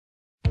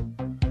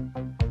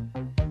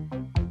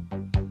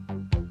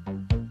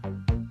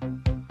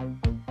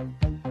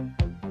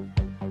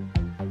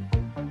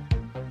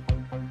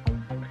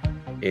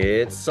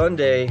It's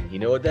Sunday. You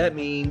know what that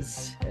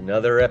means.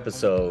 Another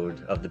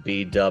episode of the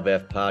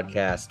BWF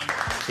podcast.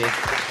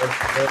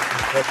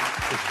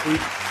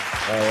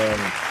 I am,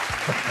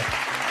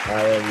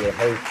 I am your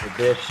host, for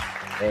Bish,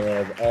 and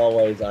as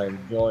always, I am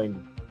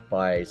joined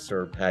by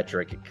Sir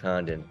Patrick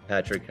Condon.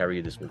 Patrick, how are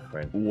you this week,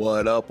 friend?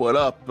 What up? What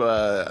up?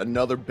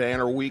 Another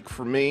banner week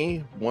for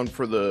me. One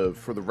for the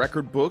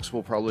record books.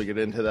 We'll probably get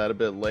into that a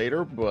bit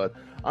later, but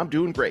I'm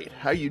doing great.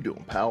 How you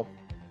doing, pal?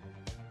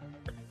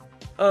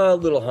 A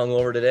little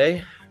hungover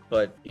today,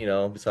 but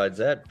besides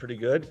that, pretty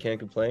good. Can't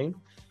complain.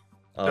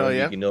 Oh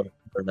yeah, You know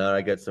or not,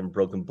 I got some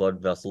broken blood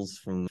vessels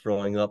from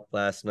throwing up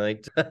last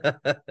night.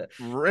 Had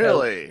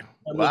really?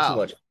 a little too Wow.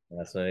 much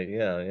last night.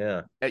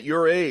 Yeah. At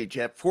your age,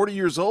 at 40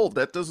 years old,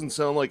 that doesn't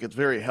sound like it's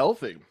very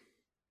healthy.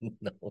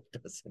 No,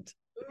 it doesn't.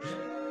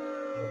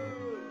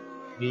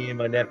 Me and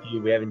my nephew,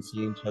 we haven't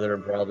seen each other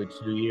in probably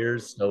 2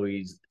 years. So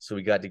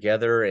we got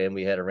together and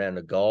we had a round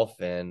of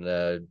golf,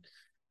 and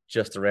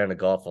just a round of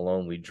golf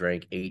alone, we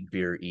drank 8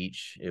 beer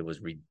each. It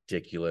was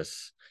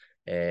ridiculous.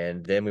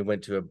 And then we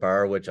went to a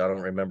bar, which I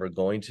don't remember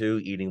going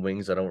to, eating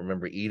wings I don't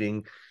remember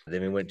eating.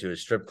 Then we went to a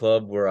strip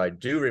club where I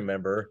do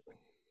remember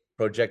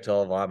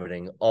projectile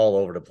vomiting all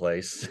over the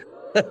place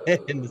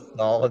in the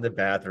stall in the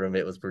bathroom.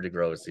 It was pretty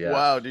gross. Yeah.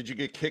 Wow, did you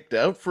get kicked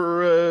out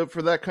for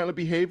that kind of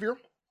behavior?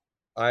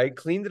 I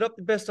cleaned it up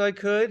the best I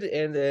could.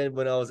 And then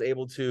when I was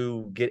able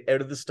to get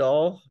out of the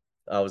stall,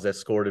 I was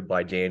escorted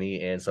by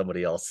Danny and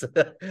somebody else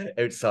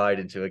outside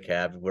into a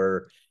cab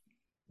where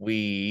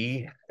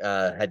we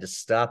had to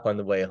stop on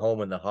the way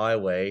home on the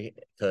highway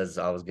because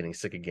I was getting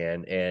sick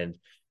again. And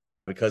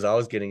because I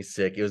was getting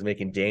sick, it was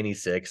making Danny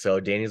sick.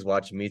 So Danny's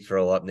watching me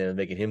throw up, and then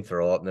making him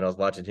throw up. And then I was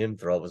watching him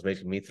throw up, it was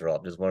making me throw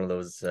up. Just one of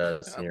those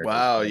scenarios.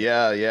 Wow,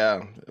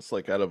 yeah. It's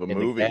like out of a And the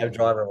movie. cab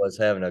driver was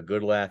having a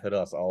good laugh at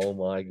us. Oh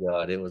my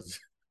God. It was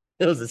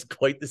just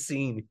quite the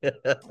scene.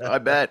 I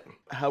bet.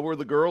 How were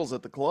the girls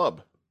at the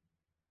club?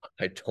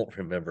 I don't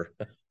remember.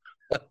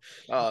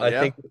 Oh I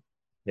yeah. think,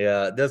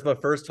 yeah, that's my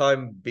first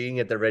time being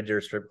at the Red Deer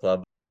Strip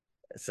Club.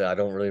 So I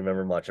don't really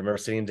remember much. I remember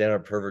sitting down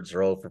at Pervert's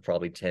Row for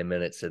probably 10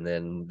 minutes, and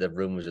then the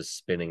room was just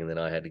spinning, and then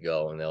I had to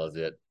go, and that was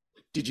it.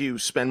 Did you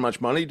spend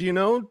much money, do you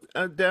know,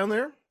 down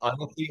there? I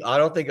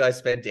don't think I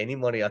spent any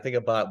money. I think I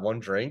bought one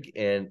drink,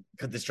 and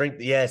because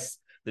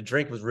the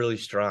drink was really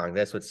strong.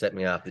 That's what set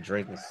me off. The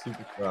drink was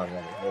super strong.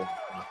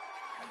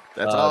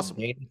 That's awesome.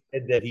 Dane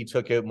said that he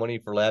took out money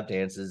for lap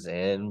dances,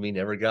 and we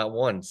never got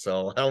one.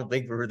 So I don't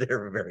think we were there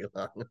for very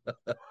long.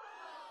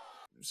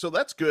 So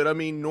that's good. I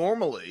mean,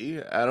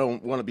 normally, I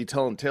don't want to be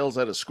telling tales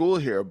out of school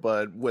here,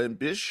 but when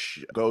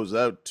Bish goes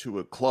out to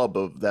a club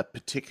of that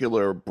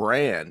particular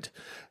brand,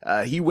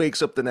 he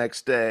wakes up the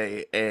next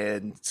day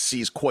and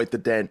sees quite the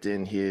dent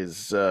in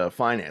his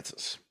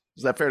finances.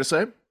 Is that fair to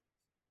say?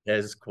 That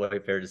is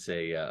quite fair to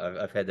say. Yeah,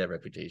 I've had that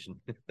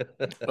reputation.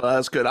 Well,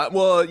 that's good.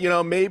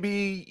 Well,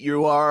 maybe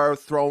you are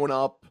throwing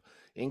up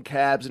in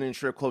cabs and in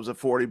strip clubs at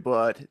 40,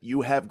 but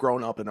you have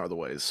grown up in other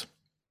ways.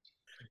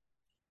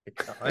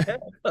 I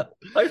have.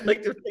 I'd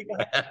like to think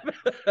I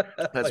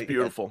have. That's Yeah.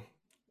 beautiful.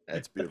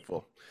 That's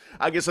beautiful.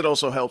 I guess it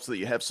also helps that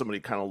you have somebody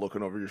kind of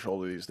looking over your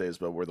shoulder these days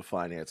about where the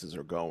finances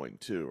are going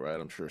too,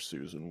 right? I'm sure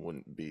Susan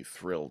wouldn't be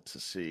thrilled to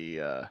see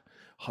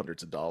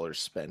hundreds of dollars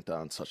spent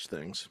on such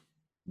things.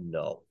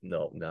 No,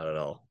 not at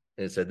all.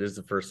 And so this is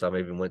the first time I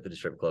even went to the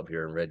strip club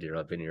here in Red Deer.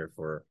 I've been here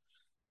for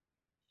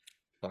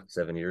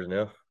 7 years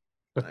now.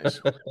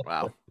 Nice.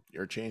 Wow.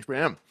 You're a changed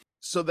man.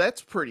 So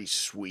that's pretty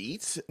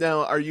sweet.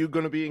 Now, are you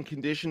going to be in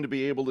condition to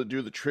be able to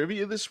do the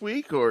trivia this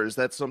week, or is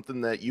that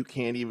something that you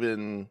can't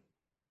even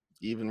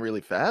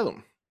really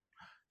fathom?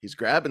 He's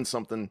grabbing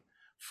something,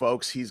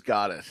 folks. He's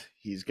got it.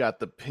 He's got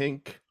the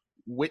pink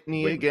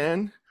Whitney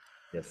again.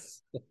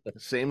 Yes.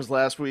 Same as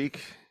last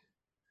week.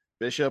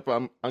 Bishop,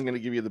 I'm going to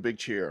give you the big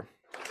cheer.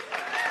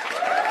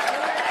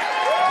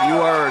 You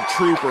are a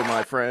trooper,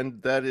 my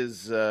friend. That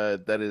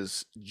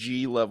is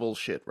G level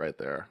shit right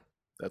there.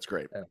 That's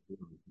great.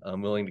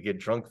 I'm willing to get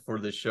drunk for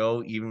the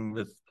show, even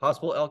with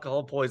possible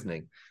alcohol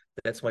poisoning.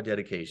 That's my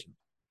dedication.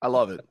 I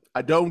love it.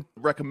 I don't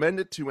recommend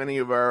it to any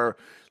of our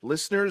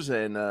listeners,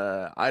 and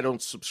I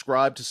don't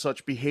subscribe to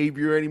such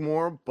behavior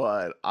anymore,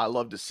 but I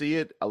love to see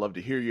it. I love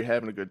to hear you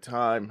having a good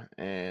time.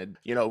 And,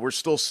 we're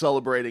still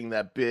celebrating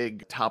that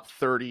big top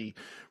 30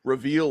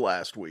 reveal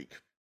last week.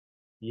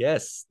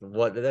 Yes,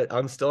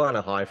 I'm still on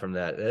a high from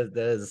that. That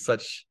is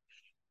such.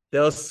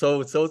 That was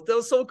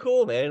so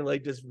cool, man.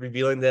 Like just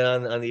revealing that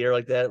on the air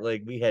like that.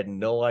 Like we had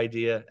no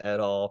idea at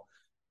all.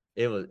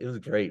 It was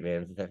great,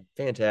 man.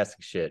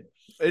 Fantastic shit.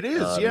 It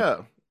is,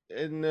 yeah.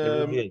 And It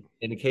really is.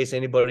 And in case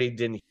anybody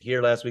didn't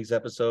hear last week's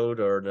episode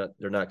or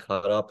they're not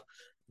caught up,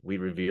 we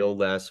revealed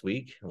last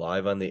week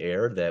live on the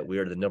air that we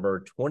are the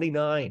number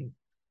 29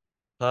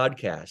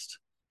 podcast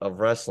of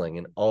wrestling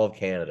in all of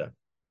Canada.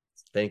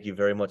 Thank you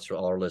very much to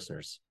all our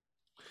listeners.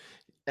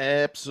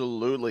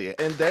 absolutely.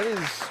 And that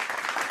is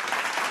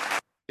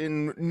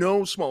in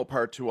no small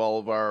part to all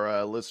of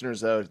our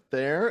listeners out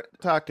there,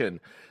 talking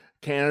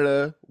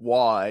Canada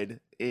wide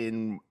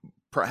in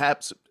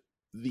perhaps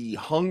the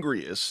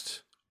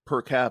hungriest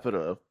per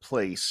capita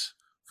place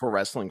for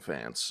wrestling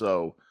fans.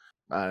 So,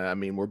 I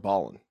mean, we're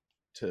balling,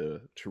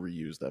 to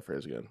reuse that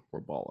phrase again. We're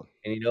balling.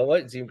 And you know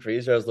what? It's even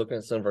crazier. I was looking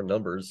at some of our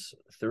numbers.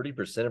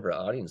 30% of our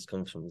audience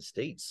comes from the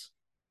States.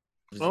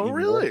 Oh, Even more.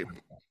 really?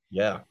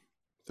 Yeah.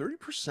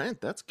 30%.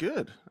 That's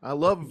good. I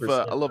love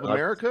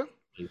America.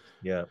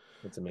 Yeah,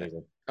 it's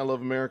amazing. I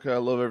love America. I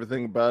love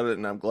everything about it,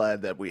 and I'm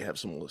glad that we have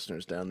some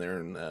listeners down there,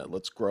 and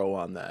let's grow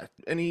on that.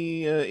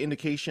 Any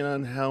indication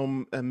on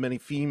how many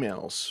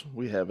females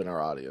we have in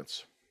our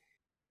audience?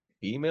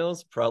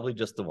 Females, probably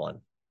just the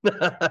one.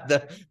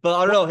 But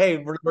I don't know. Hey,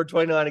 we're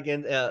 29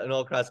 again in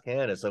all across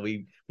Canada, so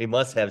we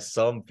must have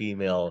some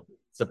female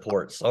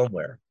support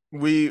somewhere.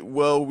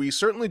 We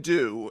certainly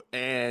do,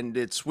 and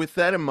it's with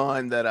that in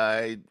mind that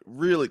I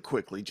really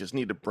quickly just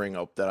need to bring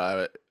up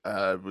that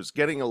I was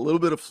getting a little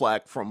bit of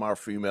flack from our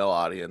female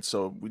audience,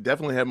 so we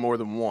definitely had more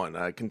than one.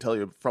 I can tell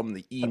you from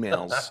the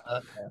emails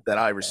that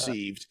I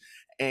received,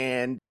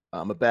 and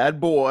I'm a bad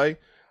boy.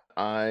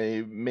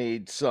 I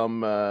made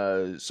some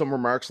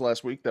remarks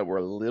last week that were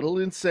a little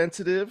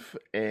insensitive,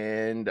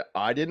 and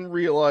I didn't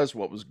realize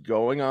what was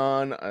going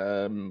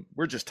on.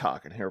 We're just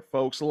talking here,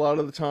 folks, a lot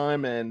of the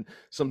time, and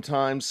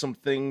sometimes some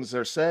things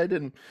are said,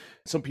 and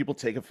some people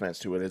take offense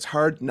to it. It's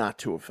hard not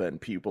to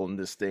offend people in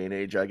this day and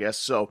age, I guess.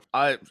 So,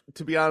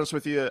 to be honest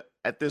with you,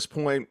 at this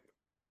point,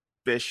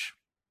 Bish,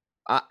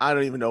 I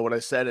don't even know what I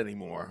said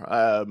anymore.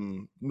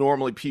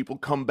 Normally, people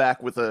come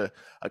back with a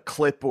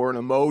clip or an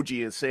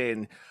emoji and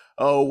saying,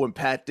 oh, when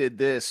Pat did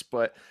this,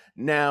 but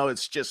now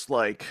it's just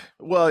like,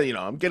 well,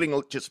 I'm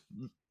getting just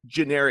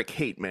generic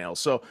hate mail.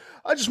 So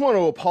I just want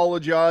to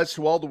apologize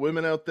to all the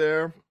women out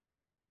there.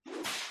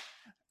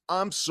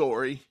 I'm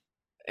sorry.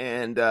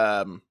 And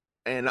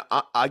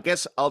I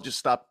guess I'll just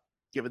stop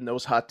giving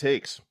those hot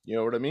takes. You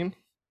know what I mean?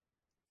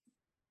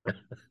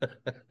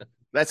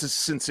 That's as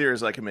sincere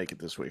as I can make it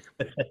this week.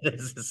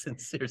 That's as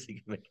sincere as you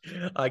can make.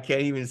 I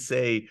can't even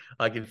say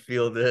I can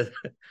feel the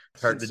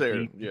heart.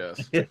 Sincere,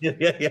 yes.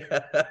 Yeah.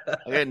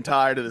 I'm getting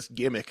tired of this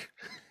gimmick.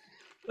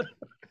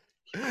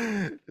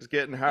 It's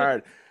getting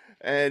hard.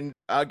 And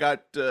I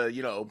got,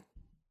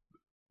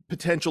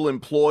 potential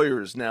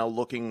employers now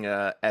looking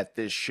at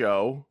this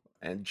show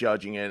and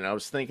judging it. And I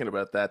was thinking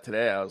about that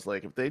today. I was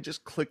like, if they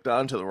just clicked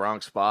onto the wrong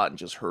spot and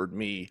just heard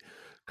me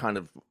kind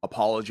of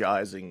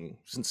apologizing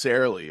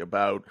sincerely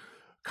about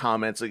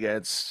comments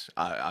against,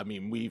 I've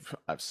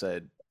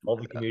said all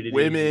the communities,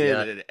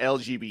 women and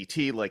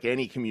LGBT, like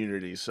any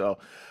community. So,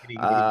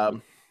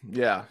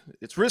 yeah,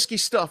 it's risky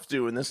stuff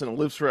doing this, and it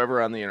lives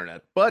forever on the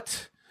internet.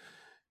 But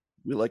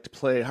we like to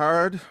play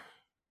hard,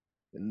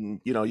 and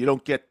you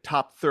don't get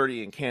top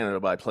 30 in Canada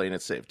by playing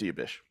it safe, do you,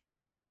 Bish?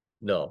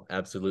 No,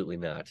 absolutely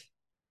not.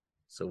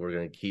 So we're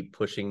going to keep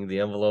pushing the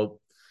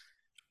envelope,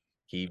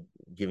 keep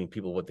giving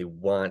people what they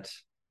want.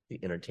 The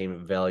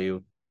entertainment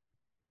value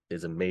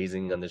is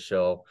amazing on the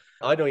show.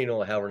 I don't even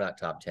know how we're not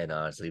top 10,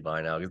 honestly,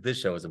 by now, because this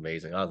show is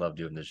amazing. I love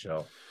doing this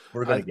show.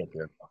 We're going to get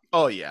there.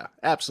 Oh yeah,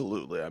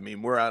 absolutely. I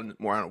mean, we're on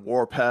a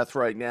warpath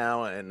right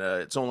now, and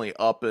it's only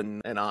up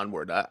and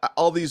onward.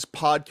 All these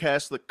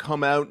podcasts that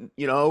come out,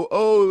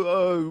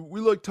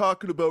 we like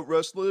talking about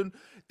wrestling.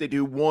 They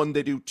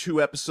do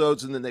 2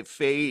 episodes, and then they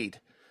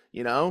fade.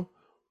 We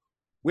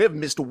haven't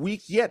missed a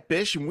week yet,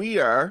 Bish, and we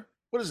are.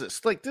 What is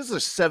this? Like, this is our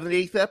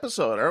 78th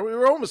episode, aren't we?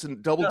 We're almost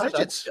in double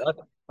digits.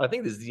 I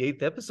think this is the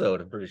 8th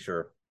episode, I'm pretty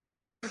sure.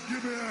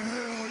 Give me a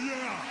hell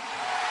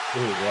yeah.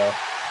 Ooh, yeah.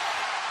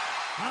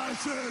 I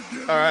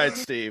said, all right,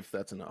 Steve,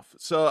 that's enough.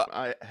 So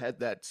I had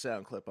that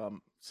sound clip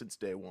since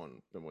day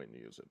one, been waiting to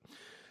use it.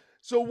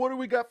 So what do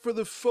we got for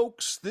the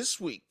folks this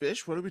week,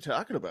 Bish? What are we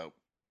talking about?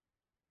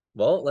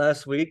 Well,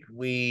 last week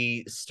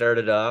we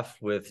started off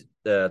with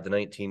the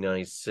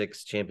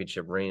 1996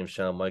 championship reign of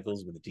Shawn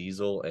Michaels with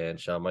Diesel and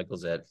Shawn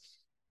Michaels at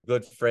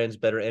Good Friends,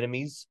 Better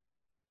Enemies.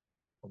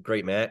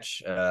 Great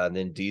match. And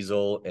then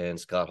Diesel and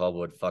Scott Hall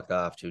would fuck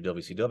off to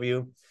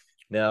WCW.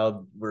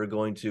 Now we're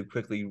going to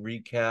quickly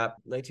recap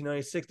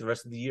 1996, the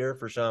rest of the year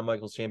for Shawn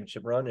Michaels'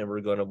 championship run, and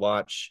we're going to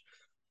watch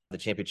the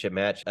championship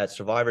match at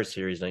Survivor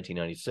Series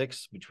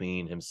 1996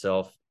 between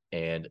himself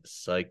and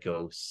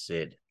Sycho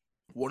SID.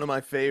 One of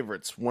my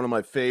favorites, one of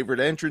my favorite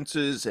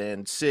entrances,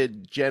 and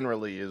Sid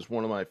generally is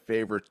one of my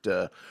favorite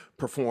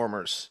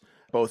performers,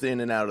 both in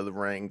and out of the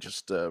ring.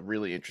 Just a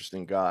really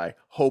interesting guy.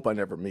 Hope I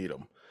never meet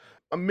him.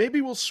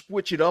 Maybe we'll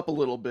switch it up a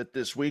little bit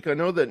this week. I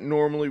know that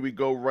normally we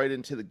go right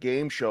into the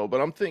game show, but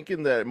I'm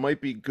thinking that it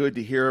might be good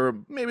to hear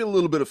maybe a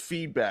little bit of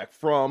feedback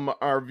from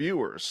our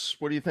viewers.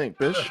 What do you think,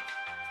 Bish?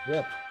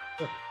 Yeah.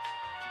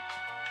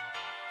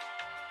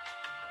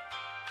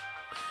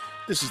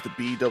 This is the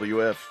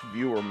BWF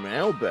viewer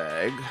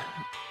mailbag.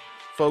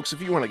 Folks,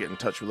 if you want to get in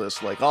touch with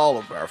us like all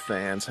of our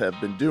fans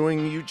have been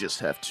doing, you just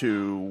have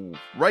to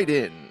write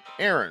in.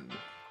 Aaron,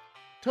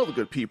 tell the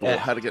good people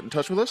how to get in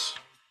touch with us.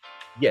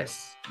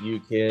 Yes, you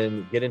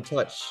can get in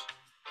touch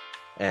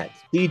at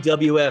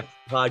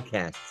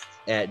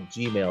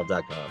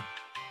bwfpodcasts@gmail.com.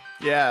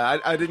 Yeah,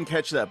 I didn't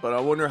catch that, but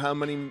I wonder how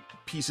many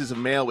pieces of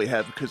mail we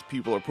have because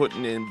people are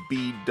putting in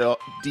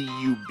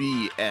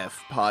BDUBF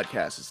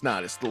podcast. It's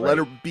not. It's the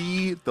letter Right.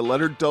 B, the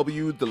letter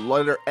W, the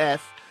letter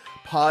F,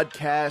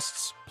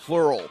 podcasts,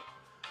 plural,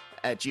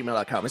 at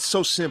gmail.com. It's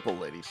so simple,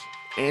 ladies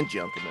and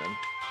gentlemen.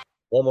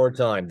 One more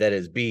time. That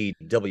is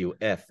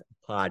BWF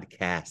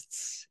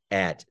podcasts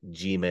at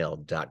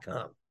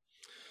gmail.com.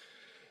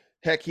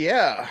 Heck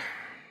yeah.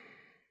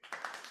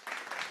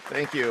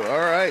 Thank you. All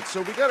right,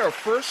 so we got our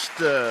first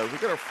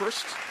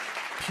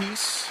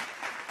piece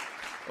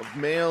of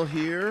mail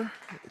here.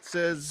 It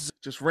says,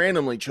 just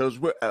randomly chose.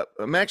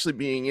 I'm actually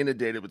being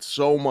inundated with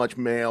so much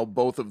mail,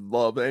 both of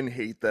love and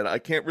hate, that I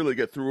can't really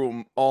get through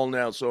them all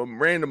now. So I'm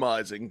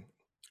randomizing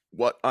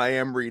what I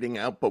am reading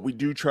out, but we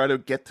do try to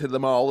get to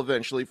them all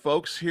eventually,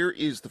 folks. Here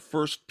is the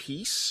first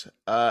piece.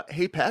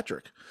 Hey,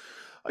 Patrick.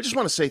 I just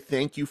want to say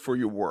thank you for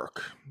your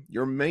work.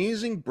 Your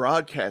amazing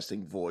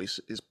broadcasting voice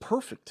is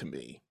perfect to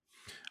me.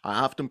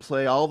 I often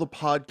play all the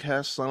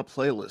podcasts on a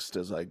playlist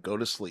as I go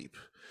to sleep,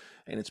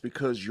 and it's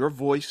because your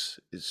voice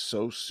is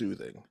so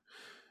soothing.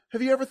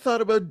 Have you ever thought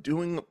about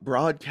doing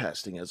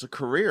broadcasting as a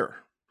career?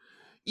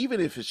 Even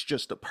if it's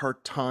just a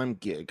part-time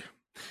gig.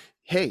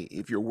 Hey,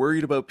 if you're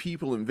worried about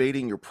people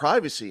invading your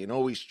privacy and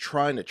always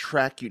trying to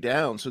track you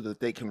down so that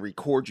they can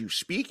record you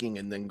speaking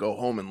and then go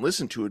home and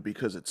listen to it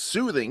because it's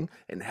soothing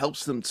and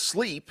helps them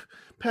sleep,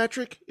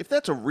 Patrick, if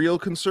that's a real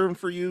concern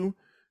for you,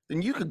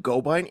 then you could go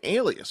by an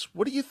alias.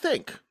 What do you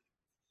think?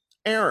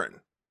 Aaron,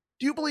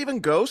 do you believe in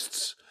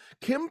ghosts?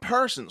 Kim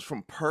Parsons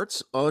from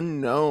Parts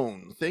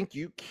Unknown. Thank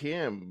you,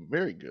 Kim.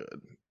 Very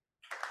good.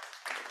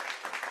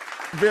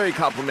 Very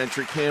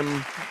complimentary,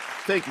 Kim.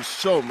 Thank you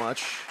so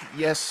much.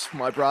 Yes,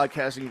 my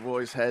broadcasting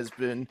voice has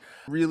been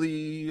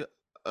really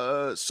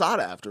sought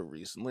after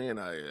recently,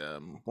 and I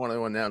want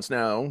to announce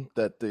now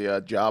that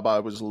the job I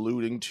was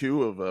alluding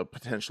to of a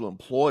potential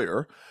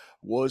employer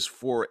was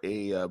for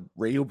a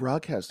radio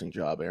broadcasting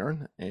job,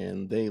 Aaron,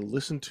 and they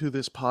listened to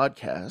this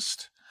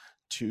podcast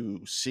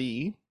to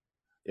see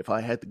if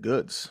I had the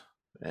goods,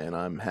 and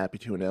I'm happy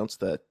to announce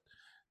that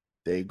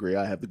they agree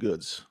I have the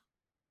goods.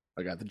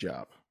 I got the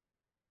job.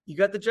 You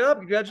got the job.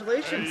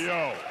 Congratulations. Hey,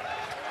 yo.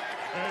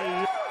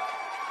 Hey, yo.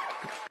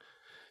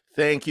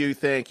 Thank you,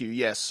 thank you.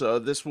 Yes,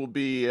 this will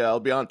be I'll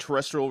be on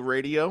terrestrial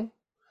radio,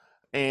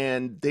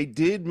 and they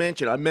did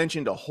mention I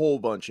mentioned a whole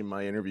bunch in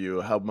my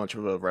interview how much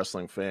of a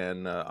wrestling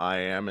fan I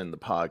am in the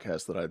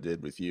podcast that I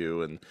did with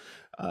you, and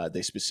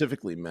they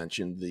specifically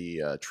mentioned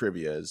the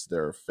trivia as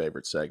their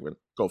favorite segment.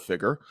 Go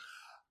figure.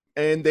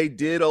 And they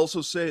did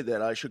also say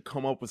that I should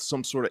come up with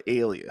some sort of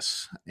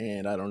alias.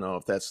 And I don't know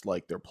if that's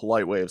like their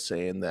polite way of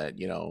saying that,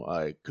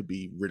 I could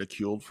be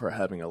ridiculed for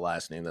having a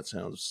last name that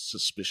sounds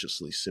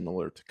suspiciously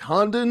similar to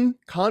condom,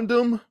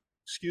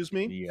 excuse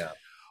me. Yeah.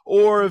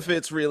 Or if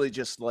it's really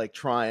just like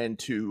trying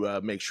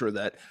to make sure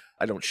that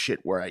I don't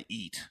shit where I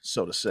eat,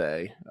 so to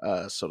say,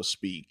 so to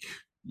speak,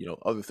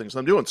 other things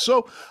I'm doing.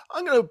 So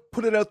I'm going to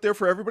put it out there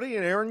for everybody.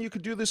 And Aaron, you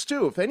could do this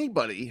too. If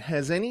anybody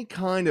has any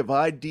kind of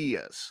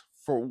ideas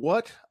for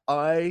what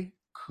I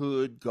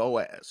could go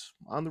as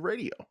on the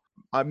radio,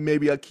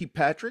 maybe I'll keep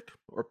Patrick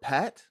or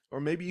Pat, or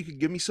maybe you could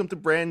give me something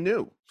brand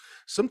new.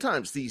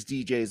 Sometimes these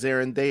DJs,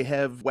 Aaron, they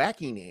have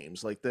wacky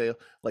names like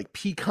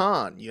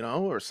Pecan,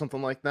 or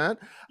something like that.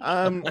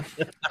 I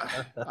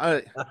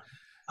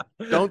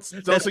don't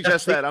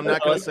suggest that. I'm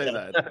not going to say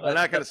that. I'm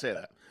not going to say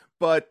that.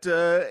 But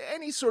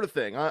any sort of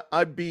thing,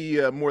 I'd be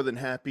more than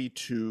happy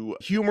to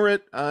humor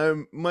it. I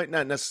might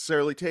not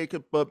necessarily take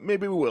it, but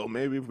maybe we will.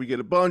 Maybe if we get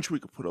a bunch, we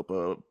could put up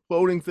a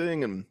voting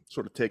thing and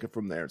sort of take it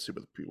from there and see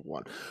what the people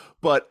want.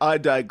 But I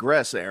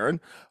digress,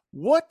 Aaron.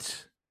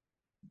 What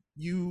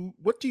do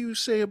you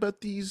say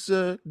about these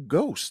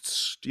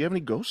ghosts? Do you have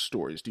any ghost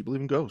stories? Do you believe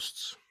in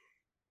ghosts?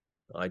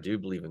 I do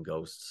believe in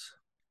ghosts.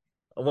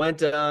 I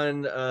went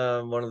on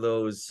one of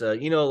those,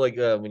 like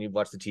when you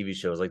watch the TV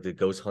shows, like the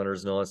ghost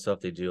hunters and all that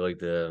stuff. They do like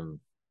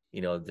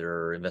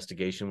their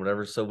investigation,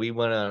 whatever. So we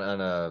went on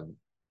a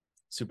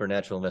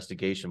supernatural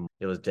investigation.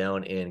 It was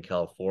down in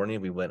California.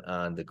 We went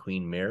on the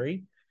Queen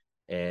Mary,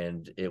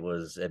 and it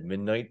was at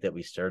midnight that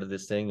we started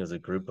this thing. It was a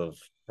group of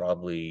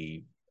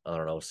probably, I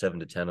don't know, 7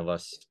 to 10 of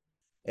us.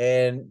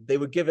 And they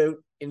would give out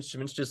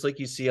instruments just like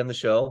you see on the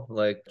show,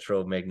 like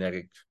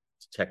electromagnetic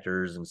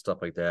detectors and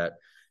stuff like that.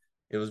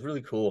 It was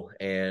really cool,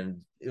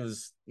 and it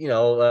was it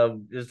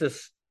was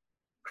just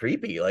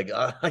creepy. Like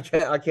I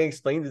can't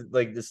explain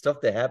like the stuff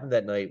that happened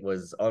that night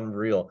was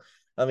unreal.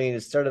 I mean,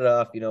 it started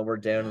off, we're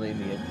down in the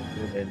engine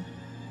room,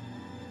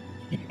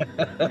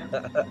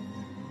 and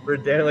we're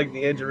down like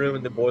the engine room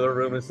and the boiler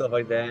room and stuff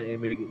like that, and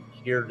we could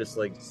hear just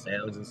like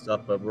sounds and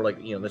stuff. But we're like,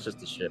 that's just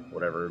the ship,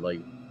 whatever.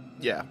 Like,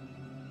 Yeah.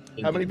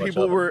 How many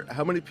people were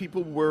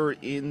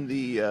in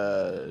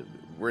the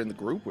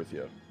group with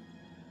you?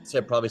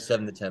 Said probably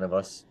 7 to 10 of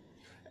us.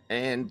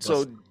 And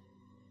Plus,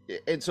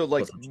 so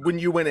like when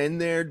you went in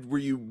there, were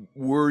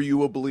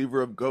you a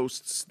believer of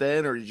ghosts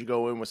then, or did you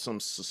go in with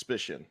some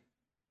suspicion?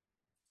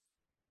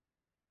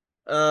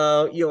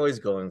 you always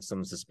go in with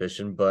some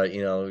suspicion, but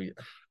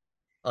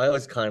I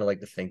always kind of like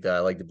to think that I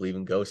like to believe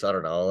in ghosts. I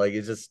don't know. Like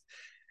it's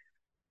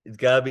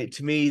gotta be,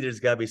 to me, there's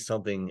gotta be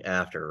something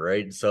after,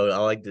 right? So I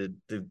like the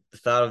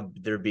thought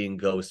of there being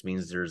ghosts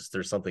means there's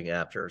something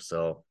after.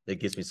 So it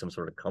gives me some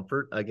sort of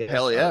comfort, I Hell guess. I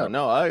don't yeah. know.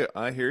 No,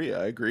 I hear you.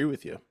 I agree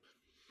with you.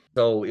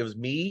 So it was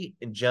me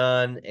and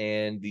John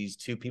and these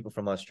two people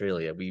from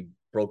Australia. We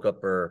broke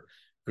up our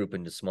group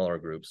into smaller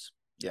groups,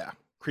 Yeah.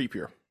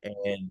 Creepier.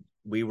 and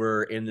we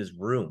were in this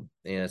room.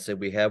 And I said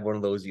we have one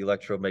of those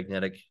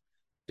electromagnetic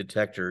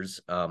detectors.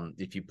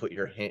 If you put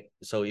your hand,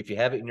 so if you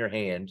have it in your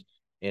hand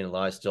and it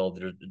lies still,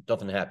 there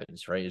nothing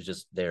happens, right? It's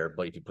just there.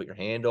 But if you put your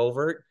hand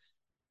over it,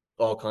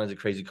 all kinds of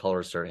crazy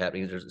colors start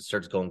happening. It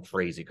starts going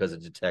crazy because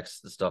it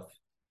detects the stuff.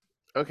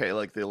 Okay,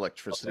 like the Okay.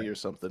 electricity or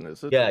something,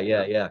 is it? Yeah,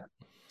 yeah, Yeah. yeah.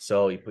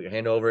 So you put your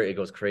hand over it, it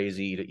goes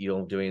crazy. You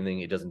don't do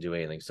anything, it doesn't do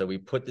anything. So we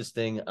put this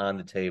thing on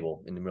the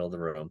table in the middle of the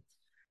room,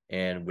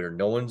 and where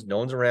no one's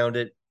around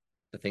it.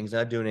 The thing's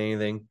not doing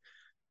anything.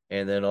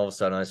 And then all of a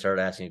sudden, I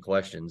started asking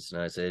questions,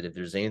 and I said, "If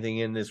there's anything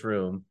in this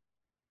room,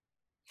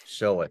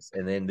 show us."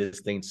 And then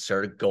this thing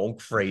started going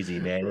crazy,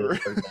 man.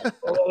 It started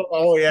going,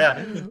 oh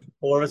yeah.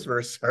 Four of us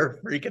were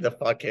started freaking the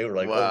fuck out. We're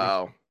like, holy,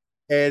 Wow.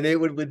 and it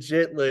would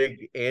legit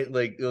like it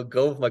would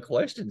go with my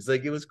questions.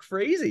 Like it was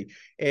crazy.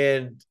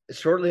 And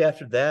shortly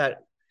after that,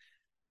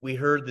 we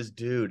heard this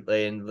dude,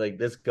 and like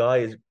this guy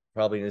is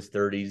probably in his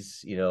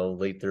 30s,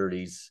 late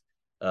 30s,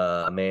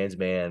 a man's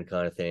man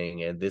kind of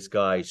thing. And this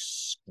guy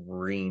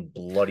screamed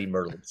bloody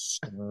murder,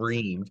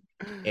 screamed,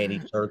 and he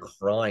started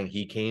crying.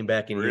 He came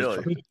back and he was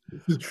Really?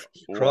 crying,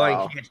 crying.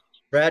 Wow. He had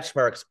scratch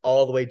marks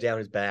all the way down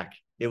his back.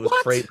 It was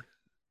crazy. What?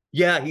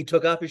 Yeah, he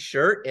took off his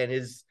shirt and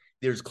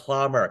there's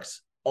claw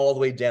marks all the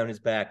way down his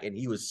back, and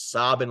he was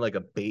sobbing like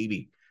a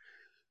baby.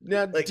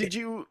 Now, Like, did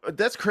you?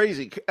 That's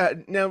crazy.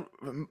 Now,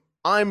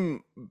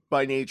 I'm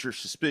by nature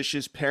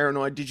suspicious,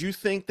 paranoid. Did you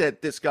think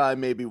that this guy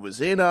maybe was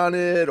in on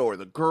it, or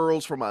the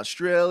girls from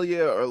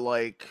Australia, or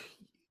like,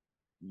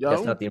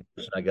 that's no? not the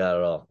impression I got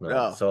at all. No.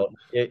 No. So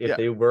if Yeah.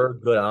 they were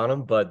good on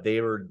them, but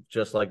they were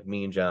just like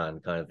me and John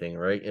kind of thing,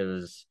 right? It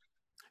was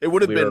It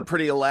would have we been were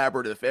pretty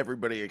elaborate if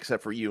everybody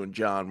except for you and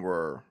John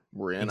were in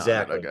on it, I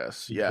exactly,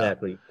 guess. Yeah.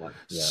 exactly.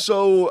 Yeah.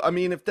 So, I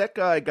mean, if that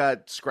guy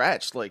got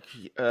scratched, like,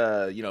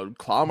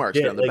 claw marks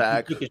Yeah, down the like he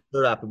back, took his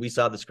shirt off and we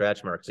saw the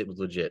scratch marks. It was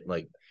legit.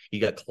 Like he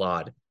got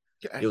clawed.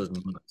 yeah, It was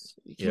nuts.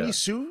 can you Yeah.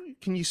 sue?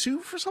 Can you sue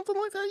for something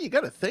like that? You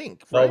got to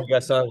think, Oh, right? we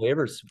got signed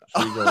waivers.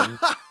 Sure you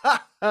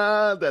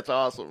go. That's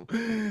awesome.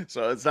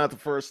 So it's not the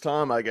first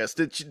time, I guess.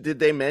 Did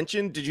they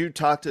mention? Did you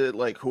talk to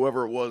like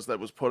whoever it was that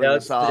was putting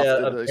this That's off? Did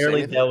they say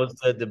apparently anything? that was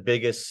the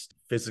biggest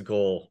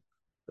physical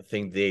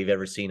thing they've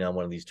ever seen on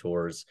one of these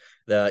tours.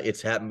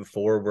 It's happened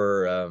before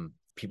where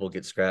people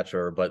get scratched,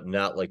 or but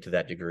not like to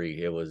that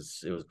degree. It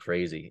was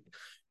crazy.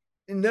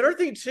 Another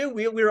thing too,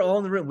 we were all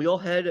in the room. We all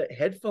had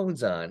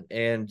headphones on,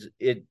 and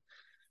it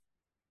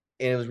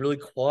was really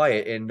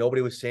quiet, and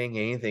nobody was saying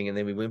anything. And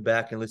then we went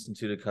back and listened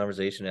to the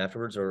conversation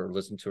afterwards, or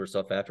listened to our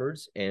stuff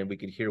afterwards, and we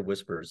could hear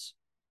whispers,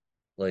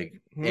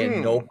 like, and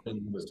Hmm. nobody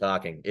was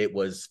talking. It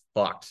was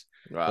fucked.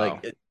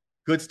 Like Wow.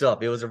 good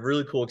stuff. It was a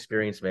really cool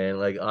experience, man.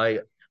 Like I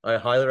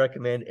highly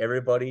recommend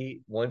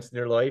everybody once in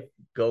their life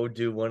go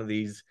do one of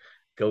these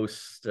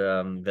ghost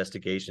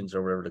investigations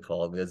or whatever to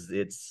call it, because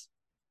it's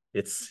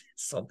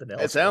something It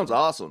else, man. sounds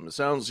awesome. It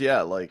sounds,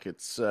 yeah, like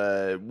it's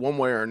one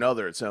way or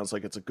another. It sounds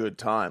like it's a good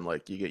time.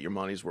 Like you get your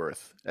money's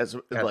worth. As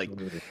like,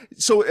 Absolutely.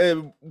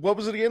 so what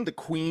was it again? The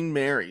Queen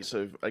Mary.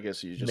 So I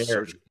guess you just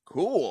search. Mary.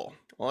 Cool.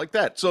 I like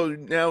that. So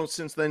now,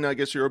 since then, I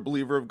guess you're a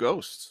believer of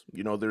ghosts.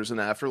 You know, there's an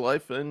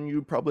afterlife, and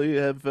you probably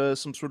have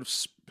some sort of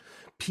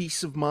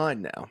peace of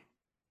mind now.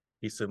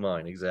 Peace of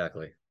mind,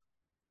 exactly.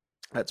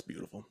 That's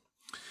beautiful.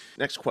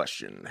 Next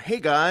question. Hey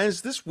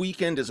guys, this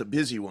weekend is a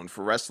busy one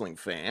for wrestling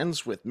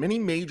fans with many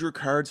major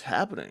cards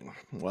happening.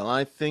 Well,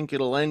 I think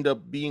it'll end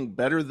up being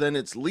better than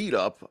its lead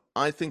up.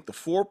 I think the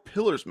Four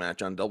Pillars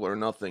match on Double or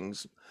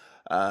Nothing's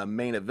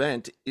main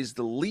event is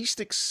the least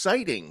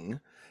exciting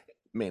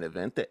main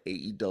event that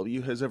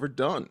AEW has ever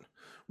done.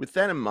 With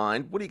that in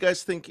mind, what do you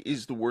guys think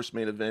is the worst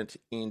main event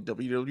in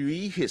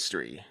WWE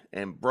history?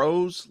 And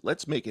bros,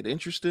 let's make it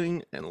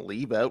interesting and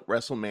leave out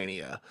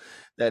WrestleMania.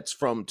 That's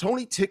from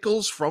Tony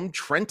Tickles from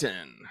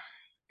Trenton.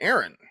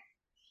 Aaron.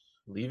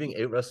 Leaving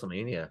out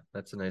WrestleMania.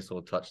 That's a nice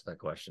little touch to that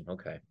question.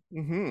 Okay.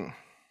 Mm-hmm.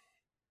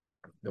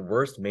 The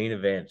worst main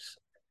event.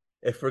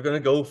 If we're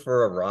gonna go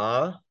for a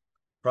Raw,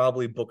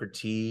 probably Booker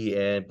T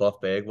and Buff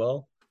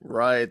Bagwell.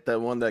 Right, that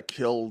one that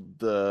killed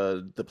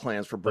the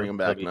plans for bringing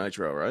back WCW.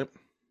 Nitro, right?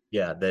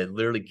 Yeah, that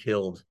literally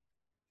killed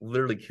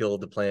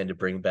the plan to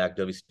bring back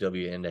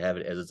WCW and to have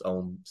it as its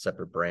own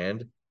separate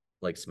brand,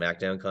 like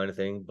SmackDown kind of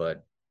thing,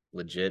 but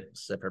legit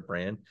separate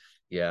brand.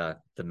 Yeah,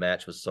 the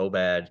match was so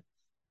bad.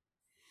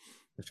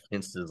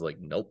 Vince is like,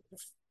 nope,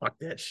 fuck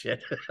that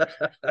shit.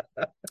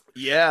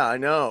 Yeah, I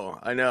know.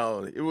 I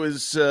know. It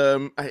was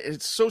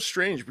it's so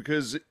strange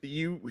because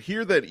you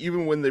hear that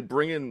even when they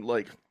bring in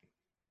like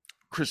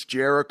Chris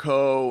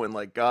Jericho and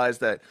like guys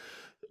that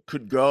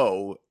could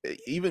go,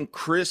 even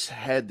Chris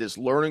had this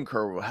learning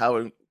curve of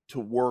how to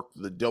work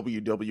the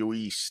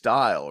WWE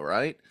style,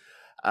 right?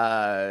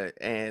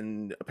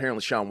 And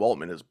apparently Sean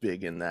Waltman is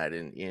big in that,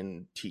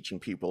 in teaching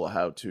people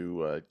how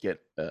to get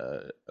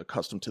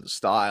accustomed to the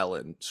style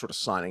and sort of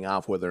signing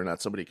off whether or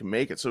not somebody can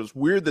make it. So it's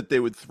weird that they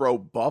would throw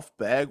Buff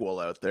Bagwell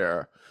out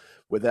there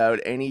without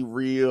any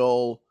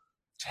real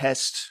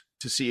test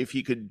to see if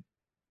he could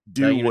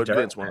do what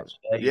Vince wants.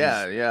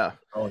 Yeah.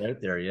 Going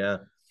out there, yeah.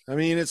 I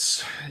mean, it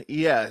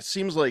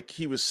seems like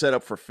he was set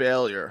up for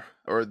failure,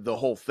 or the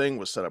whole thing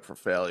was set up for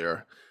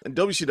failure. And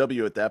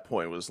WCW at that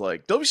point was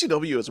like,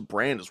 WCW as a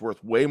brand is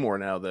worth way more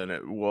now than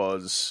it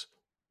was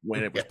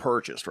when it was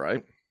purchased,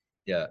 right?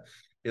 Yeah.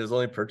 It was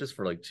only purchased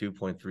for like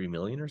 2.3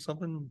 million or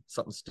something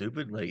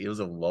stupid. Like, it was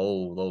a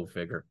low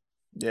figure.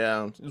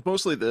 Yeah, it was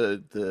mostly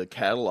the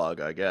catalog,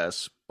 I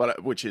guess,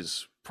 but which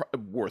is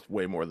worth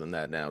way more than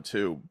that now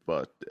too.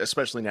 But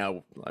especially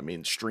now, I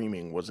mean,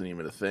 streaming wasn't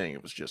even a thing.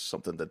 It was just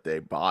something that they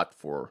bought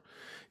for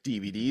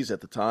DVDs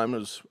at the time. It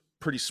was a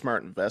pretty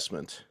smart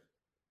investment.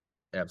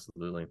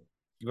 Absolutely.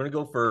 You want to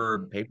go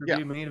for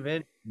pay-per-view main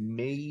event?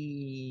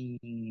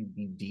 Maybe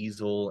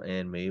Diesel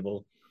and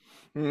Mabel.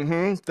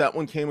 That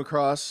one came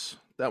across.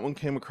 That one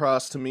came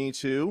across to me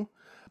too.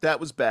 That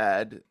was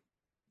bad.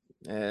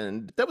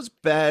 And that was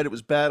bad. It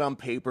was bad on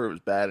paper. It was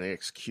bad in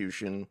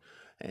execution.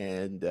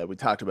 And we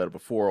talked about it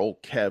before.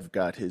 Old Kev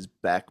got his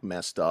back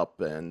messed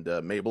up, and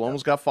Mabel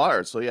almost got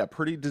fired. So, yeah,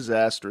 pretty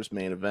disastrous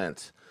main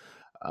event,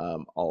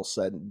 all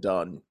said and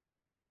done.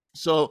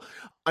 So,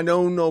 I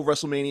know no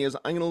WrestleManias.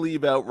 I'm going to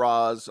leave out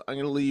Raws. I'm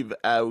going to leave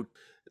out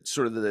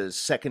sort of the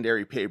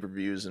secondary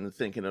pay-per-views and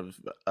thinking of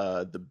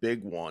the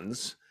big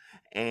ones.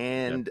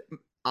 And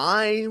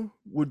I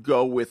would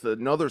go with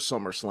another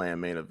SummerSlam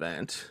main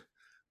event,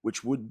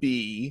 which would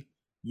be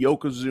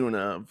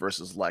Yokozuna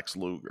versus Lex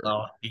Luger.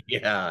 Oh,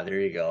 yeah, there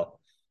you go.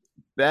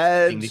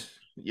 Bad. Ding, ding.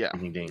 Yeah.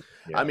 Ding, ding.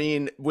 I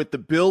mean, with the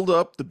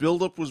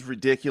build-up was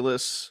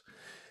ridiculous.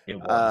 It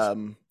was.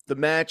 The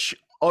match,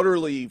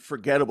 utterly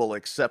forgettable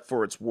except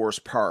for its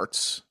worst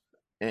parts,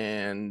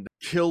 and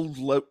killed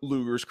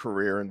Luger's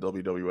career in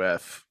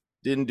WWF.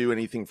 Didn't do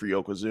anything for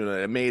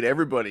Yokozuna. It made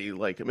everybody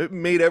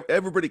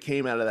everybody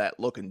came out of that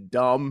looking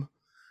dumb.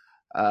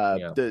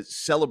 The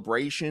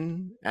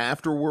celebration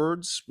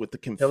afterwards with the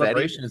confetti.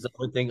 Celebration is the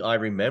only thing I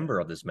remember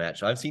of this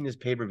match. I've seen this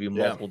pay-per-view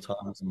multiple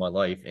times in my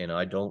life, and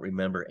I don't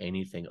remember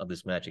anything of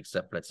this match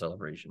except for that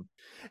celebration.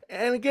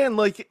 And again,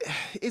 like,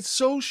 it's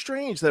so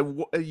strange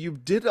that you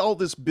did all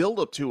this build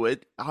up to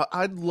it.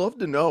 I'd love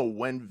to know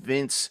when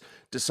Vince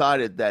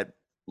decided that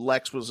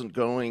Lex wasn't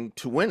going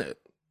to win it,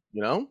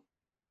 you know?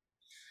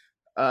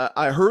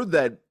 I heard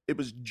that it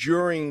was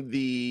during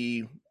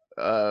the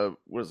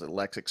what is it,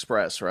 Lex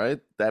Express, right?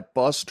 That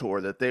bus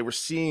tour, that they were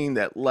seeing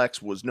that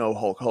Lex was no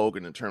Hulk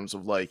Hogan in terms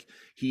of, like,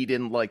 he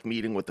didn't like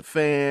meeting with the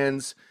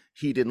fans,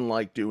 he didn't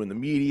like doing the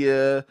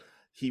media,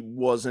 he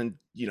wasn't,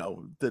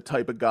 the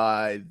type of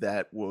guy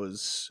that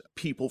was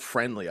people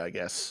friendly, I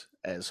guess,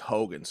 as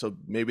Hogan. So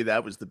maybe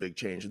that was the big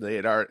change. They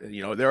had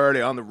already, they're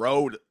already on the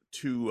road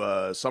to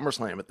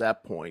SummerSlam at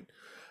that point.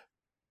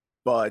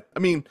 But I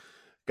mean,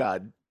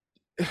 God,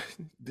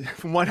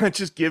 why not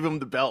just give him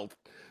the belt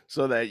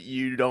so that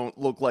you don't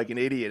look like an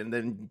idiot, and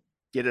then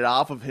get it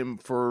off of him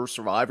for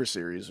Survivor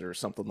Series or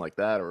something like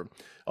that, or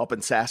up in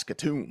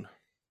Saskatoon?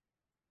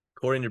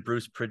 According to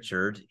Bruce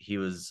Pritchard, he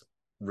was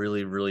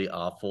really, really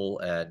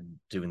awful at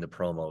doing the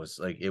promos.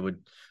 Like, it would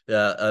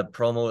a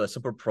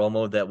simple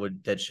promo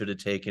that should have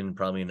taken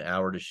probably an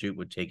hour to shoot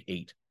would take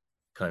 8,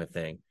 kind of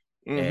thing.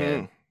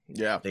 And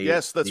that's right.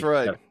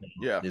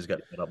 They just got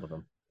fed up with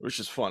him, which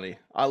is funny.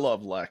 I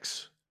love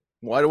Lex.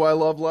 Why do I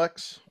love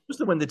Lex? Just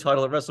to win the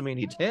title at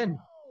WrestleMania 10.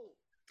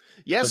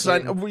 Yes, I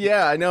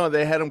know.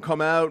 They had him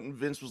come out, and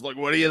Vince was like,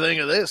 "What do you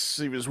think of this?"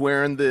 He was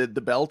wearing the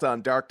belt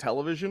on dark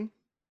television.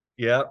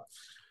 Yeah,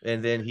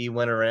 and then he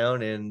went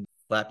around and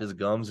flapped his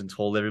gums and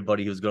told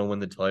everybody he was going to win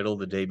the title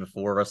the day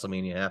before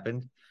WrestleMania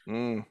happened.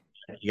 He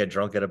got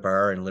drunk at a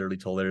bar and literally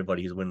told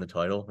everybody he's winning the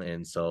title,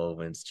 and so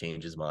Vince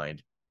changed his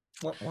mind.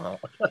 Wow.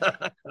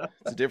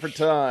 It's a different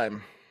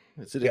time.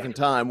 It's a different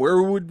time.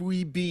 Where would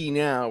we be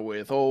now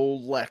with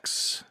old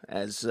Lex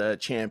as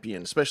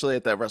champion, especially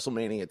at that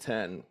WrestleMania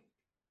 10?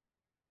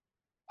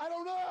 I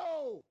don't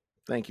know.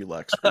 Thank you,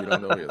 Lex. We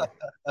don't know either.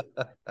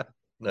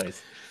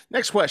 Nice.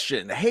 Next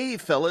question. Hey,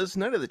 fellas,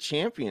 Night of the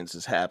Champions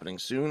is happening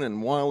soon,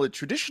 and while it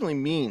traditionally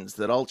means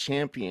that all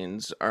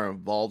champions are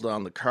involved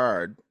on the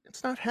card,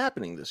 it's not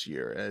happening this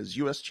year, as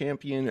U.S.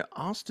 champion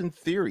Austin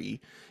Theory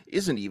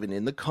isn't even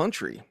in the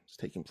country. It's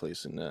taking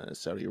place in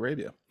Saudi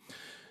Arabia.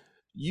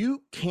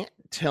 You can't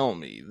tell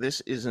me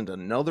this isn't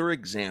another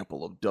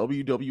example of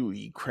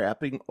WWE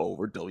crapping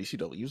over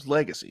WCW's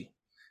legacy.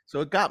 So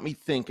it got me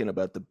thinking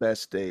about the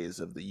best days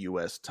of the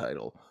U.S.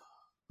 title.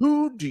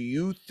 Who do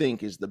you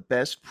think is the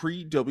best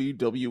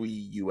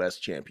pre-WWE U.S.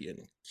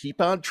 champion?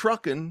 Keep on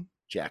trucking,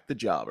 Jack the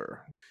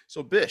Jobber.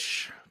 So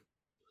Bish,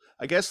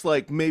 I guess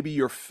like maybe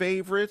your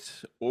favorite,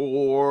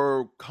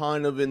 or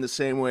kind of in the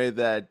same way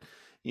that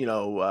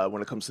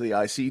when it comes to the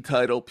IC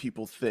title,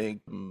 people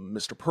think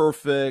Mr.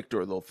 Perfect,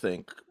 or they'll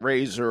think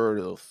Razor,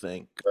 or they'll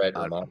think Brett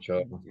or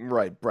Macho.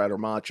 right, Brad or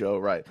Macho,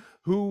 right?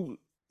 Who,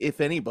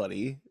 if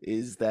anybody,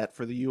 is that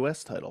for the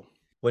U.S. title?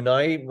 When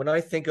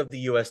I think of the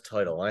U.S.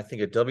 title, I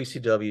think of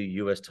WCW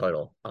U.S.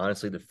 title.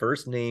 Honestly, the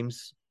first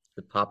names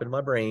that pop into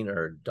my brain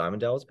are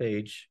Diamond Dallas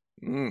Page,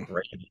 Mm.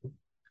 Raven,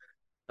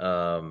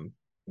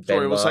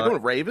 Sorry, was the second Benoit.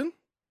 one Raven?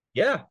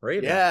 Yeah,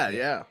 Raven.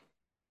 Yeah.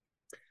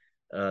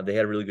 They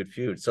had a really good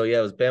feud. So yeah,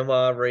 it was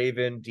Benoit,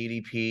 Raven,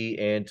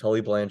 DDP, and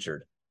Tully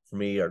Blanchard. For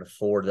me, are the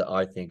four that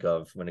I think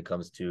of when it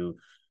comes to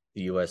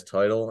the U.S.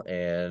 title.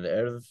 And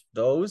out of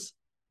those,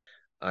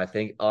 I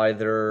think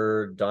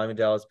either Diamond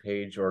Dallas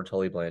Page or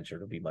Tully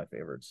Blanchard would be my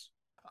favorites.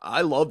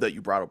 I love that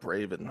you brought up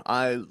Raven.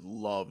 I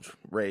loved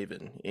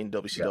Raven in Yeah,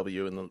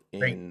 WCW in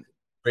great.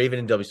 Raven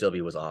in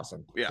WCW was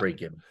awesome. yeah. Great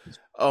gimmick.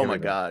 Oh my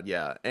Everything. God,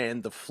 yeah.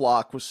 And the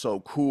flock was so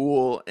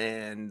cool.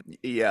 And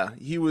yeah,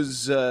 he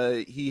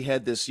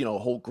had this,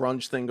 whole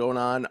grunge thing going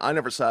on. I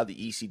never saw the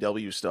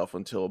ECW stuff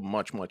until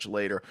much, much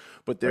later.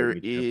 But Right, there me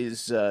too.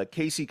 is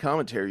KC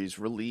Commentaries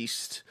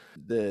released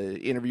the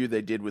interview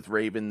they did with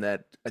Raven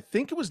that I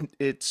think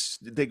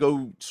they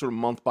go sort of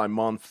month by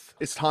month.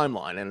 It's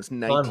timeline, and it's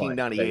Online. Yeah,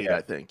 1998, yeah.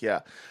 I think. Yeah.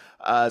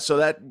 So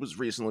that was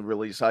recently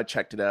released. I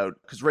checked it out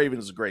because Raven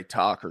is a great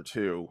talker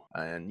too.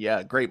 And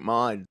yeah, great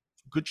mind.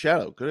 Good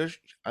shout out. Good.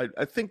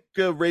 I think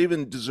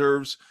Raven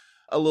deserves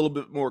a little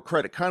bit more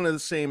credit. Kind of the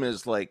same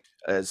as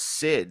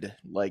Sid.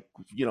 Like,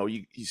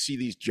 you see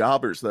these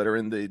jobbers that are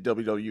in the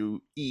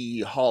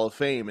WWE Hall of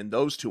Fame, and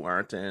those two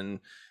aren't, and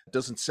it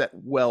doesn't set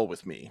well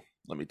with me.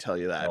 Let me tell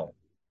you that. No.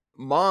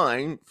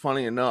 Mine,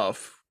 funny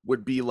enough,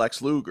 would be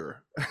Lex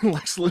Luger.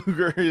 Lex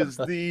Luger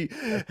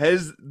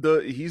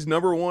he's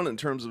number one in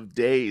terms of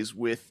days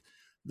with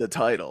the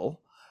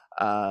title.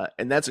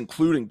 And that's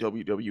including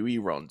WWE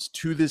runs.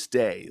 To this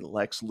day,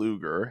 Lex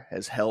Luger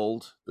has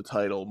held the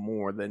title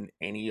more than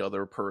any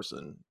other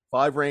person.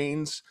 5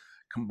 reigns,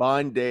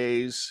 combined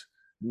days,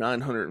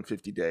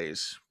 950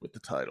 days with the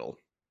title.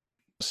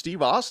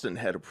 Steve Austin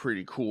had a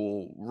pretty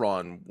cool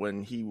run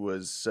when he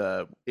was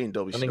in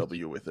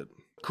WCW with it.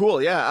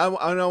 Cool, yeah.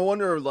 I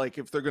wonder,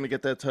 if they're going to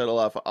get that title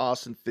off of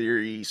Austin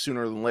Theory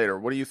sooner than later.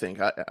 What do you think?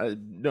 I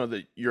know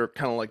that you're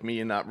kind of like me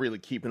and not really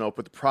keeping up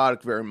with the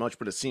product very much,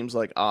 but it seems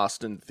like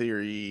Austin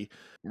Theory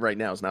right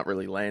now is not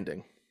really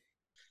landing.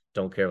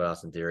 Don't care about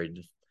Austin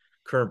Theory.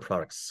 Current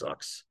product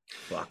sucks.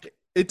 Fuck.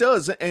 It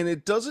does, and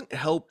it doesn't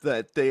help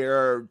that they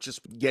are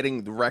just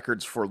getting the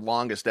records for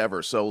longest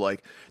ever. So,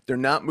 they're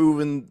not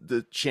moving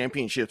the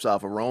championships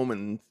off of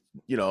Roman,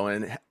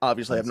 and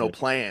obviously have That's no it.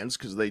 plans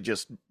because they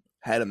just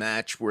had a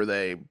match where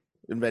they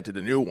invented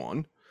a new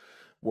one,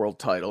 world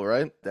title,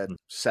 right? That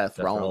Seth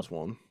Rollins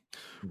won,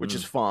 which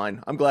is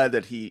fine. I'm glad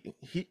that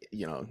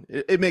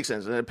it makes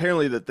sense, and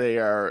apparently that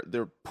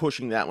they're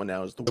pushing that one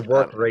now as The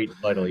work rate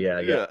title,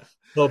 yeah. yeah.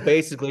 So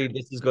basically,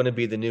 this is going to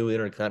be the new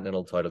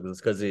Intercontinental title. It's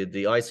because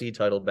the IC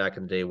title back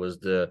in the day was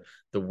the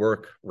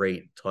work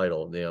rate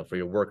title, for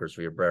your workers,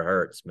 for your Bret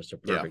Hart's, Mr.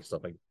 Perfect,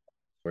 stuff like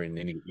that. And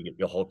then you get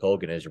your Hulk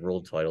Hogan as your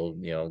world title,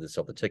 to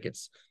sell the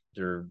tickets.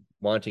 They're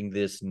wanting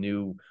this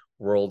new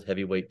world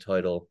heavyweight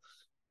title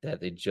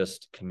that they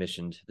just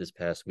commissioned this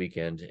past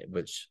weekend,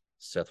 which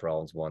Seth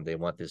Rollins won. They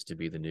want this to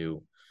be the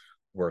new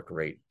work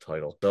rate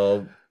title.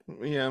 So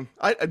yeah,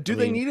 I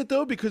they need it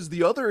though, because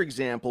the other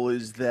example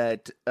is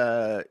that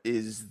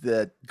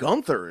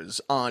Gunther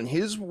is on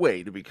his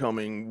way to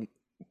becoming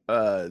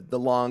the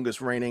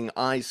longest reigning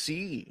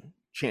IC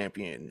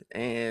champion,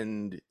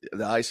 and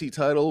the IC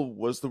title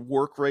was the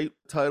work rate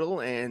title.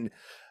 And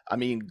I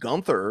mean,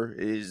 Gunther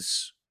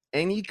is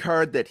any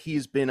card that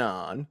he's been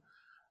on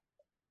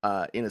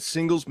in a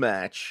singles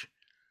match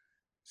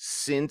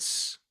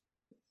since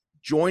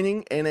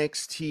joining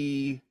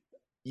NXT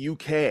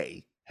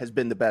UK has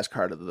been the best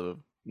card of the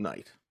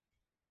night.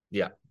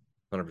 Yeah,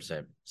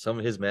 100%. Some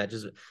of his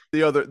matches.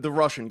 The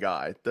Russian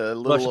guy, the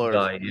little Russian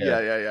guy,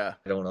 yeah.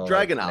 I don't know.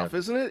 Dragunov,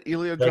 isn't it?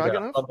 Ilya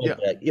Dragunov? Yeah.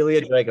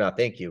 Ilya Dragunov.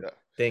 Thank you. Yeah.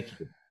 Thank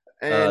you.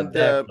 And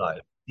that guy.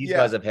 These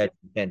guys have had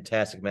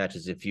fantastic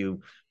matches. If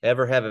you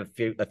ever have a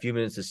few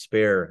minutes to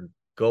spare,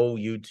 go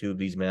YouTube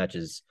these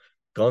matches.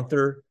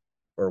 Gunther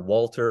or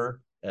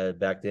Walter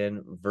back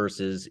then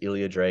versus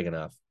Ilya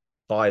Dragunov.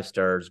 5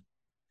 stars,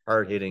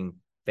 hard-hitting,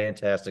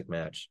 fantastic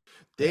match.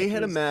 They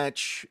had a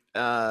match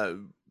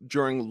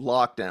during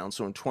lockdown,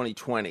 so in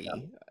 2020,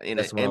 in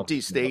an empty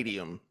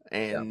stadium,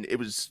 and it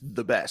was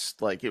the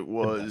best. It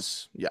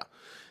was,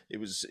 it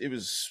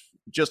was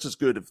just as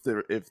good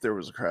if there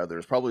was a crowd. There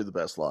was probably the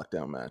best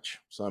lockdown match.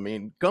 So I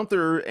mean,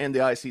 Gunther and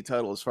the IC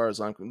title, as far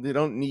as they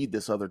don't need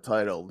this other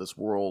title, this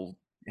world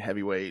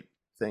heavyweight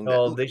thing.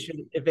 Oh, they should.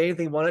 If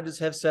anything, why not just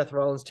have Seth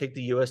Rollins take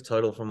the U.S.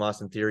 title from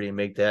Austin Theory and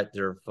make that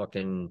their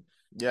fucking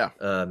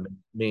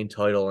main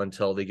title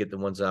until they get the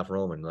ones off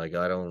Roman? I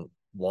don't.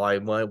 Why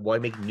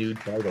make new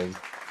titles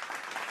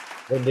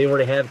when they were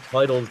to have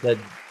titles that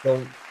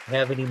don't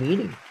have any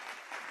meaning?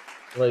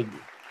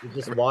 It's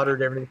just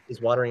watered everything. It's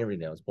watering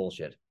everything now. It's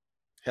bullshit.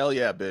 Hell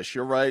yeah, Bish,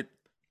 you're right.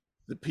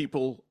 The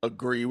people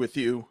agree with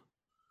you.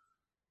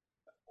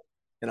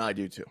 And I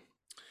do too.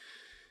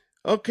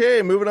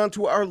 Okay, moving on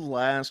to our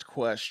last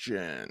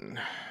question.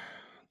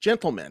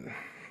 Gentlemen,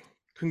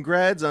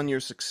 congrats on your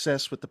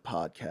success with the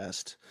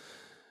podcast.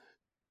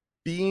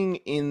 Being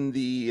in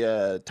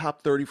the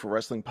top 30 for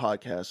wrestling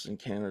podcasts in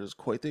Canada is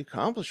quite the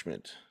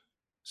accomplishment,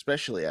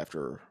 especially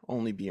after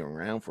only being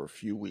around for a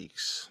few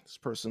weeks. This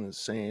person is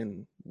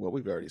saying what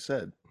we've already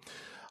said.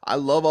 I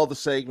love all the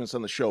segments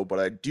on the show, but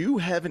I do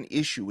have an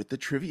issue with the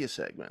trivia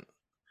segment.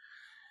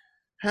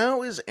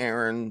 How is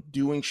Aaron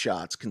doing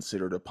shots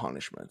considered a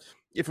punishment?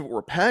 If it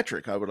were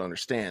Patrick, I would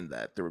understand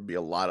that. There would be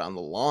a lot on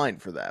the line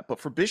for that. But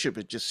for Bishop,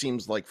 it just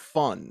seems like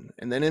fun.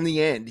 And then in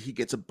the end, he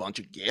gets a bunch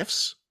of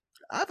gifts.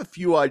 I have a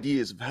few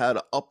ideas of how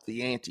to up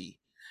the ante.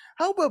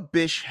 How about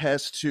Bish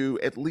has to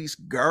at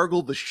least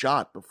gargle the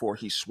shot before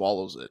he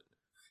swallows it?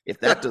 If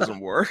that doesn't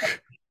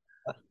work,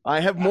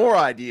 I have more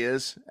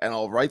ideas, and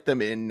I'll write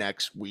them in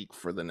next week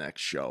for the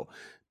next show.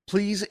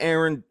 Please,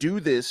 Aaron, do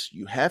this.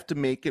 You have to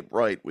make it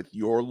right with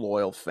your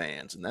loyal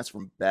fans. And that's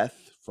from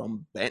Beth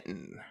from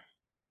Benton.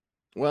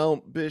 Well,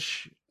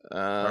 Bish. All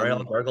right,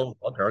 I'll gargle,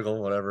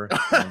 whatever.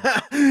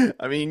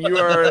 I mean, you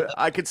are,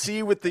 I could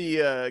see with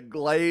the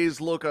glazed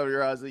look of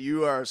your eyes that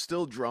you are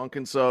still drunk.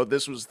 And so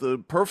this was the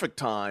perfect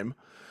time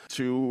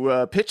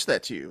to pitch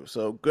that to you.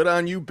 So good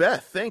on you,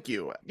 Beth. Thank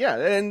you. Yeah,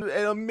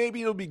 and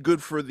maybe it'll be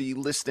good for the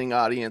listening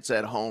audience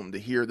at home to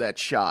hear that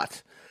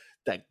shot.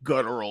 That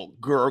guttural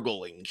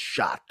gurgling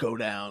shot go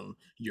down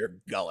your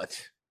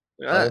gullet.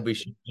 I won't be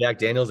Jack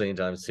Daniels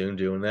anytime soon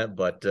doing that,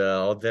 but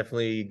I'll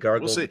definitely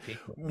gargle. We'll see.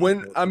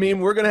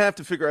 We're gonna have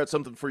to figure out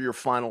something for your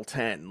final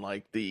 10,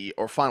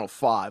 or final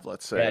 5,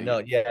 let's say.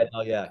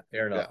 Yeah,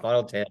 fair enough.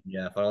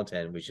 Yeah. Final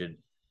 10. We should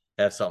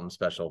have something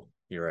special.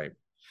 You're right.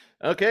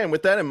 Okay, and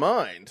with that in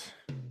mind,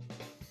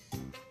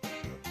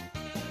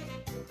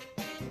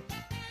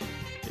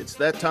 it's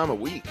that time of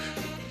week.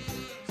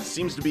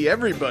 Seems to be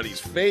everybody's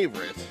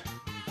favorite.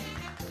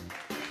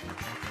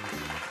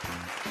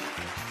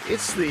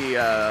 It's the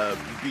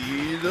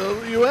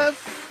WWF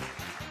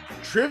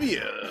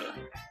trivia.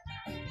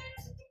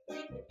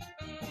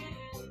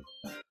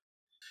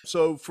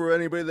 So for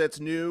anybody that's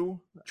new,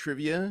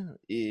 trivia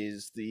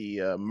is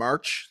the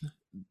march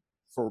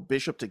for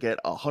Bishop to get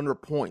 100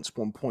 points,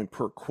 1 point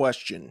per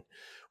question.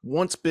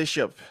 Once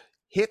Bishop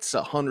hits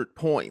 100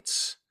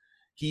 points,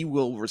 he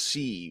will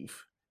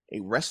receive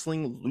a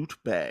wrestling loot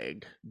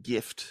bag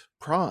gift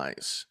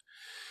prize.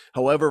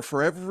 However,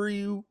 for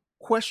every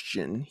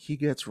question he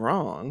gets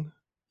wrong,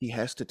 he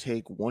has to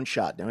take one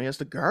shot. Now he has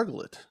to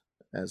gargle it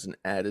as an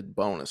added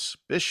bonus.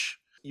 Bish,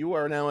 you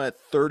are now at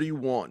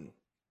 31.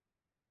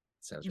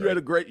 Sounds you right. had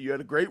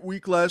a great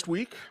week last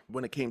week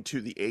when it came to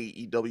the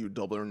AEW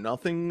Double or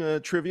Nothing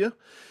trivia,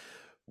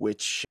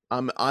 which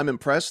I'm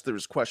impressed.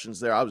 There's questions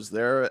there. I was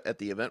there at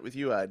the event with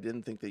you. I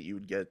didn't think that you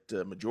would get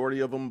a majority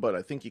of them, but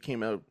I think you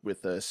came out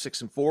with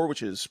 6 and 4,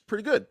 which is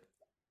pretty good.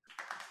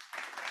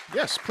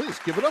 Yes, please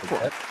give it up for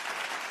him.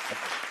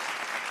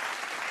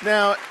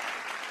 Now,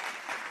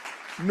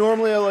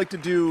 normally I like to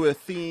do a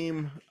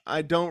theme.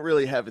 I don't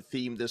really have a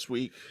theme this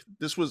week.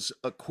 This was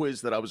a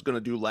quiz that I was going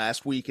to do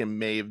last week and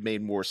may have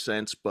made more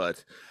sense,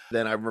 but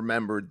then I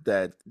remembered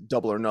that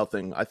Double or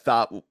Nothing, I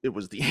thought it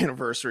was the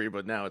anniversary,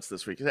 but now it's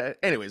this week.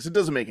 Anyways, it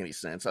doesn't make any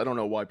sense. I don't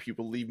know why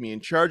people leave me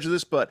in charge of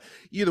this, but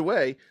either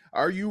way,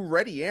 are you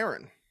ready,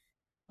 Aaron?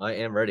 I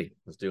am ready.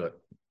 Let's do it.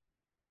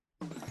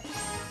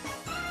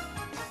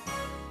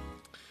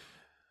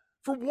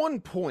 For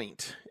 1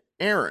 point,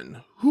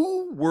 Aaron,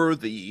 who were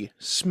the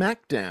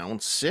SmackDown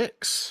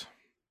 6?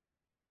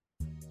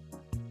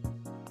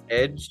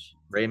 Edge,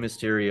 Rey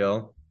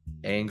Mysterio,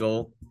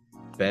 Angle,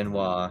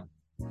 Benoit,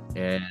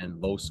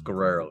 and Los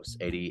Guerreros,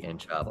 Eddie and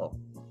Chavo.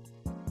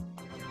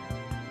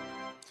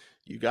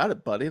 You got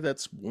it, buddy.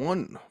 That's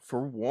 1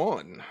 for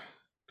 1.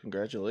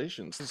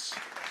 Congratulations.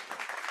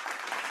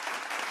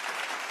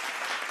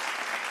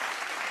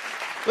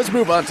 Let's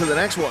move on to the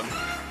next one.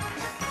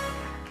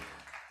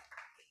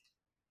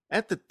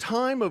 At the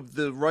time of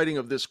the writing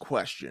of this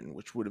question,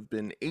 which would have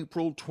been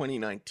April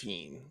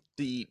 2019,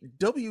 the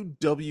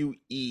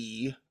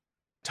WWE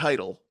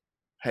title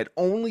had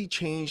only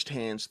changed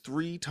hands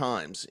 3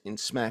 times in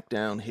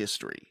SmackDown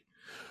history.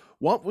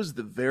 What was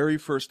the very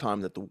first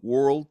time that the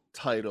world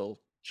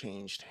title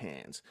changed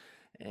hands?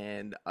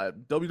 And a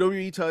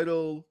WWE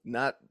title,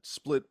 not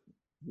split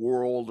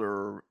world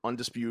or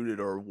undisputed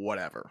or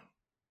whatever.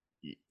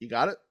 You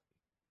got it?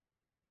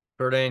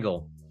 Kurt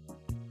Angle,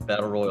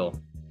 Battle Royal.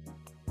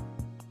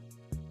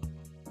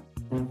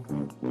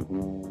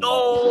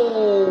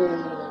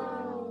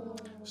 No!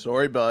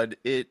 Sorry, bud.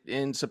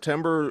 In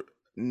September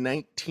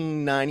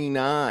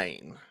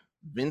 1999,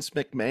 Vince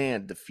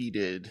McMahon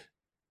defeated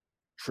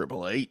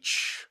Triple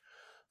H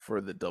for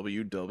the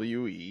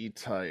WWE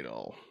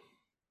title.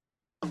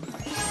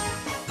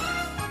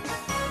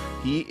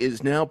 He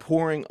is now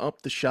pouring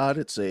up the shot.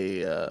 It's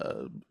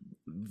a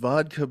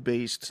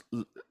vodka-based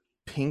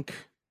pink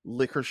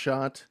liquor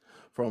shot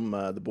from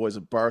the boys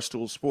of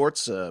Barstool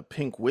Sports,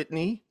 Pink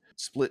Whitney.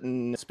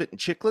 Spitting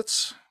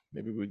chiclets.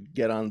 Maybe we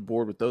get on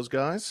board with those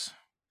guys.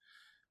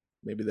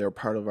 Maybe they're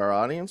part of our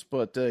audience,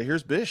 but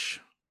here's Bish.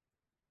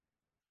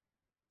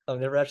 I've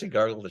never actually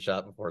gargled a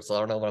shot before, so I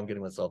don't know what I'm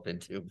getting myself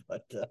into,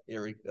 but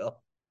here we go.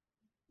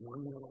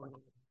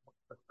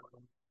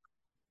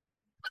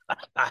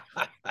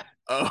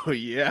 Oh,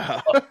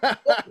 yeah.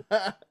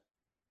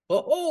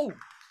 Oh,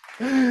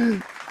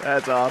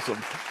 That's awesome.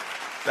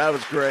 That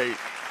was great.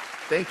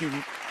 Thank you.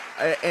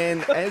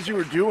 And as you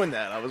were doing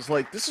that, I was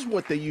like, this is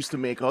what they used to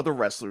make other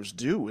wrestlers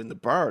do in the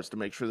bars to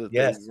make sure that they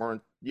yes.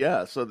 weren't.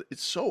 Yeah, so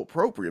it's so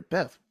appropriate.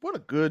 Beth, what a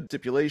good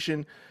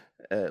stipulation.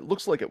 It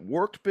looks like it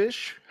worked,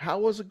 Bish. How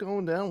was it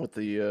going down with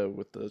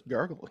the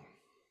gargling?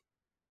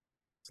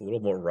 It's a little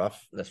more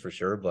rough, that's for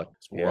sure, but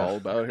That's what we're all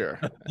about here.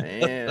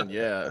 And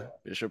yeah,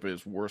 Bishop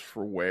is worse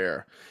for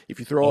wear. If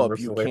you throw up,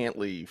 you can't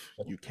leave.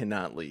 You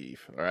cannot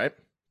leave. All right?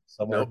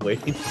 Somewhere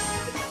waiting.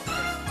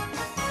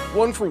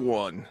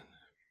 1-for-1.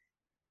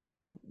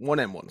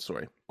 1-1,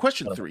 sorry.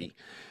 Question 3.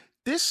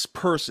 This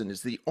person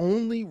is the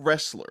only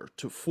wrestler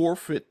to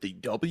forfeit the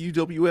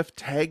WWF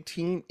Tag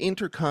Team,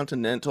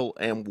 Intercontinental,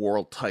 and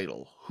World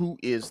title. Who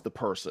is the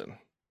person?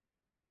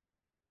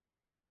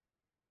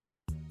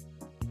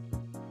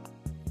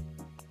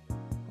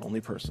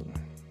 Only person.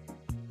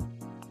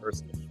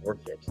 Person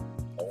forfeit.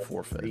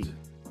 Forfeit.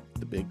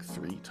 The big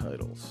 3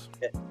 titles.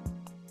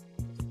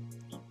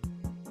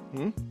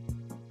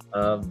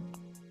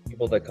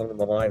 People that come to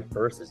my mind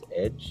first is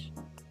Edge.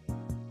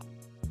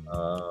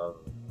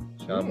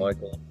 Shawn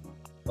Michaels,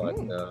 but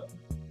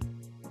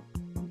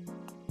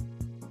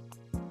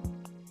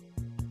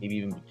maybe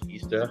even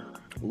Batista.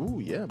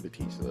 Ooh, yeah,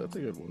 Batista. That's a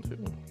good one too.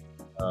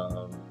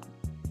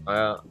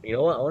 You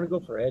know what? I want to go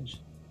for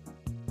Edge.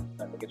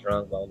 I think it's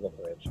wrong, but I'll go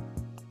for Edge.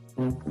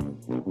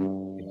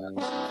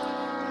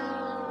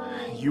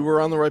 You were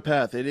on the right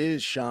path. It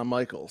is Shawn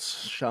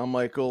Michaels. Shawn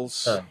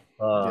Michaels.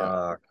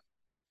 Yeah.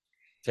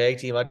 Tag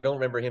team. I don't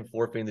remember him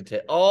forfeiting the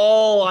tag.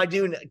 Oh, I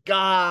do.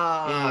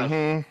 Gosh.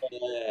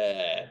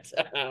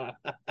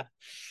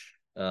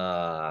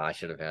 I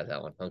should have had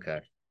that one. Okay.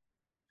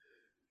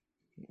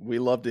 We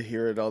love to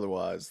hear it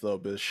otherwise, though,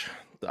 Bish.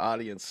 The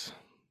audience.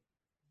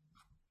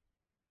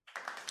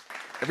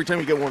 Every time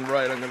you get one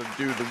right, I'm going to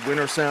do the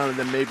winner sound and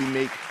then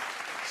maybe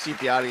see if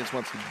the audience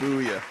wants to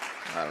boo you.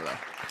 I don't know.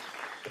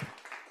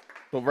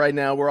 But right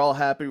now, we're all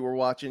happy. We're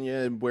watching you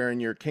and wearing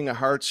your King of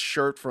Hearts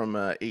shirt from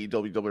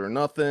AEW Double or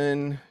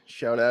Nothing.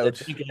 Shout out.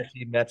 The pink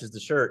actually matches the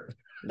shirt.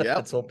 Yeah.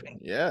 That's all pink.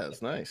 Yeah,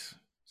 it's nice.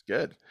 It's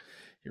good.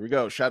 Here we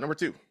go. Shot number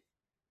 2.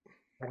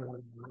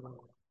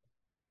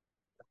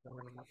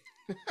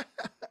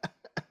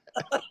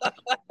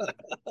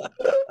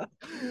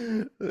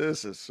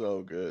 This is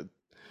so good.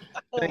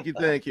 Thank you,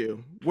 thank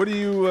you. What are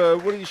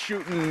you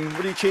shooting?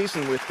 What are you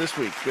chasing with this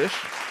week, Bish?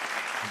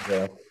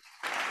 Yeah.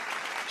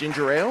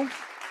 Ginger ale?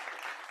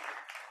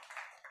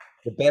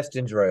 The best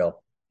ginger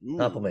ale.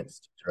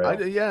 Compliments.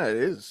 Yeah, it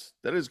is.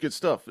 That is good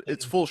stuff.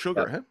 It's full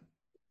sugar, huh?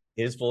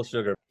 It is full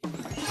sugar.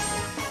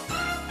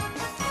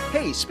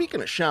 Hey,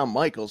 speaking of Shawn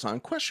Michaels, on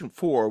question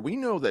 4, we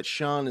know that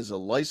Shawn is a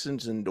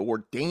licensed and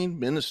ordained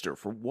minister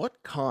for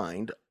what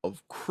kind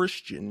of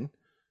Christian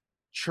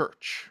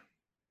church?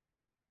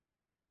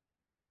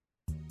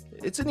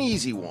 It's an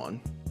easy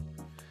one.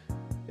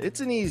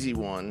 It's an easy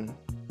one.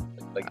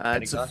 Like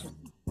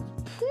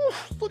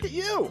look at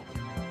you.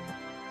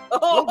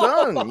 Well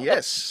done.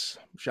 Yes.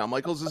 Shawn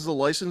Michaels is a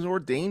licensed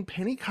ordained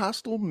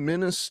Pentecostal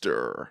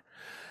minister.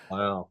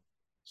 Wow.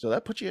 So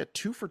that puts you at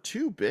 2 for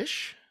 2,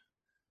 Bish.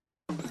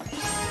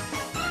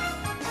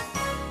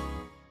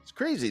 It's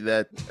crazy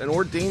that an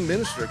ordained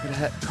minister could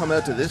come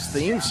out to this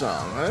theme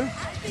song, huh? I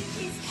think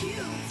he's cute.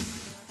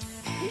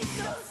 He's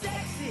so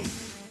sexy.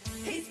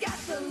 He's got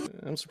the...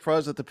 I'm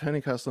surprised that the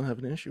Pentecost don't have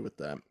an issue with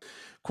that.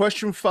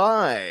 Question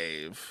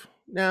 5.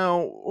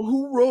 Now,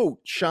 who wrote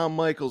Shawn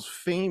Michaels'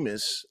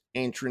 famous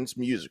entrance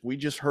music? We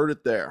just heard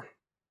it there.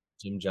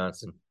 Jim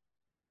Johnson.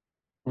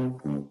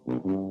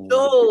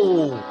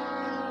 No!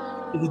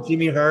 Is it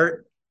Jimmy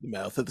Hart? The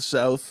Mouth of the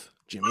South,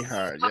 Jimmy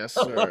Hart. Yes,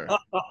 sir. No!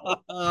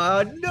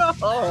 I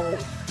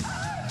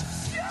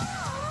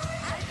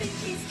think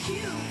he's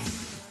cute.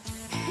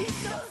 He's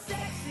so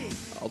sexy.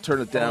 I'll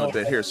turn it down a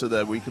bit here so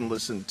that we can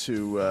listen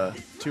to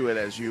it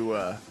as you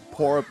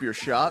pour up your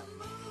shot.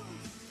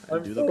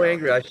 I'm so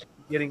angry. I should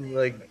be getting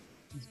like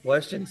these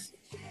questions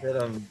that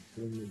I'm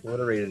being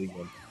obliterated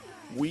again.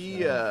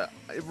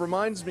 It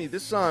reminds me,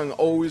 this song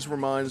always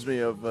reminds me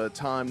of a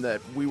time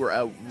that we were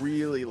out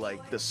really,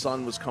 like, the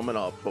sun was coming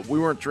up, but we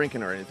weren't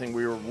drinking or anything.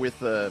 We were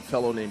with a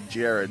fellow named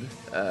Jared,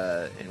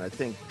 and I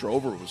think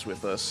Drover was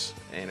with us,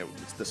 and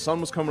the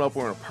sun was coming up,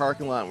 we were in a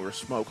parking lot, and we were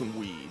smoking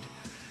weed,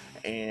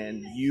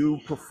 and you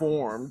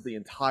performed the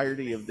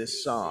entirety of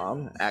this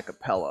song a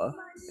cappella,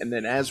 and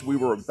then as we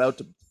were about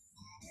to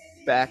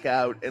back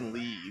out and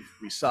leave,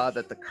 we saw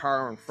that the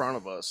car in front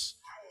of us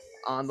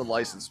on the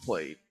license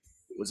plate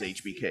was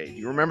HBK. Do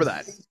you remember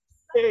that?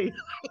 Hey.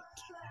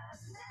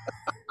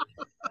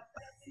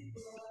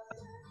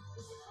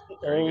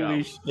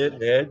 Holy shit,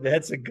 man.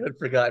 That's a good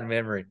forgotten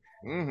memory.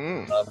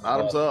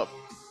 Bottoms up.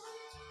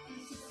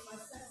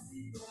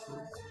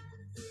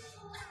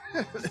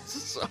 This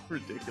is so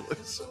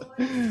ridiculous.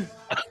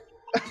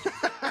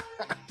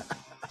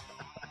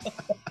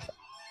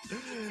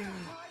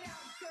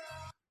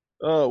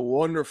 Oh,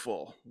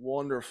 wonderful.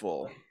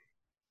 Wonderful.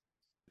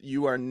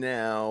 You are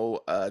now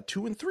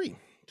 2-3.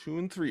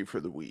 2-3 for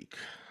the week.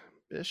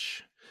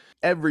 Bish.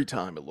 Every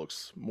time it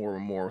looks more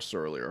and more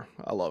surlier.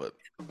 I love it.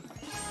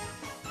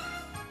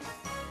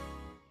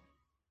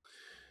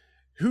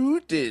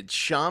 Who did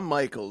Shawn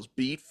Michaels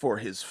beat for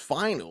his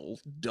final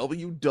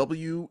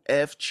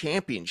WWF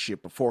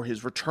championship before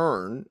his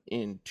return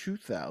in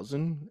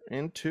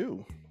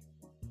 2002?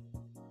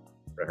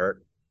 Bret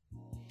Hart.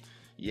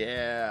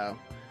 Yeah,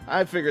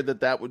 I figured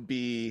that would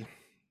be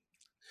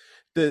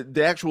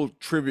the actual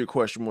trivia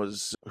question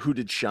was who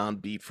did Shawn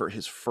beat for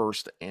his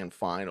first and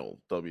final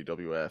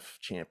WWF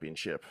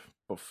championship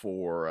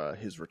before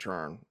his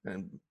return,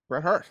 and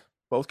Bret Hart,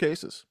 both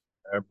cases.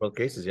 Both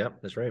cases, yeah,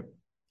 that's right.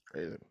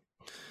 Crazy.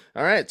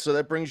 All right, so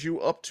that brings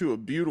you up to a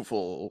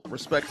beautiful,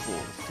 respectful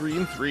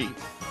 3-3.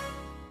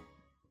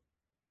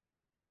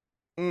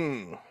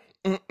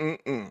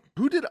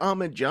 Who did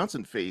Ahmed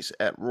Johnson face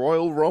at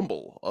Royal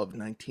Rumble of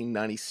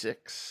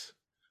 1996?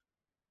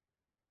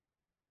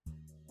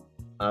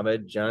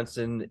 Ahmed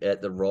Johnson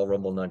at the Royal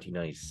Rumble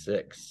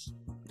 1996.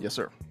 Yes,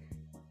 sir.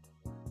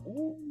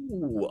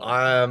 Ooh,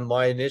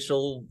 my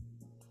initial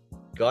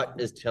gut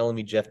is telling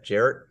me Jeff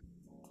Jarrett.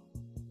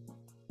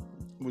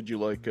 Would you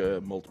like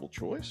multiple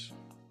choice?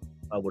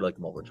 I would like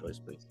multiple choice,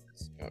 please.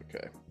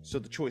 Okay. So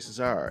the choices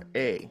are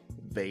A,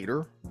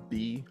 Vader,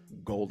 B,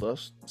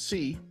 Goldust,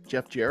 C,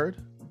 Jeff Jarrett,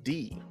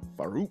 D,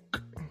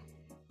 Farouk.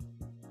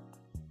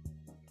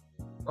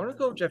 I want to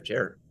go with Jeff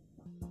Jarrett.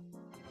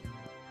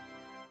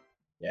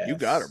 Yes. You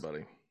got her,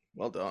 buddy.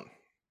 Well done.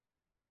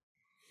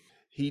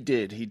 He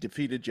did. He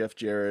defeated Jeff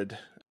Jarrett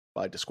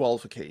by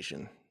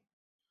disqualification.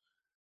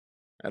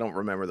 I don't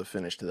remember the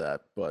finish to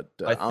that, but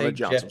Ahmed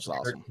Johnson was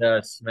awesome.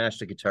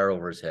 Smashed a guitar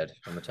over his head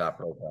on the top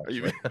rope. Are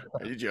you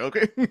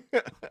joking?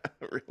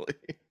 Really?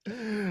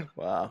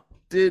 Wow.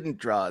 Didn't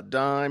draw a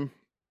dime.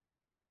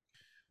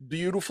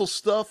 Beautiful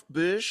stuff,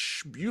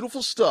 Bish.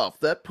 Beautiful stuff.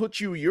 That puts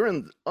you,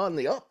 on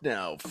the up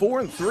now.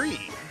 4-3.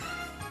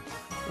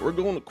 We're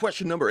going to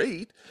question number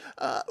 8.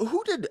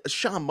 Who did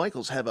Shawn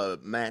Michaels have a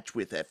match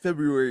with at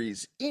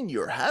February's In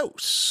Your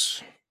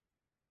House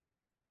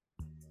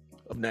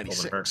of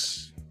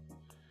 96?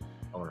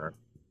 Owner.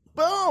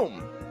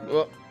 Boom!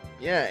 Well,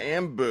 yeah,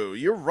 and boo.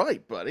 You're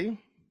right, buddy.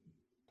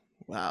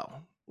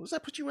 Wow. What does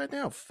that put you at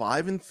now?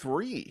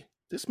 5-3.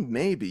 This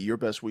may be your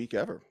best week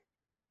ever.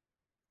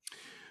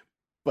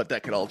 But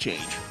that could all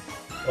change.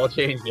 All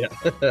change, yeah.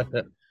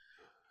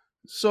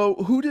 So,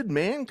 who did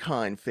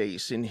Mankind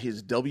face in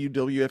his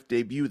WWF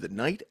debut the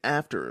night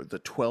after the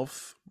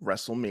 12th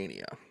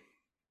WrestleMania? It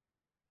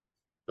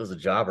was a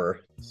jobber.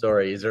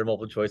 Sorry, is there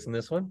multiple choice in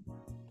this one?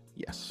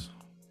 Yes.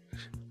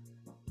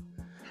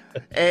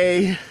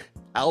 A,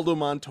 Aldo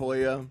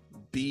Montoya,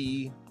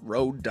 B,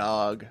 Road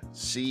Dogg,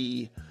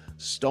 C,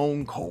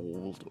 Stone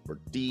Cold,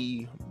 or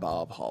D,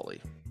 Bob Holly.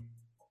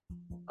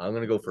 I'm going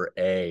to go for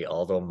A,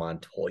 Aldo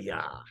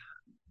Montoya.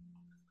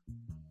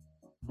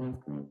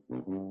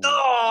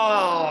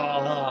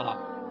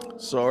 Oh!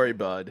 Sorry,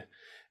 bud.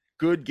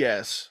 Good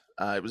guess.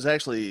 It was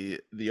actually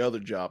the other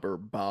jobber,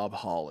 Bob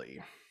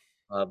Holly.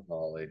 Bob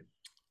Holly.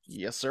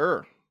 Yes,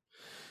 sir.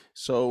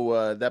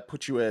 So that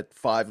puts you at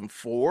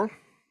 5-4.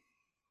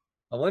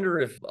 I wonder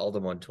if Aldo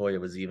Montoya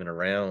was even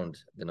around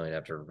the night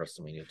after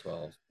WrestleMania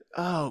 12.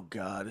 Oh,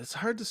 God. It's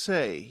hard to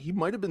say. He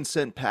might have been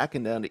sent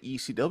packing down to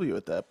ECW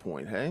at that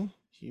point, hey?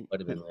 He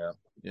might have been,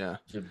 yeah.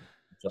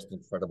 Just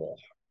incredible.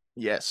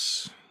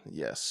 Yes.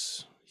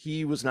 Yes.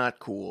 He was not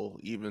cool,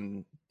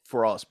 even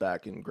for us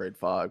back in grade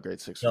 5,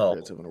 grade 6, or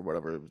grade 7, or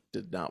whatever. It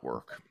did not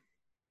work.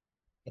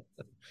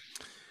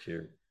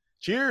 Cheers.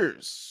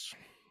 Cheers.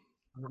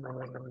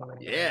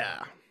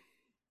 Yeah.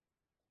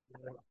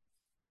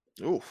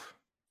 Oof.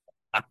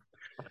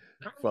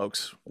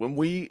 Folks, when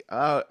we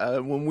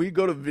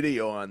go to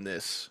video on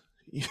this,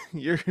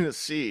 you're gonna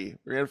see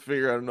we're gonna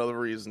figure out another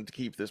reason to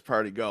keep this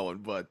party going,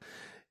 but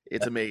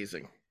it's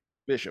amazing.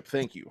 Bishop,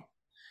 thank you.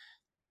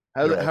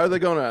 How are they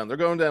going on? They're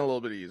going down a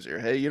little bit easier.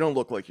 Hey, you don't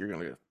look like you're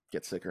gonna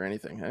get sick or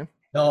anything, hey?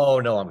 No,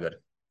 I'm good.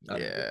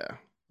 Yeah,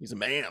 he's a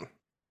man.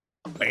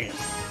 Bam.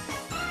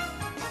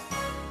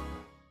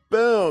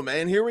 Boom,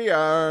 and here we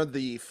are,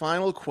 the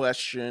final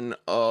question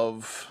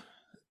of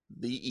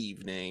the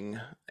evening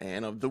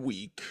and of the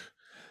week.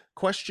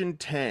 Question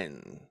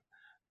 10.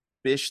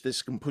 Bish,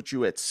 this can put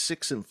you at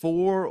 6-4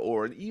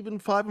 or even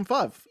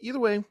 5-5. Either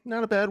way,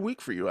 not a bad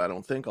week for you, I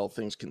don't think, all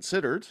things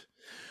considered.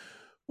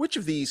 Which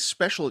of these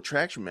special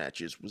attraction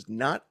matches was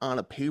not on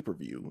a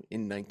pay-per-view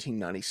in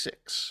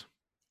 1996?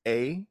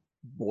 A,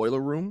 Boiler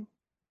Room,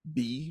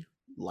 B,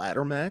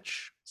 Ladder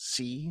Match,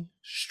 C,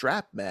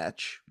 Strap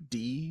Match,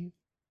 D,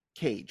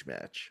 Cage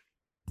Match.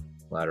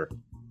 Ladder.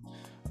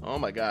 Oh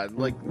my God.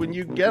 Like when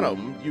you get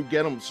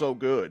them so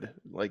good,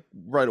 like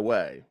right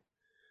away.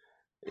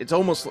 It's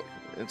almost like,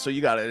 and so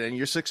you got it, and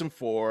you're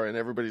 6-4, and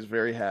everybody's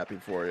very happy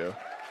for you.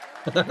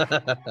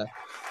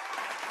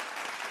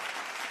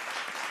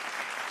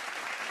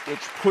 which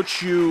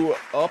puts you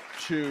up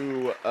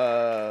to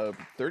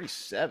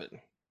 37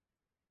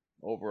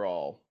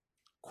 overall.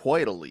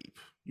 Quite a leap.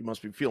 You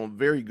must be feeling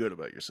very good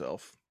about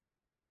yourself.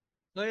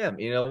 I am.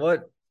 You know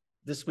what?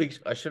 This week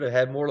I should have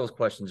had more of those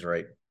questions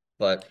right,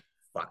 but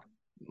fuck.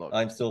 Look,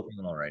 I'm still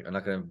feeling all right. I'm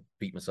not going to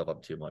beat myself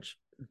up too much.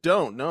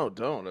 don't.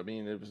 I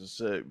mean, it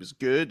was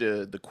good.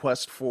 The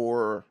quest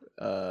for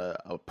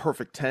a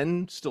perfect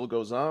 10 still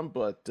goes on,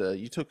 but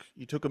you took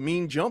a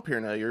mean jump here.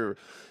 Now you're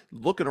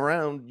looking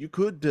around. You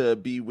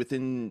could be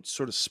within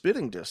sort of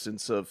spitting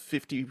distance of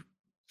 50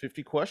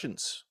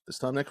 questions this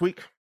time next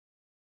week.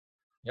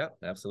 Yeah,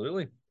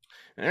 absolutely.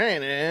 All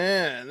right,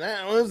 and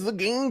that was the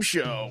game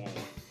show.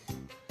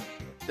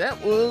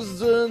 That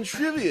was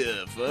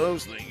trivia,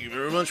 folks. Thank you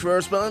very much for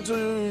our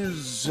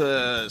sponsors,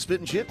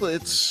 Spittin'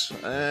 Chiclets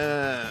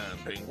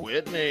and Pink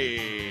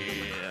Whitney.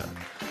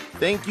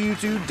 Thank you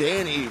to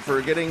Danny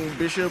for getting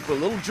Bishop a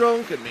little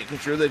drunk and making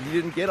sure that he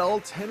didn't get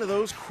all 10 of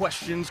those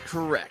questions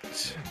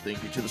correct.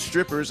 Thank you to the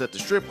strippers at the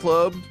strip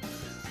club.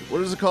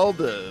 What is it called?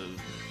 The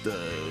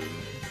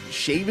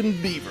Shaven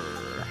Beaver.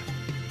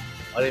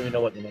 I don't even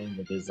know what the name of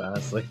it is,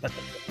 honestly.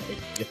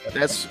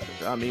 That's,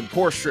 I mean,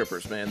 poor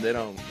strippers, man. They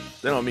don't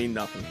mean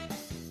nothing.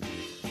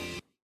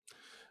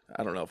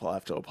 I don't know if I'll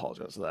have to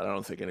apologize for that. I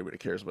don't think anybody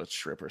cares about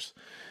strippers.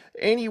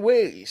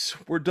 Anyways,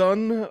 we're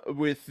done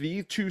with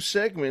the two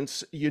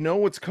segments. You know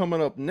what's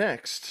coming up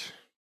next?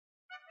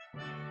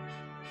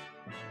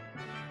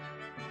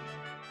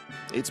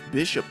 It's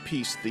Bishop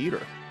Peace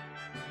Theater.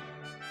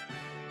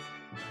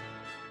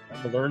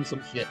 I'm gonna learn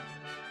some shit.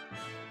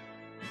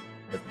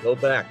 Let's go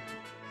back.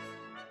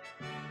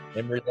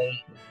 Memory lane.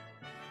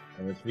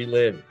 And let's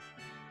relive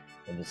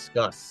and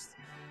discuss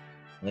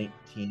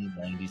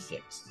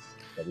 1996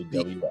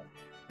 WWF.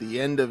 The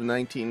end of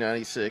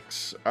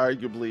 1996,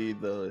 arguably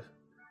the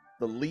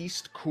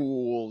least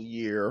cool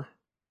year.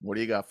 What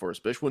do you got for us,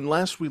 Bish? When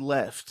last we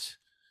left,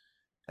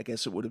 I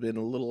guess it would have been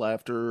a little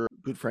after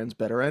Good Friends,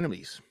 Better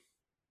Enemies.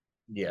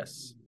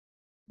 Yes.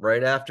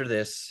 Right after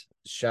this,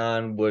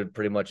 Sean would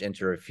pretty much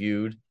enter a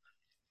feud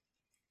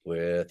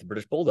with the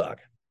British Bulldog.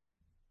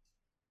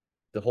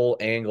 The whole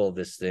angle of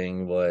this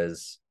thing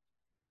was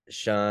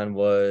Sean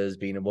was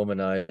being a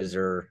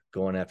womanizer,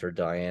 going after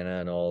Diana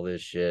and all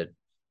this shit,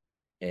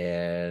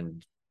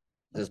 and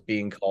just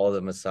being called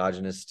a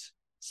misogynist,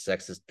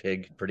 sexist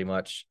pig, pretty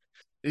much.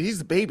 He's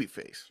the baby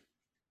face.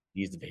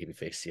 He's the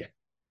babyface, yeah.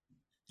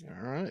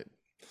 All right.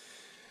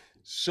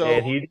 So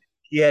And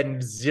he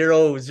had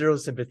zero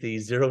sympathy,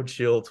 zero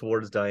chill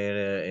towards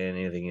Diana and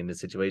anything in this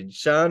situation.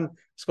 Sean,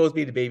 supposed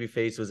to be the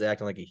babyface, was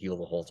acting like a heel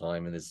the whole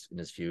time in this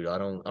feud. I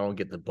don't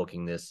get the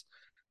booking this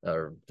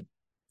or the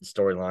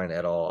storyline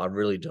at all. I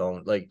really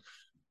don't. Like,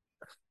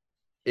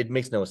 it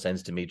makes no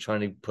sense to me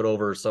trying to put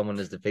over someone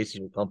as the face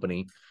of your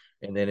company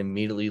and then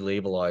immediately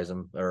label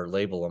them as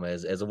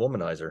a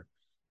womanizer.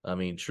 I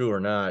mean, true or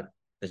not,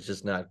 it's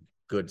just not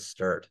good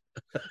start.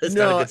 It's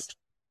not a good start.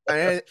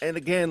 And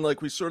again,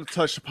 like we sort of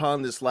touched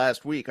upon this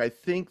last week, I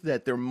think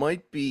that there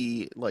might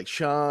be, like,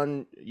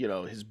 Sean, you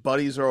know, his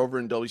buddies are over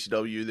in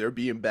WCW, they're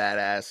being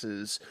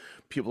badasses,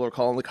 people are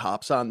calling the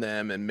cops on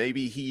them, and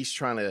maybe he's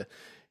trying to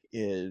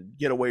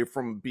get away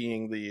from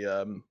being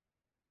the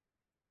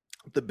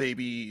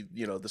baby,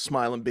 you know, the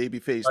smiling baby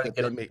face that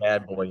they made.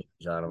 Bad boy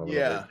John a little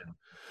bit.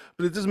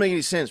 But it doesn't make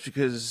any sense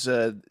because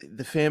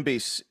the fan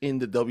base in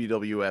the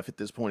WWF at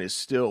this point is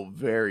still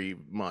very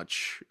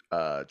much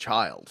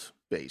child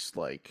based.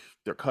 Like,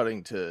 they're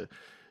cutting to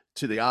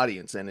the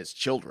audience and it's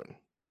children.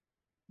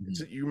 Mm-hmm.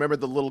 So you remember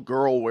the little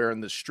girl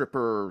wearing the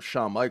stripper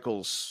Shawn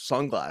Michaels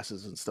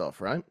sunglasses and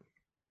stuff, right?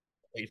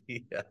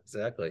 Yeah,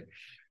 exactly.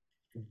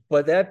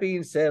 But that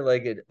being said,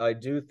 I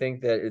do think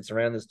that it's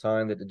around this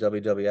time that the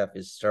WWF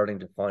is starting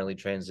to finally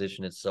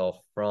transition itself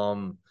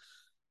from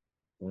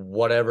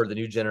whatever the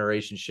new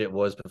generation shit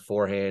was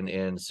beforehand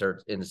and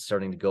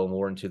starting to go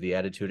more into the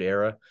Attitude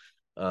Era.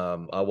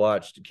 I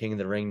watched King of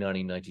the Ring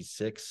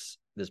 1996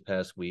 this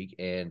past week,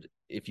 and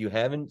if you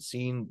haven't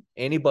seen,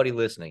 anybody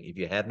listening, if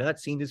you have not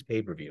seen this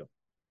pay-per-view,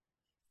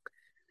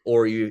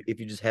 or if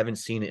you just haven't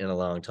seen it in a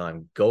long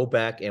time, go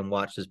back and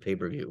watch this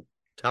pay-per-view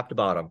top to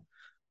bottom.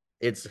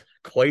 It's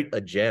quite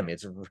a gem.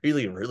 It's a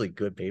really, really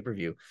good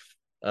pay-per-view.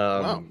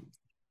 Wow.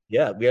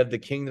 Yeah, we have the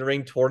King of the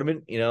Ring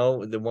tournament, you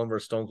know, the one where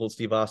Stone Cold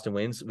Steve Austin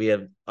wins. We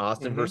have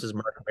Austin versus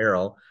Mark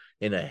Merrill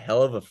in a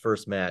hell of a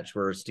first match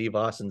where Steve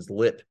Austin's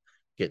lip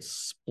gets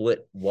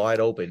split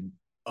wide open.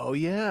 Oh,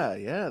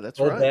 yeah, that's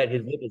So right. bad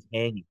his lip is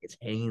hanging. It's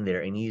hanging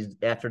there. And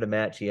after the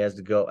match, he has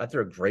to go,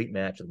 after a great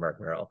match with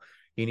Mark Merrill,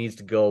 he needs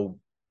to go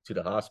to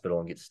the hospital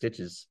and get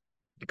stitches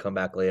to come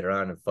back later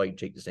on and fight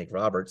Jake the Snake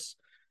Roberts.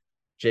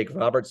 Jake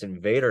Roberts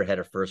and Vader had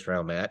a first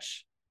round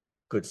match.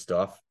 Good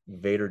stuff.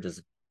 Vader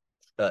just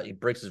he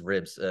breaks his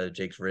ribs,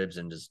 Jake's ribs,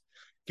 and just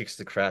kicks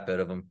the crap out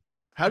of him.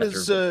 How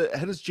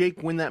does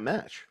Jake win that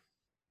match?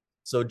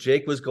 So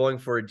Jake was going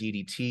for a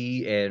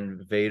DDT,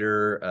 and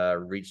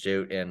Vader reached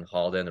out and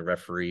hauled in the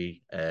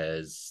referee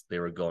as they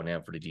were going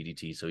down for the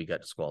DDT, so he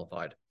got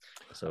disqualified.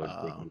 So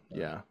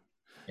yeah,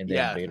 and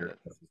then Vader.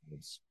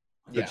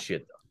 Good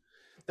shit though.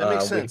 That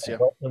makes We sense. had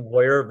Yeah. Ultimate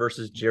Warrior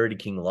versus Jerry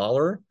King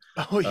Lawler.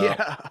 Oh Uh,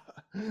 yeah.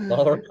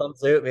 Lawler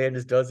comes out, man,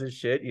 just does his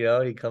shit.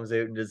 He comes out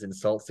and just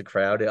insults the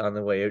crowd on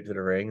the way out to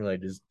the ring,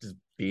 like just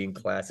being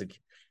classic,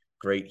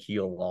 great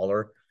heel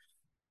Lawler.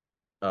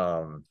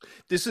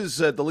 This is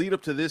the lead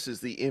up to this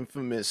is the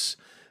infamous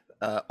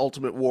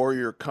Ultimate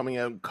Warrior coming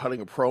out and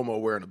cutting a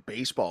promo wearing a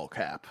baseball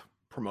cap,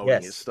 promoting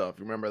his Yes, stuff.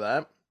 You remember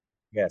that?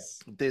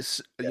 yes,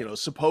 This, yes.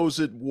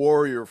 supposed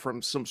warrior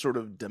from some sort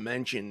of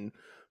dimension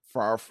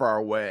far, far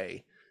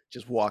away,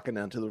 just walking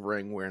down to the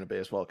ring wearing a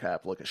baseball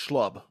cap like a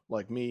schlub,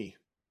 like me,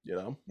 you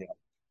know? Yeah,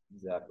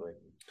 exactly.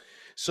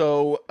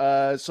 So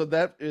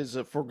that is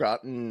a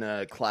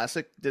forgotten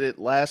classic. Did it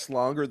last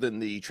longer than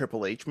the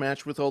Triple H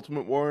match with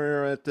Ultimate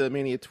Warrior at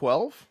Mania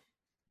 12?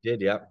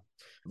 Did yeah.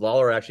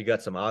 Lawler actually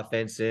got some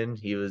offense in.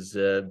 He was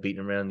beating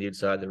around the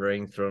outside of the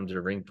ring, throwing him to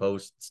the ring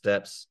post,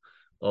 steps,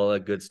 all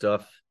that good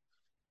stuff.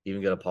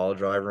 Even got a pile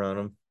driver on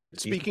him.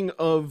 Speaking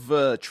of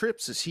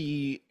trips, is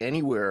he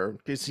anywhere?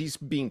 Because he's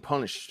being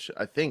punished,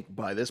 I think,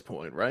 by this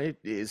point, right?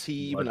 Is he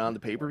even on the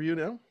pay per view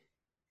now?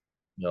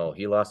 No,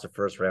 he lost the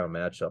first round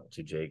matchup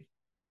to Jake.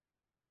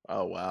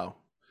 Oh wow,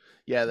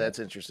 yeah, Yeah, that's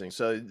interesting.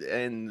 So,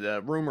 and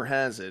rumor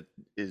has it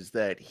is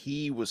that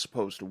he was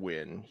supposed to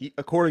win. He,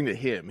 according to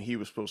him, he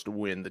was supposed to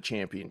win the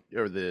champion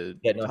or the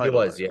yeah, no, he title,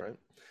 was. right? Yeah, Right?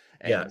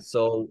 yeah. And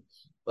So,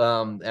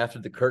 after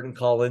the curtain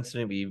call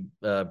incident, we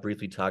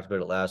briefly talked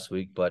about it last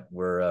week, but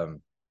we're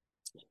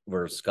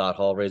Scott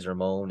Hall, Razor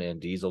Ramon, and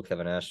Diesel,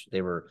 Kevin Nash.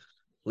 They were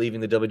leaving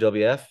the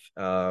WWF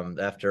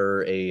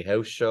after a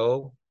house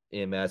show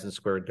in Madison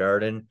Square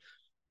Garden.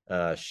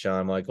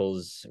 Shawn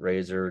Michaels,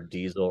 Razor,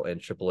 Diesel, and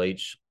Triple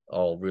H,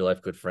 all real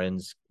life good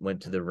friends,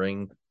 went to the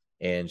ring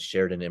and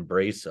shared an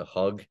embrace, a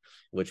hug,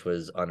 which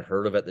was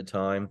unheard of at the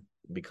time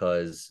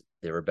because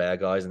they were bad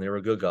guys and they were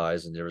good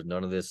guys, and there was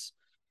none of this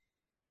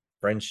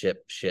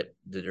friendship shit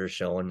that they're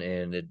showing,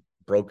 and it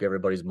broke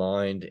everybody's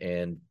mind.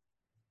 And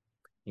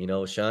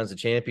Shawn's the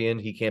champion;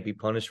 he can't be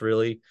punished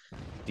really.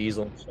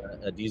 Diesel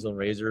and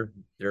Razor,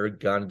 they're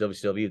gone to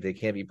WCW. They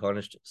can't be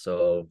punished.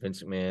 So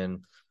Vince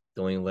McMahon,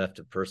 the only left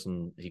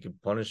person he could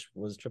punish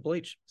was Triple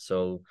H.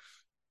 So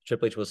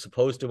Triple H was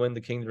supposed to win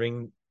the King of the Ring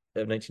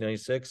of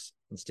 1996.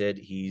 Instead,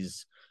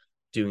 he's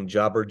doing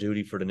jobber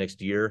duty for the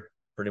next year,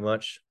 pretty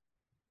much.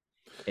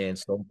 And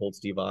Stone Cold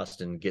Steve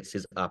Austin gets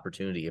his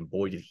opportunity, and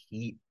boy, did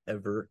he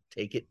ever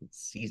take it and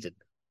seize it!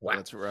 Wow,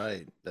 that's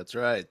right. That's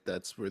right.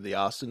 That's where the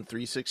Austin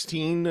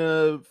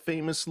 316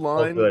 famous oh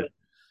line. good.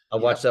 I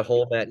watched Yep. that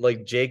whole match.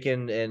 Like Jake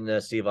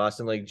and Steve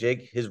Austin, like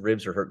Jake, his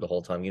ribs are hurt the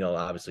whole time.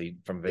 Obviously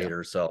from Yeah.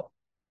 Vader. So,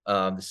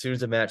 as soon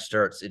as the match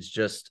starts, it's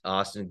just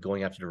Austin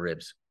going after the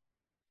ribs,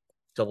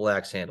 double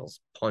axe handles,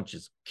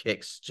 punches,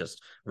 kicks,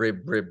 just rib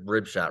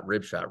shot,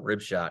 rib shot,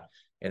 rib shot,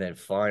 and then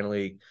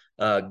finally,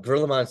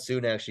 Gorilla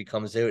Monsoon actually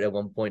comes out at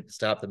one point to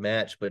stop the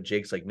match, but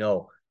Jake's like,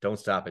 "No, don't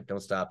stop it, don't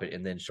stop it."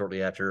 And then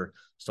shortly after,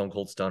 Stone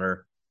Cold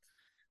Stunner,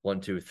 1,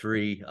 2,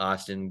 3.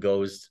 Austin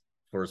goes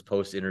for his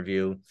post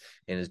interview,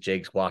 and as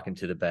Jake's walking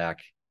to the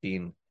back,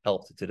 being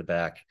helped to the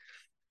back,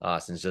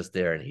 Austin's just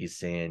there, and he's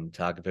saying,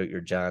 "Talk about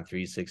your John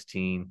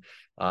 3:16."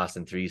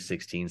 Austin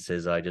 3:16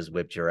 says, "I just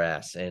whipped your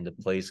ass," and the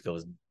place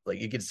goes like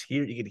you could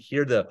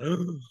hear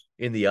the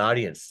in the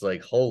audience,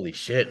 like holy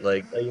shit,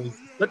 like it's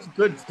such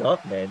good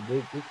stuff, man.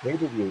 This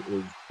pay-per-view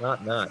is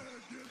top notch.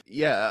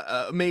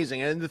 Yeah,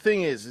 amazing. And the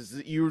thing is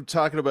that you were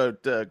talking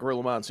about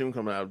Gorilla Monsoon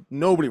coming out.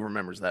 Nobody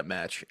remembers that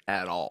match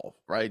at all,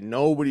 right?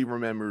 Nobody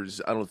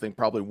remembers. I don't think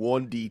probably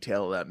one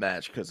detail of that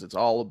match because it's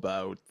all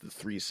about the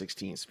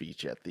 316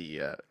 speech at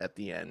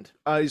the end.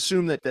 I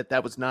assume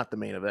that was not the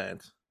main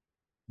event.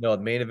 No,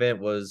 the main event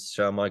was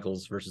Shawn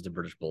Michaels versus the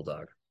British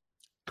Bulldog.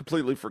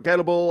 Completely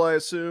forgettable, I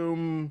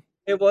assume.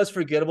 It was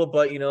forgettable,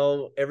 but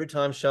every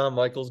time Shawn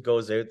Michaels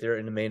goes out there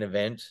in the main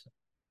event,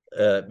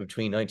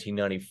 between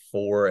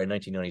 1994 and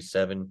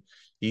 1997,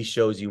 he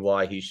shows you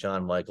why he's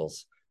Shawn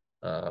Michaels.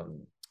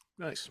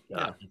 Nice. Yeah.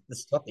 God, the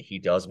stuff that he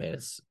does, man,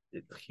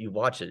 you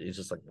watch it, it's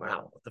just like,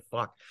 wow, what the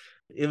fuck.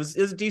 It was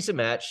a decent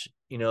match.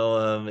 It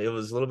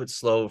was a little bit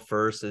slow at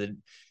first, and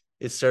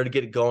it started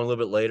to get going a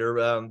little bit later.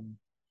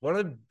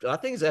 I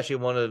think it's actually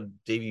one of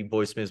Davey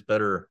Boy Smith's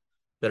better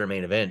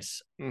main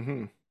events.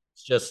 Mm-hmm.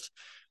 It's just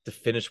the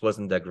finish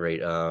wasn't that great.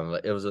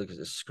 It was like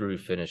a screwy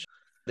finish.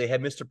 They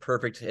had Mr.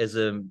 Perfect as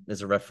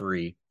a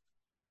referee,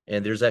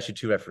 and there's actually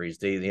two referees.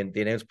 They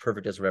announced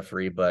Perfect as a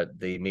referee, but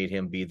they made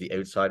him be the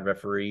outside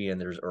referee, and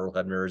there's Earl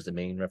Hebner as the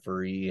main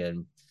referee,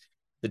 and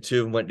the two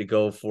of them went to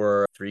go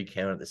for a 3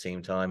 count at the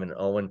same time. And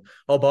Owen,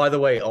 oh, by the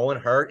way, Owen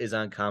Hart is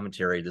on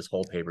commentary this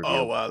whole Oh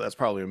pay-per-view. wow, that's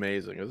probably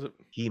amazing, is it?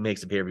 He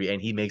makes a pay-per-view,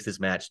 and he makes this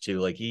match too.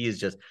 Like he is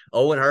just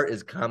Owen Hart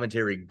is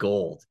commentary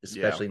gold, Yeah.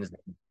 especially in this.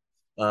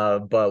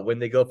 But when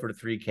they go for the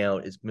 3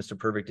 count, it's Mr.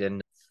 Perfect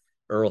and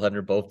Earl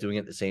Hebner both doing it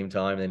at the same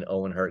time. And then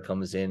Owen Hart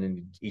comes in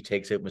and he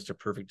takes out Mr.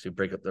 Perfect to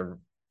break up the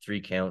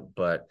 3 count.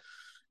 But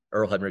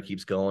Earl Hebner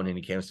keeps going and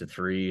he counts to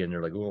 3. And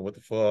they're like, "Oh, what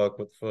the fuck?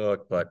 What the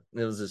fuck?" But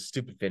it was a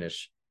stupid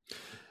finish.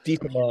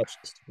 Decent match,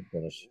 stupid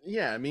finish.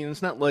 Yeah, I mean,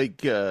 it's not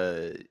like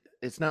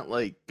it's not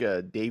like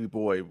Davey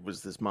Boy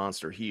was this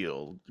monster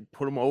heel.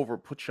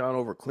 Put Sean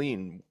over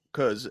clean,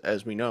 because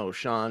as we know,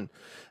 Sean,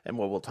 and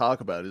what we'll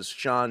talk about is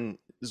Sean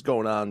is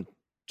going on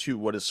to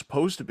what is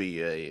supposed to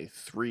be a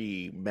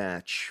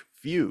 3-match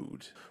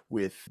feud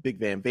with Big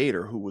Van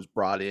Vader, who was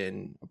brought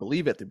in, I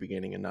believe, at the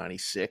beginning of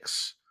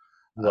 '96.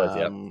 Was,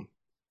 yeah.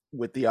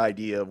 With the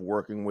idea of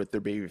working with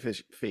their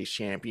babyface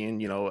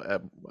champion,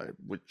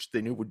 which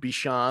they knew would be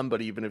Sean,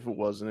 but even if it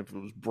wasn't, if it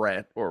was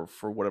Brett or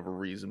for whatever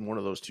reason, one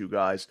of those two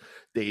guys,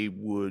 they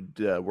would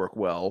work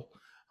well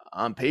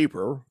on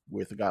paper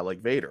with a guy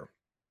like Vader.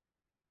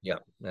 Yeah,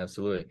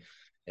 absolutely.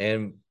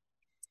 And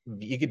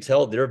you could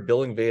tell they're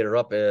building Vader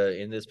up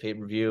in this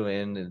pay-per-view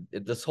and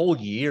this whole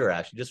year,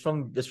 actually, just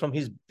from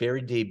his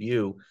very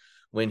debut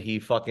when he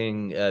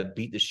fucking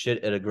beat the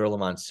shit out of Gorilla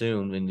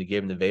Monsoon and they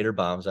gave him the Vader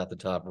bombs off the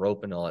top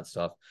rope and all that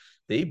stuff.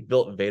 They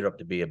built Vader up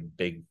to be a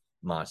big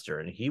monster,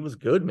 and he was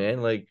good,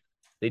 man. Like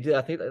they did,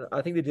 I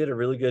think they did a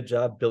really good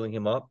job building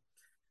him up.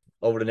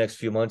 Over the next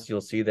few months,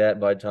 you'll see that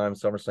by the time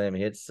SummerSlam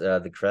hits,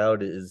 the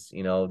crowd is,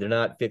 they're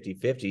not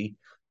 50-50,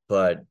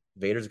 but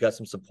Vader's got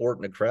some support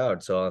in the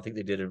crowd. So I think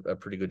they did a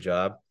pretty good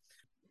job.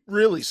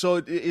 Really? So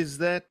is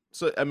that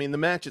so? I mean, the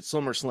match at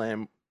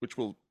SummerSlam, which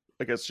we'll,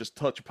 I guess, just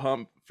touch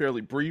upon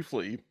fairly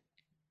briefly,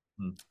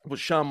 was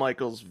Shawn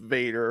Michaels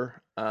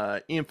Vader,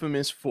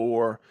 infamous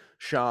for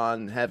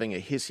Shawn having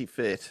a hissy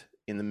fit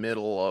in the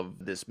middle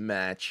of this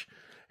match,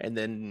 and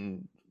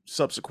then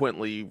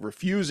subsequently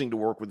refusing to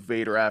work with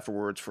Vader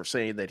afterwards for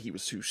saying that he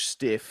was too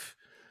stiff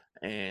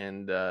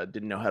and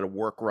didn't know how to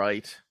work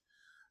right.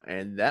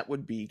 And that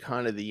would be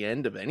kind of the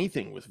end of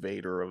anything with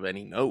Vader of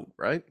any note,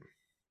 right?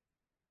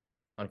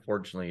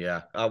 Unfortunately,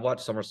 yeah. I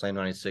watched SummerSlam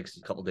 96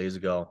 a couple days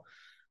ago.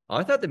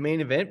 I thought the main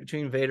event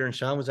between Vader and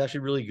Shawn was actually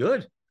really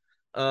good.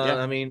 Yeah.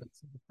 I mean,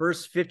 the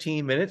first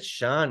 15 minutes,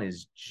 Shawn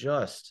is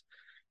just,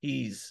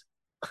 he's,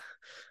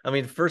 I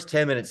mean, the first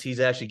 10 minutes, he's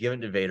actually giving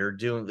to Vader,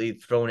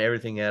 throwing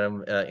everything at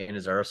him in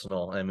his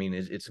arsenal. I mean,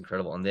 it's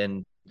incredible. And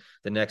then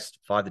the next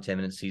 5 to 10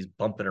 minutes, he's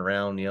bumping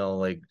around,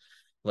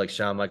 like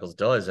Shawn Michaels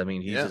does. I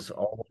mean, he's just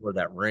all over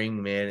that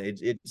ring, man.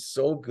 It's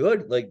so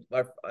good. Like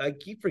I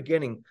keep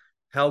forgetting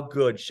how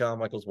good Shawn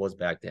Michaels was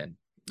back then.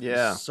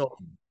 Yeah. So,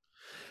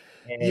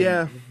 and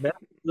Yeah. the match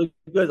looked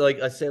good.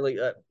 Like I say, like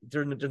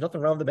there's nothing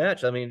wrong with the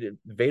match. I mean,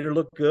 Vader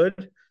looked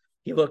good.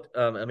 He looked.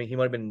 I mean, he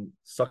might have been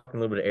sucking a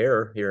little bit of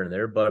air here and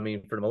there, but I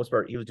mean, for the most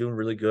part, he was doing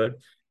really good.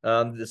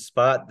 The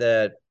spot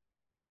that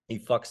he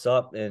fucks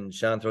up and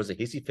Shawn throws a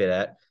hissy fit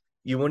at,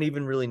 you wouldn't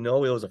even really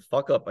know it was a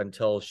fuck up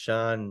until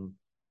Shawn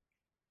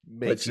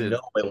lets Makes you it,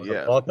 know it was a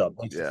yeah. fuck up.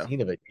 Makes a Yeah.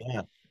 scene of it.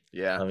 Yeah.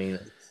 Yeah. I mean,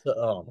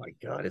 oh my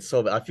God. It's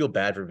so bad. I feel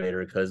bad for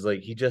Vader because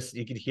like you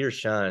could hear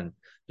Shawn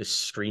just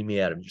screaming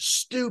at him, "You're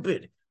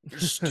stupid. You're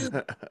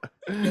stupid,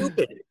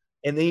 stupid."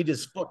 And then he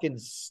just fucking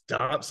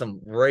stomps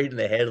him right in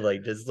the head,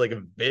 like just like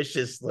a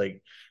vicious,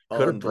 like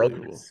could have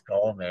broken his Unbelievable.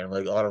 skull, man.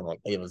 Like, I don't know.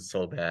 It was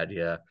so bad,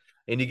 yeah.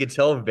 And you could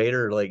tell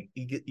Vader, like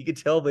you could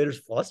tell Vader's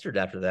flustered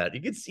after that.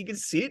 You could see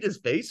it in his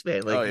face,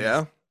 man. Oh, Like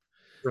yeah.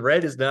 the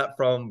red is not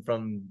from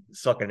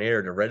sucking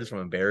air. The red is from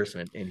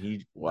embarrassment, and he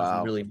doesn't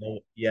Wow. really know.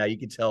 Yeah, you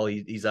can tell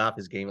he's off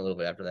his game a little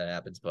bit after that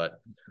happens.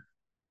 But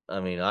I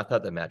mean, I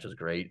thought the match was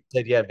great.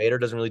 Said, yeah, Vader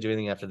doesn't really do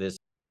anything after this.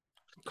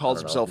 I Calls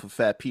don't know. himself a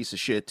fat piece of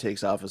shit,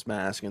 takes off his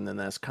mask, and then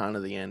that's kind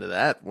of the end of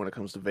that when it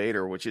comes to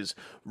Vader, which is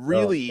Oh yeah,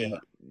 really,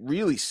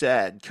 really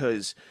sad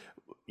because,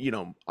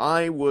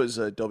 I was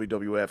a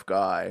WWF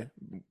guy.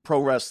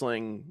 Pro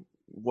wrestling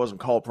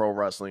wasn't called pro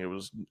wrestling, it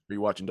was, are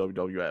you watching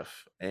WWF?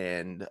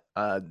 And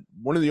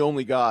one of the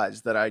only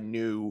guys that I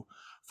knew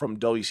from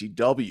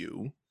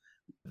WCW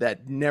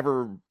that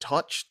never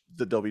touched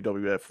the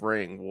WWF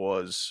ring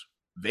was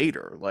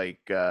Vader. Like,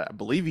 I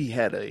believe he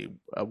had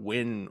a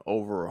win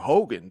over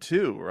Hogan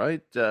too,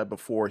 right?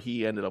 Before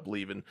he ended up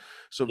leaving.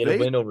 So he had a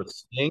win over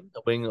Sting,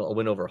 a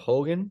win over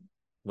Hogan,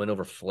 win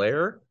over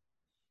Flair.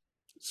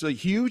 So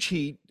huge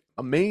heat,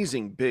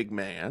 amazing big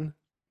man,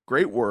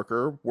 great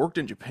worker, worked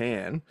in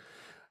Japan,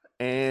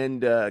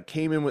 and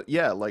came in with,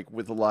 like,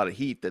 with a lot of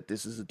heat that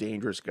this is a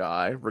dangerous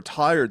guy.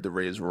 Retired the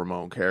Razor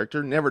Ramon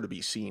character, never to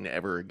be seen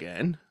ever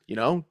again.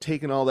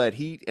 Taking all that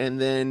heat, and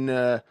then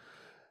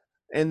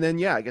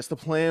yeah, I guess the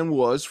plan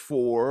was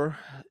for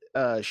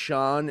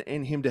Shawn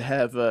and him to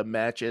have a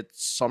match at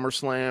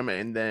SummerSlam,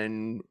 and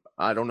then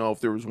I don't know if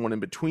there was one in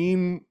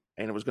between,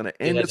 and it was going to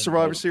They end had at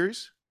Survivor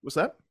Series. What's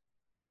that?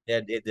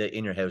 the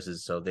in your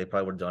houses, so they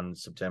probably would have done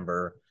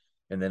September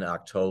and then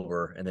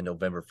October and then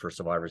November for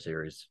Survivor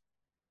Series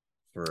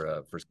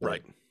for Sting.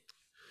 Right.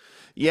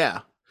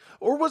 Yeah.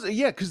 Or was it?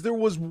 Yeah, because there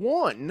was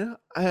one.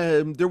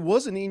 There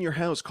was an In Your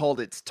House called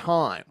It's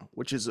Time,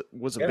 which was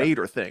a Yeah.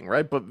 Vader thing,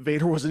 right? But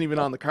Vader wasn't even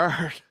on the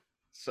card.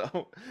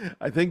 So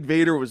I think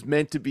Vader was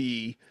meant to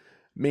be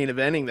main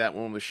eventing that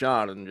one with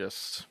Shawn and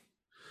just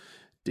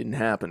didn't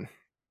happen.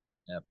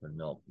 Yeah, but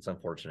no, it's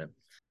unfortunate.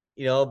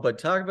 But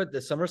talk about the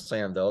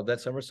SummerSlam though. That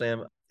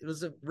SummerSlam, it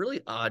was a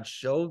really odd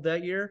show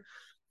that year.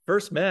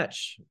 First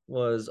match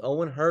was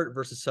Owen Hart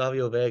versus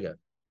Savio Vega.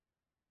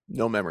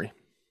 No memory.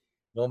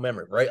 No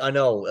memory, right? I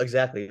know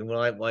exactly. When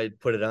I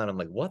put it on, I'm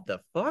like, what the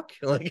fuck?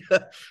 Like,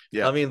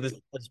 Yeah. I mean, this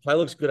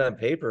probably looks good on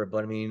paper,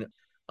 but I mean,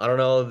 I don't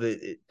know.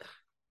 The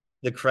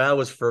crowd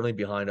was firmly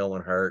behind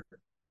Owen Hart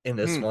in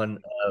this Hmm. one.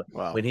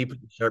 Wow. When he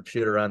put the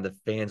sharpshooter on, the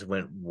fans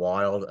went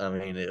wild. I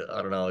mean,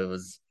 I don't know. It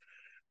was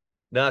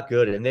not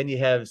good. And then you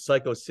have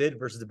Psycho Sid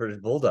versus the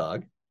British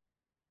Bulldog.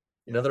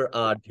 Yeah. Another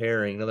odd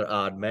pairing, another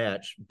odd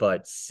match.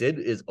 But Sid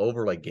is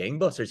over like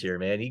gangbusters here,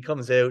 man. He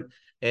comes out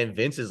and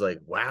Vince is like,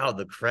 wow,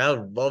 the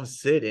crowd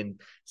loves Sid.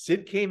 And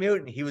Sid came out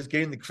and he was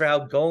getting the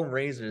crowd going,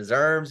 raising his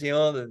arms,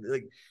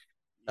 like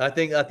I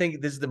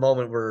think this is the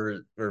moment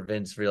where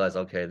Vince realized,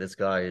 okay, this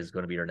guy is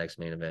going to be our next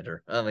main eventer.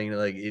 I mean,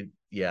 like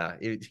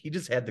he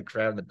just had the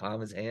crowd in the palm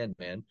of his hand,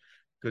 man.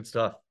 Good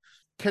stuff.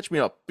 Catch me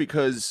up,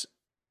 because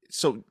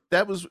so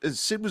that was,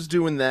 as Sid was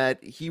doing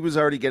that, he was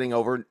already getting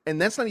over,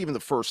 and that's not even the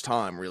first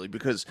time really,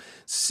 because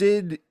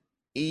Sid,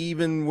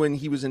 even when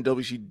he was in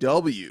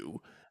WCW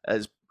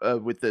as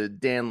with the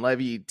Dan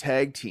Levy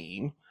tag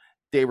team,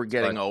 they were That's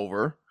right. getting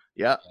over.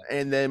 Yeah,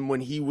 and then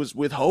when he was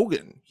with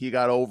Hogan, he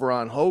got over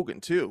on Hogan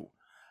too.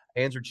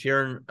 Fans were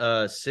cheering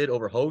Sid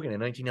over Hogan in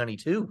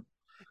 1992.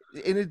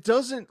 And it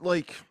doesn't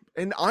like,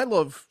 and I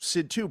love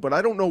Sid too, but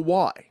I don't know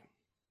why.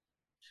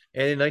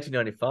 And in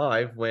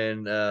 1995,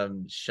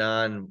 when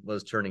Sean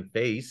was turning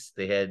face,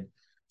 they had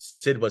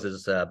Sid was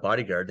his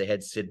bodyguard. They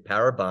had Sid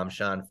powerbomb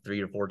Sean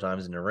 3 or 4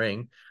 times in the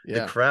ring. The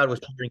Yeah. crowd was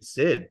cheering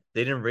Sid.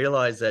 They didn't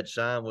realize that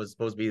Sean was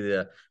supposed to be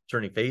the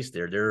turning face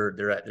there.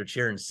 They're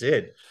cheering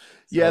Sid.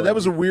 Yeah, So that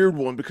was a weird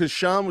one because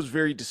Sean was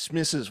very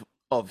dismissive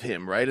of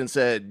him, right? And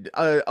said,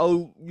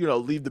 "I'll,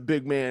 leave the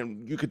big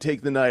man. You could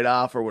take the night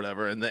off or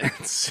whatever." And then it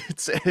yeah,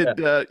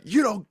 said,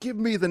 "You don't give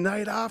me the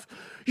night off.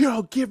 You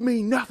don't give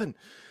me nothing."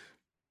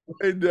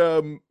 And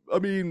I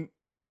mean,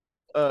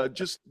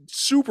 just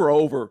super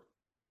over.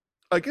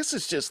 I guess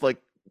it's just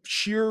like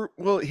sheer.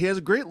 Well, he has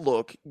a great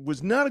look.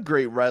 Was not a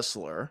great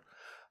wrestler.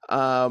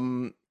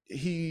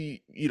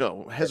 He,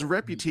 has a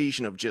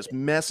reputation of just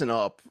messing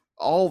up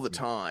all the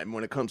time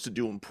when it comes to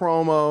doing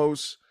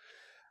promos.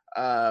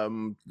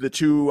 The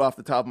two off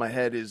the top of my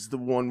head is the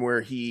one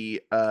where he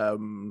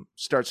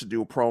starts to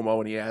do a promo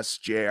and he asks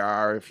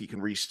JR if he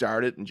can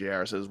restart it, and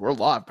JR says, "We're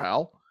live,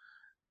 pal."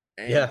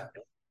 And yeah,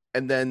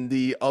 and then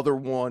the other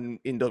one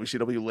in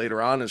WCW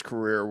later on in his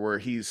career where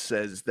he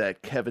says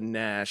that Kevin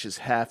Nash is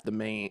half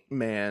the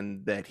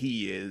man that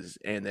he is,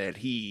 and that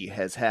he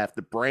has half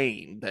the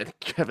brain that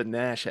Kevin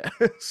Nash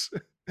has.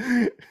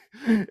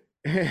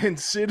 And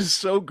Sid is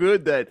so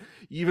good that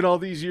even all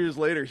these years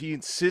later, he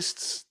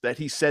insists that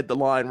he said the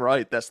line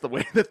right. That's the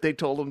way that they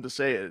told him to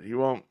say it. He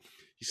won't.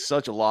 He's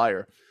such a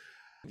liar.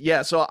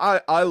 Yeah, so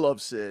I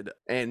love Sid,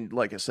 and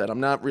like I said, I'm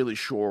not really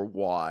sure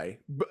why,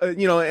 but,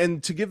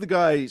 and to give the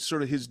guy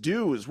sort of his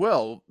due as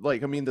well.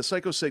 Like, I mean, the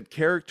Psycho Sid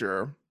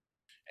character,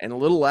 and a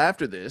little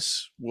after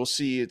this, we'll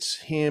see it's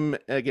him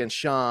against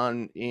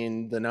Sean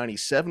in the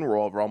 '97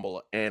 Royal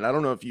Rumble. And I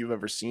don't know if you've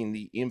ever seen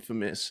the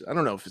infamous. I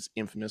don't know if it's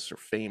infamous or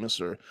famous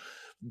or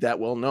that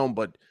well known,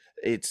 but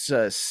it's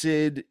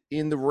Sid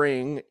in the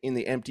ring in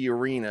the empty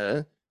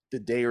arena the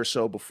day or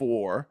so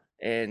before,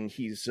 and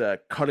he's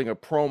cutting a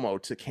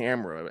promo to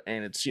camera,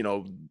 and it's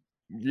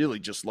really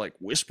just like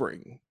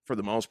whispering for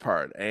the most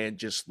part, and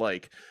just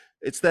like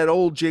it's that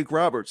old Jake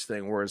Roberts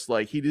thing where it's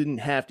like he didn't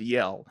have to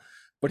yell,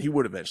 but he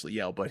would eventually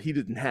yell, but he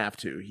didn't have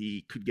to.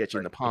 He could get you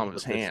in the palm of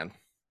his hand.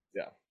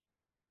 Yeah.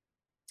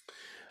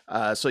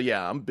 So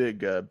yeah, I'm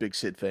big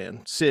Sid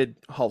fan. Sid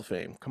Hall of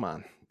Fame. Come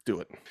on,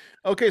 do it.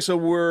 Okay, so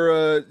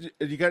we're.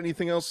 You got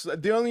anything else?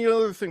 The only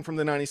other thing from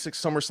the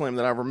 '96 SummerSlam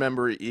that I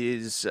remember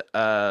is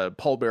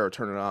Paul Bearer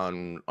turning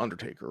on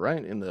Undertaker,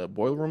 right, in the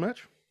Boiler Room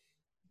match.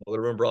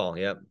 Boiler Room Brawl.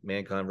 Yep,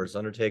 Mankind versus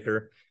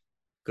Undertaker.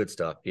 Good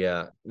stuff.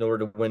 Yeah. In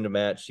order to win the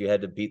match, you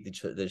had to beat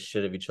the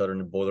shit of each other in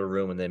the boiler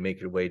room and then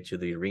make your way to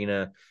the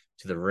arena,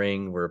 to the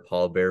ring where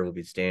Paul Bearer will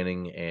be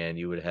standing, and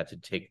you would have to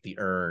take the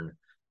urn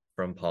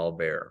from Paul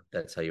Bearer.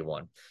 That's how you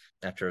won.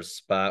 After a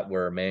spot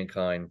where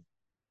Mankind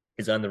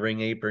is on the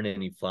ring apron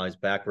and he flies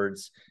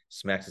backwards,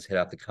 smacks his head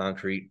off the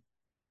concrete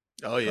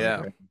Oh on the yeah.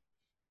 ground.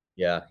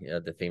 Yeah,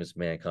 the famous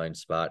Mankind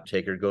spot.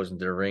 Taker goes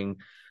into the ring,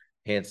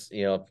 hands,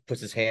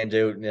 puts his hand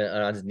out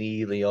on his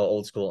knee,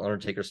 old school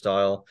Undertaker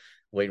style,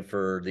 waiting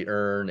for the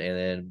urn,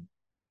 and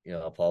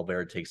then Paul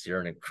Bearer takes the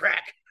urn and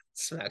crack,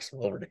 smacks him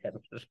over the head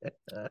with it.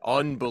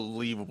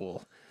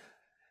 Unbelievable.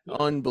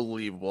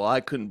 Unbelievable.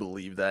 I couldn't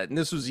believe that. And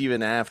this was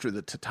even after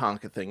the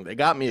Tatanka thing. They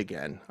got me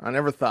again. I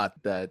never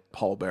thought that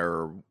Paul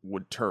Bearer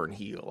would turn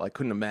heel. I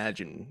couldn't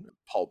imagine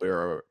Paul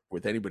Bearer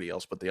with anybody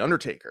else but The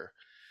Undertaker.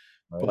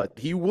 Right? But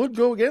he would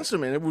go against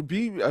him, and it would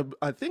be,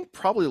 I think,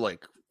 probably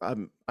like,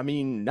 I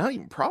mean, not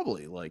even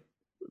probably, like,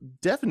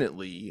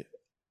 definitely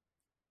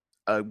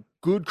a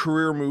good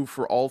career move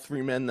for all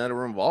three men that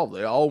are involved.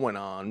 They all went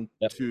on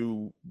Yep,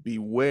 to be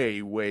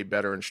way, way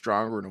better and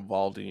stronger and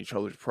involved in each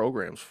other's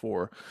programs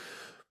for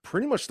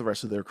pretty much the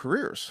rest of their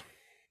careers.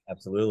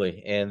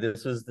 absolutely. And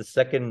this was the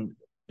second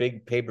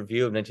big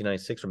pay-per-view of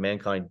 1996 where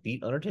Mankind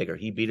beat Undertaker.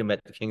 He beat him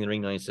at the King of the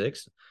Ring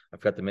 96. I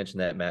forgot to mention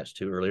that match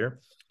too earlier.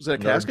 Was that a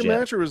Another casket gem.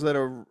 match or was that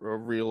a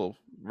real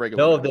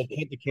regular No, match?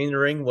 the King of the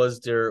Ring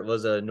was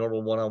a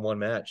normal one-on-one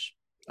match,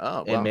 Oh,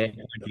 and wow.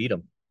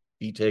 Mankind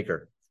beat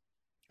Taker.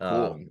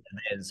 Cool.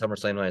 And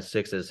SummerSlam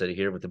 96, as I said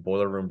here with the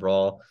Boiler Room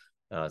Brawl,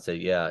 said,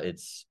 yeah,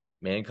 it's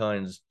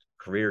Mankind's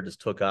career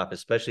just took off,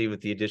 especially with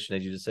the addition,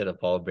 as you just said, of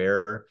Paul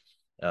Bearer.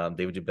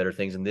 They would do better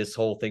things, and this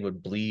whole thing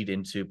would bleed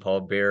into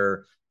Paul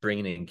Bearer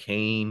bringing in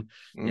Kane,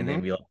 and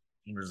then we all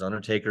was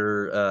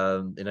Undertaker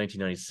in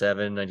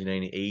 1997,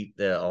 1998.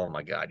 Oh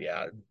my God,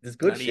 yeah, it's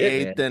good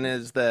shit, man. Then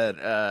is that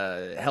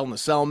Hell in a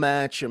Cell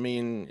match. I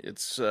mean,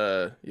 it's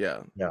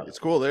it's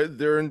cool.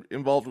 They're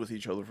involved with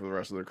each other for the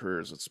rest of their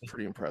careers. It's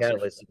pretty impressive.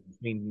 Catalyst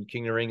between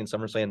King of the Ring and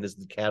SummerSlam. This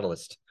is the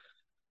catalyst.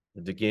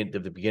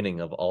 The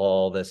beginning of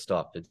all this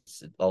stuff.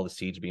 It's all the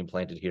seeds being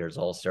planted here. It's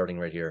all starting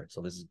right here.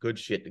 So this is good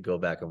shit to go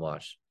back and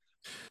watch.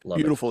 Love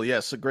Beautiful. It.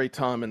 Yes, a great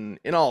time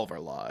in all of our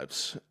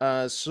lives.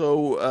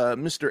 So,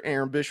 Mr.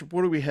 Aaron Bishop,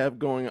 what do we have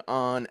going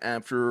on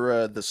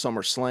after the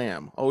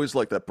SummerSlam? Always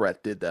like that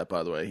Brett did that,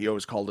 by the way. He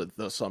always called it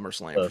the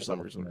SummerSlam for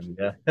some reason.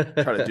 Yeah.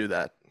 Try to do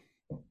that.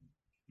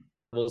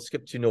 We'll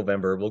skip to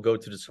November. We'll go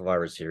to the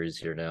Survivor Series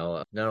here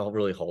now. Not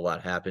really a whole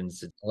lot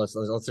happens unless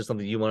there's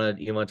something you want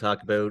to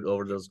talk about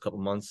over those couple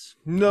months.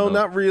 No,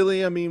 not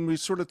really. I mean, we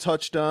sort of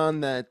touched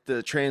on that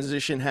the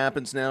transition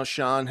happens now.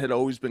 Sean had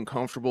always been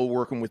comfortable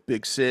working with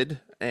Big Sid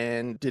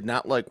and did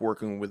not like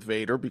working with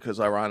Vader because,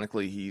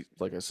 ironically, he,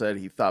 like I said,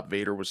 he thought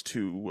Vader was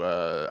too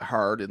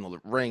hard in the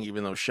ring,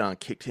 even though Sean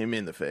kicked him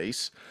in the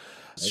face.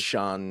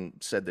 Sean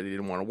said that he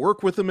didn't want to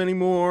work with him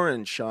anymore,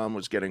 and Sean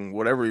was getting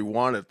whatever he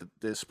wanted at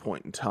this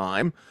point in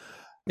time.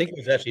 I think it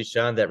was actually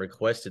Sean that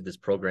requested this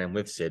program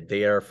with Sid.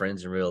 They are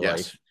friends in real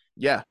life.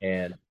 Yeah.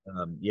 And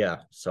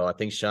so I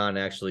think Sean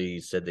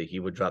actually said that he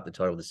would drop the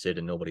title to Sid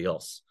and nobody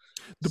else.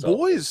 The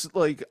boys,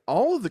 like,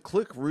 all of the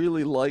clique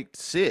really liked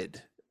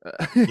Sid.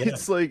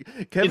 It's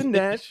like Kevin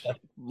Nash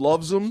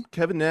loves him.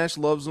 Kevin Nash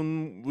loves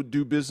him, would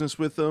do business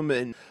with him,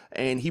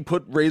 and he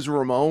put Razor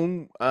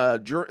Ramon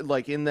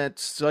like in that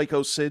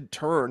Sycho SID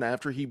turn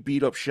after he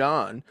beat up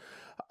Sean.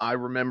 I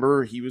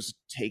remember he was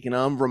taking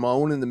on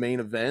Ramon in the main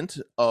event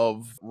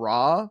of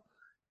Raw,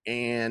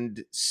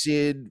 and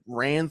Sid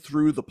ran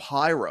through the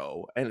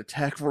pyro and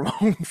attacked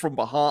Ramon from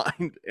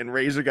behind, and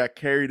Razor got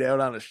carried out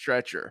on a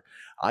stretcher.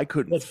 I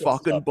couldn't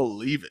fucking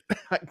believe it.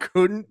 I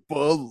couldn't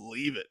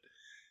believe it.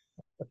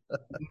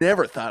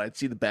 Never thought I'd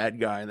see the bad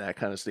guy in that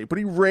kind of state, but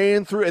he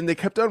ran through, and they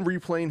kept on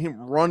replaying him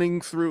running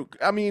through.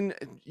 I mean,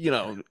 you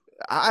know,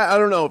 I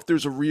don't know if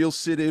there's a real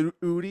Sid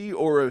Udi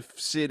or if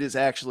Sid is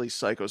actually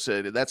Sycho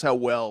SID. That's how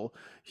well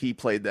he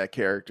played that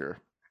character.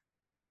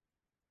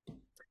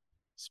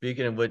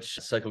 Speaking of which,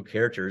 Psycho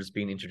characters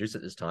being introduced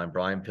at this time,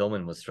 Brian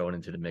Pillman was thrown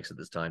into the mix at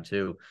this time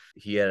too.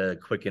 He had a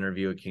quick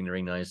interview at King of the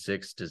Ring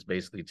 96, just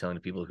basically telling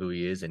people who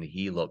he is, and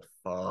he looked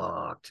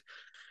fucked.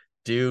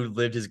 Dude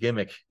lived his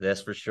gimmick,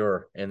 that's for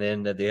sure. And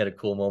then they had a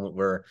cool moment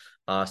where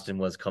Austin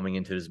was coming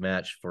into his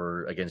match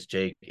against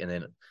Jake, and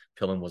then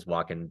Pillman was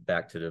walking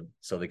back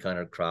so they kind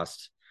of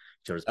crossed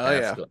each other's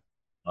paths.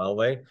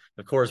 Way.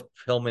 Of course,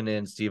 Pillman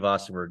and Steve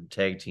Austin were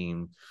tag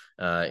team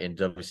in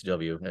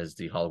WCW as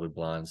the Hollywood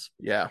Blondes.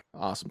 Yeah,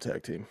 awesome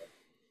tag team.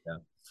 Yeah,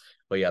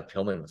 but yeah,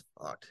 Pillman was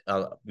fucked.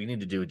 We need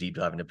to do a deep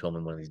dive into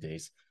Pillman one of these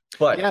days.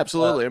 But yeah,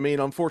 absolutely. I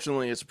mean,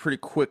 unfortunately, it's a pretty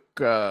quick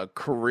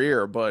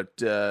career, but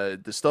the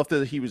stuff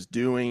that he was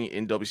doing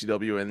in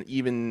WCW, and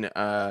even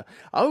I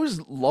always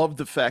loved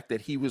the fact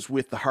that he was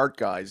with the Hart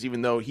guys,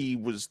 even though he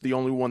was the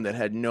only one that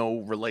had no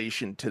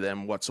relation to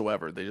them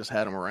whatsoever. They just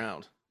had him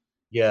around.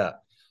 Yeah,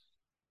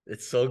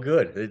 it's so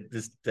good.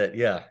 It's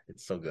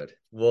so good.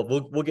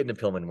 We'll get into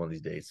Pillman one of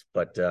these days,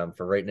 but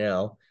for right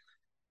now,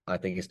 I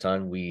think it's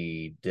time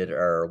we did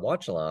our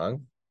watch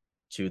along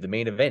to the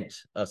main event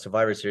of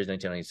Survivor Series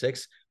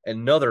 1996.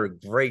 Another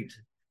great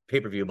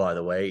pay-per-view, by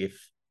the way.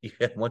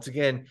 Once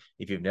again,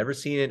 if you've never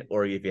seen it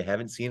or if you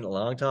haven't seen it in a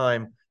long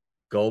time,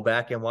 go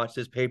back and watch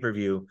this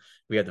pay-per-view.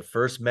 We had the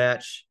first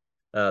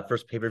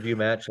pay-per-view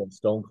match of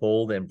Stone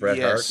Cold and Bret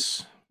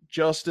Hart.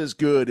 Just as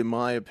good, in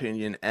my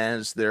opinion,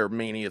 as their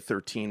Mania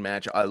 13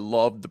 match. I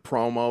loved the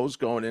promos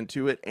going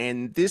into it,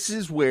 and this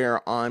is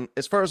where,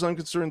 as far as I'm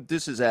concerned,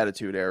 this is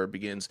Attitude Era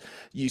begins.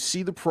 You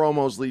see the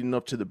promos leading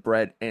up to the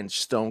Bret and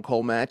Stone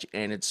Cold match,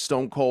 and it's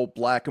Stone Cold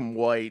black and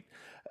white.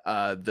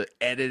 The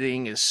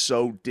editing is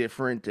so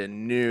different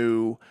and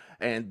new,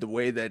 and the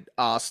way that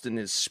Austin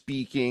is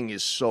speaking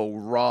is so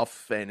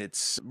rough, and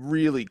it's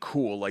really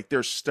cool. Like,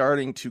 they're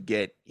starting to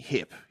get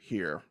hip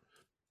here.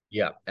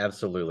 Yeah,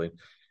 absolutely.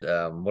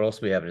 What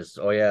else we have is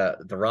The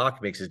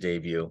Rock makes his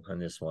debut on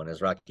this one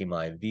as Rocky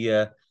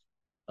Maivia.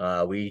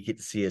 We get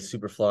to see a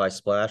Superfly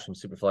splash from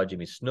Superfly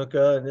Jimmy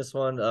Snuka in this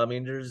one. I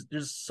mean,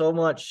 there's so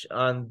much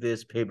on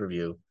this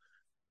pay-per-view.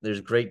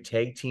 There's great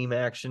tag team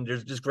action.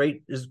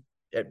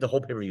 The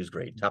whole pay-per-view is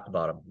great, top to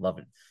bottom. Love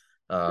it.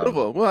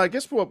 Beautiful. Well, I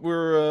guess what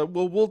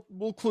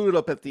we'll clue it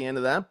up at the end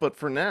of that, but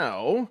for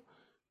now,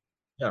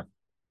 we're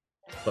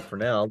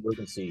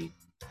gonna see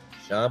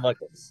Shawn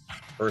Michaels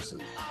versus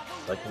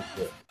Sycho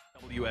SID.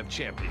 WWF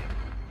champion.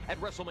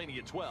 At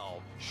WrestleMania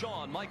 12,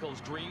 Shawn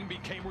Michaels' dream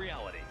became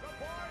reality. The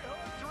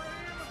boyhood dream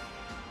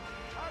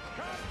has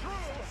come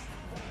true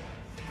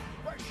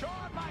for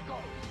Shawn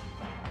Michaels.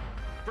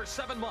 For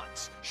 7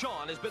 months,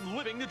 Shawn has been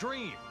living the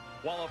dream,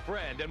 while a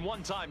friend and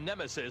one-time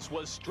nemesis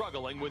was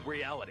struggling with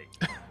reality.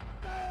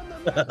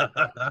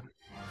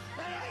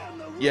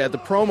 Yeah, the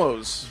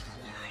promos.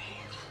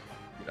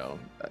 You know,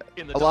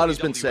 a lot has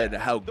been said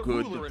how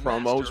good the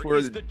promos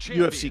were. The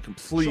UFC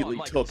completely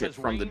took it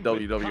from the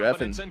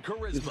WWF, and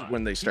this is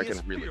when they start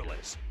getting really good.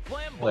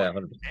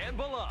 Flamboyant and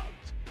beloved.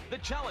 The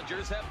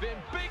challengers have been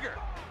bigger,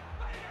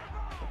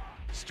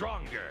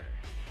 stronger,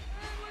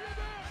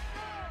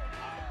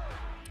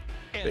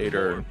 and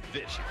Vader, more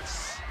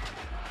vicious.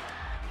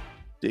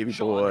 Davey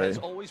Shawn Boy, has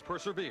always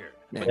persevered.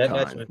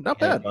 Mankind. Not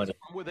bad. From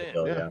within,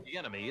 Yeah. the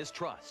enemy is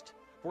trust.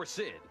 For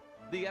Sid,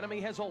 the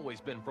enemy has always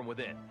been from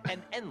within.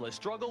 An endless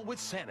struggle with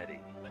sanity.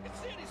 Look at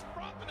Sid, he's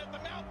frothing at the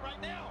mouth right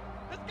now.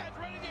 This guy's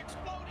ready to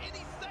explode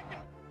any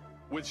second.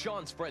 With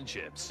Shawn's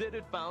friendship, Sid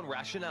had found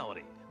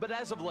rationality. But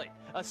as of late,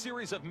 a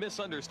series of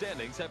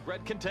misunderstandings have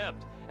bred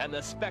contempt, and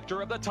the specter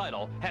of the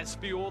title has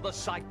fueled a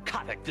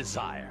psychotic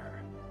desire.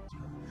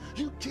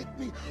 You kicked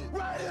me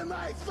right in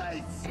my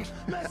face.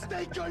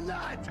 Mistake or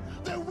not,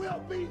 there will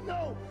be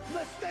no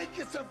mistake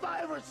in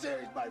Survivor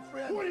Series, my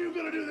friend. What are you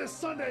gonna do this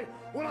Sunday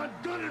when I'm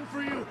gunning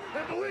for you?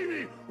 And believe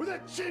me, with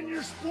that chin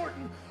you're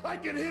sporting, I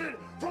can hit it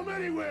from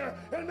anywhere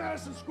in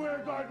Madison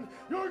Square Garden.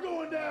 You're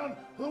going down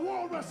the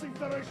World Wrestling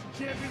Federation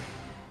champion.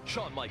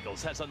 Shawn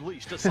Michaels has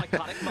unleashed a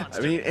psychotic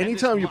monster. I mean,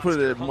 anytime you put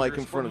a mic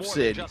in front of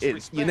Sid,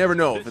 you never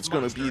know if it's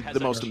going to be the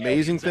most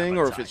amazing thing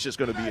or if it's just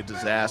going to be a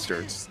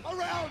disaster. It's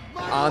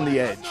on the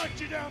edge. I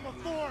knocked you down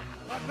before,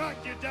 I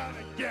knocked you down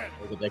again.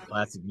 Look at that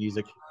classic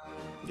music.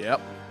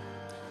 Yep.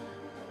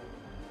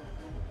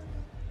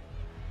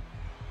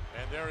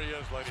 And there he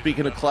is, ladies.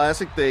 Speaking of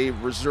classic, they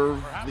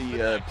reserve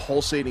the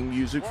pulsating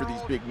music for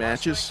these big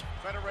matches.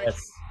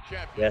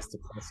 Yes, the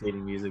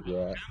pulsating music,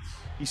 yeah.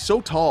 He's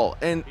so tall,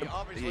 and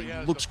he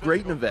looks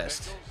great in a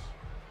vest.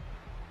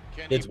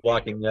 It's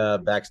walking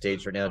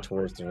backstage right now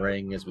towards the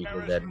ring as we hear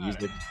that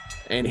music.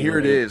 And here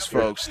it is,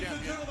 folks.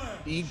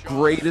 The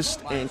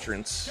greatest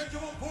entrance.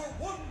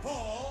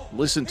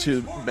 Listen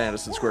to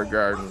Madison Square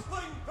Garden.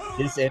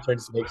 His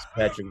entrance makes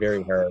Patrick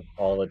very hurt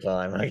all the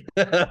time.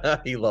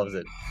 He loves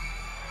it.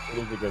 It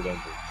is a good entrance.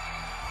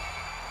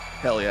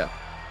 Hell yeah.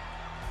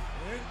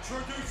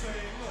 Introducing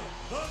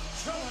the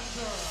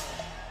challenger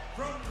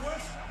from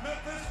West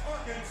Memphis,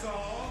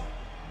 Arkansas,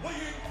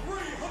 weighing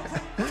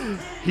 300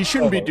 He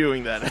shouldn't be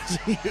doing that as a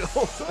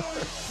heel.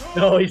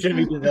 No, he shouldn't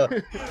be doing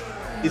that.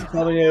 He's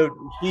coming out.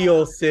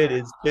 Heel Sid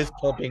is fist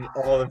pumping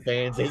all the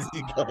fans as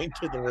he's coming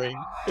to the ring.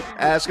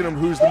 Asking him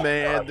who's the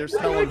man. They're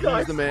telling him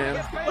he's the man.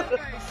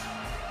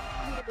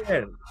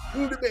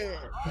 Who the man?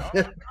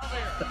 Yes,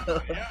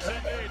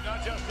 indeed.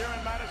 Not just here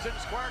in Madison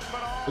Square,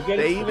 but all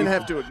They even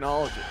have to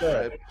acknowledge it,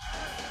 right?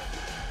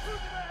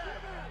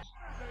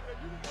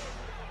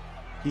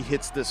 He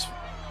hits this.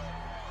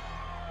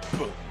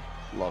 Boom.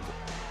 Love it.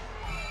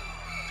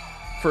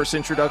 First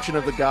introduction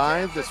of the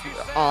guy. This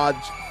odd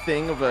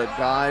thing of a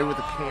guy with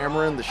a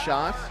camera in the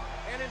shot.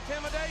 And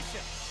intimidation.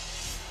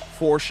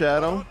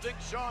 Foreshadow.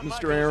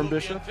 Mr. Aaron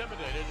Bishop.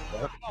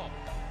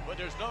 But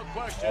there's no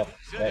question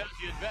Sid has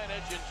the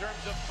advantage in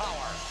terms of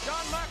power.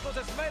 Shawn Michaels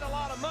has made a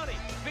lot of money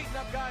beating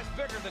up guys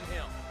bigger than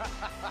him.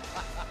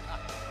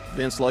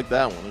 Vince liked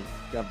that one.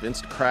 He got Vince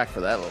to crack for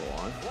that little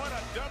line. What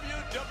a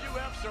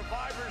WWF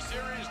Survivor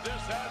Series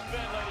this has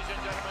been, ladies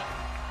and gentlemen.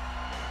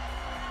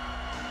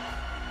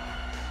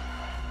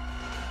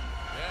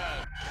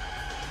 Yeah.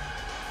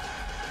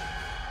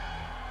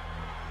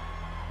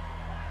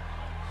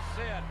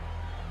 Sid.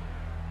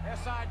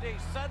 SID.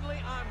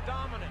 Suddenly I'm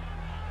dominant.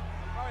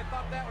 Probably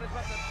thought that when he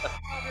was about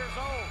 12 years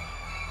old.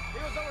 He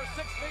was over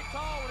 6 feet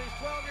tall when he's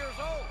 12 years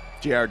old.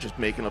 JR just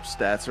making up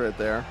stats right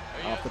there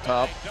off the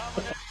top.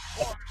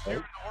 Here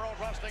in the World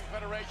Wrestling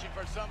Federation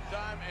for some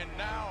time, and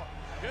now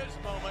his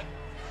moment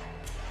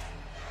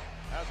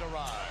has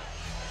arrived.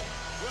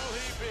 Will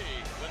he be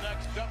the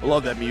next I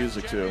love that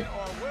music too. or will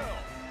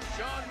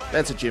Shawn Michaels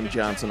That's a Jim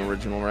Johnson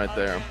original right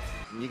there.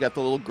 And you got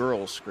the little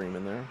girl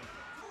screaming there.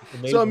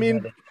 Amazing So, I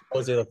mean- that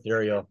Jose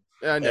Lothario.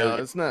 I know,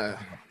 it's not.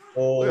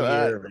 Oh, Look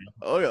at year, that. man.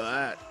 Look at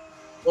that.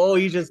 Oh,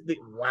 he just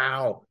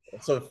wow.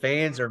 So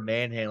fans are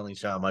manhandling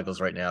Shawn Michaels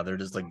right now. They're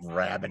just like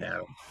grabbing at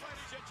him.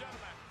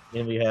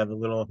 And we have a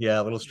little,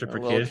 little stripper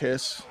A little kid.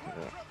 kiss.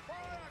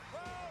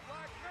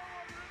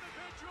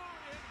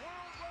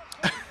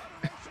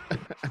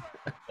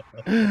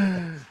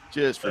 Yeah.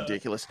 Just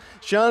ridiculous.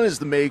 Shawn is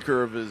the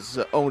maker of his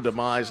own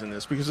demise in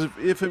this because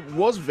if it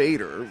was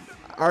Vader,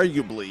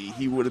 arguably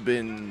he would have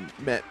been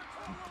met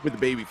with a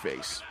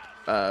babyface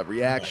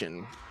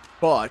reaction.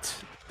 But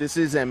this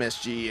is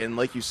MSG, and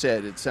like you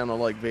said, it sounded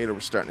like Vader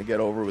was starting to get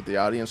over with the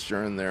audience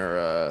during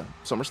their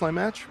SummerSlam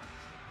match.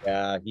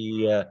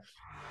 Yeah,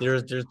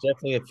 There's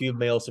definitely a few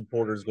male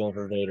supporters going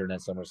for Vader in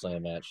that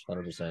SummerSlam match,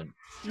 100%.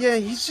 Yeah,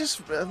 he's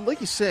just like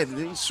you said.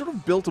 He sort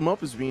of built him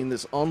up as being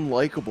this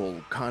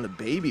unlikable kind of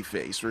baby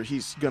face, where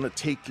he's gonna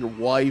take your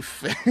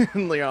wife,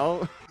 and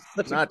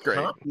Such not a great.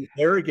 cocky,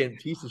 arrogant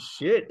piece of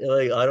shit.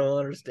 Like I don't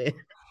understand.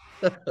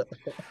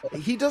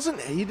 He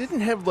didn't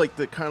have like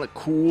the kind of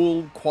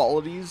cool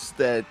qualities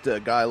that a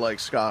guy like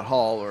Scott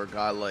Hall or a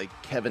guy like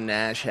Kevin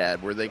Nash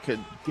had, where they could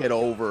get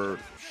over.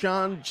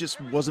 Sean just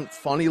wasn't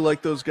funny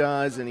like those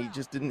guys, and he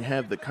just didn't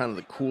have the kind of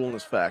the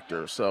coolness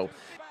factor. So,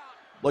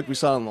 like we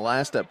saw in the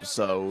last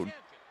episode,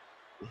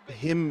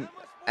 him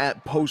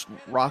at post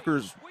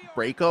Rocker's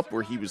breakup,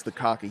 where he was the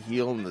cocky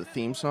heel and the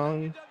theme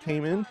song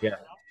came in, Yeah,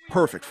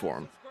 perfect for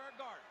him.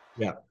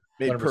 yeah,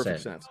 Made 100%.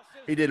 perfect sense.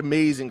 He did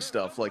amazing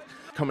stuff, like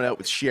coming out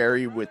with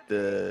Sherry with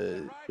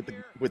the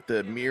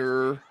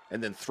mirror,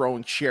 and then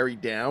throwing Sherry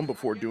down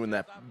before doing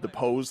the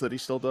pose that he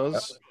still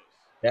does.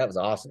 That was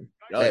awesome.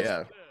 Oh That's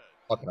yeah,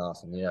 fucking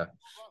awesome. Yeah.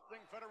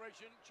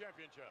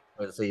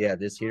 So yeah,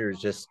 this here is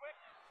just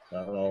I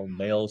don't know,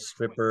 male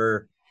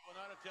stripper,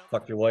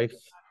 fuck your wife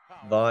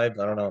vibe.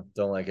 I don't know.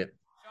 Don't like it.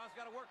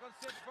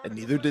 and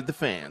neither did the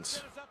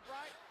fans.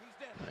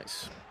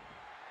 Nice.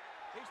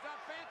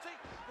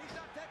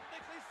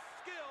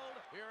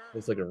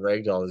 Looks like a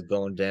ragdoll is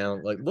going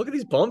down. Like, look at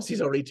these bumps he's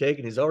already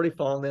taken. He's already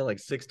fallen down like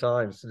 6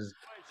 times.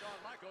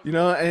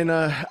 And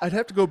I'd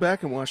have to go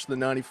back and watch the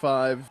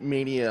 95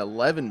 Mania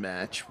 11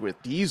 match with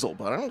Diesel,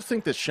 but I don't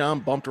think that Sean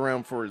bumped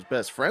around for his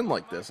best friend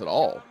like this at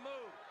all.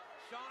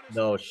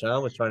 No,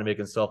 Sean was trying to make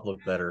himself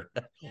look better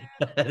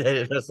at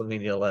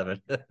WrestleMania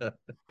 11.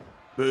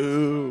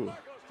 Boo.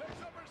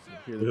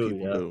 Hear the Boo,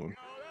 people yeah. booing.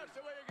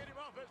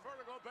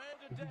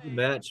 This is the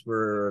match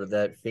where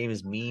that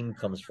famous meme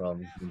comes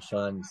from, when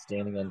Sean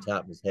standing on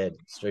top of his head,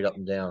 straight up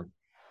and down.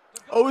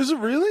 Oh, is it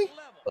really?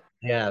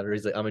 Yeah, where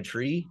he's like, I'm a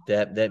tree.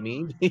 That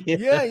meme.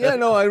 Yeah.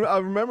 No, I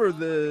remember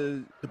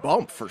the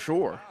bump for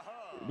sure.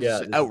 It was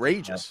Yeah,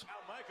 outrageous.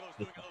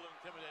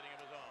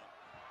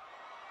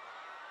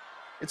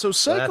 And so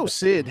Sycho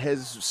SID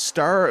has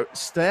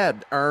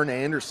stabbed Arn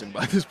Anderson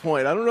by this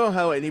point. I don't know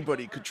how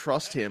anybody could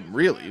trust him,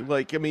 really.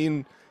 Like, I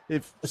mean,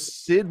 if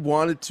Sid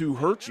wanted to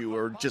hurt you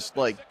or just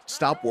like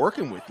stop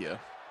working with you.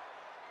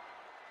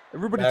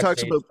 Everybody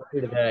talks about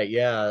that.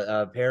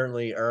 Yeah,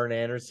 apparently Arn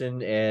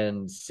Anderson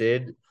and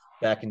Sid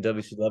back in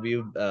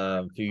WCW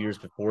a few years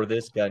before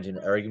this got into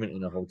an argument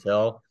in a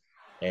hotel,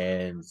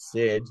 and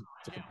Sid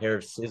took a pair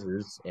of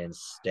scissors and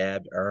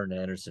stabbed Arn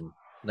Anderson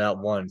not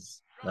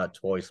once, not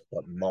twice,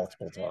 but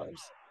multiple times.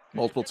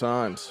 multiple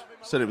times.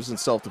 Said it was in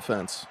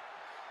self-defense.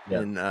 Yeah.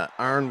 And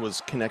Arn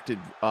was connected,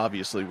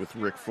 obviously, with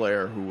Ric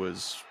Flair, who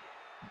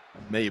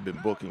may have been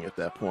booking at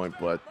that point.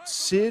 But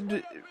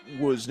Sid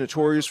was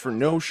notorious for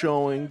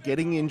no-showing,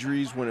 getting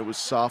injuries when it was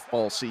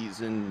softball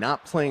season,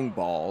 not playing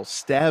ball,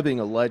 stabbing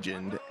a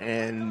legend,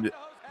 and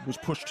was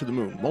pushed to the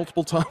moon.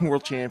 Multiple-time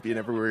world champion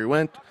everywhere he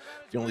went.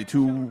 The only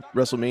 2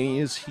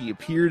 WrestleManias he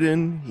appeared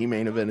in, he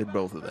main evented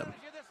both of them.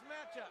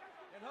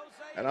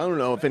 And I don't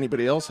know if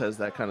anybody else has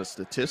that kind of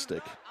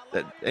statistic,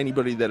 that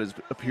anybody that has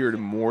appeared in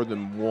more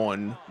than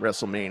one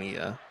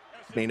WrestleMania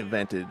main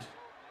evented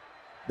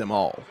them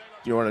all.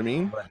 Do you know what I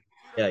mean?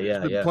 Yeah.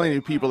 There's been plenty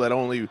of people that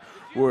only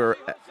were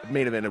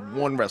main evented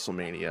one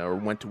WrestleMania or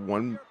went to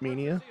one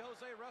Mania.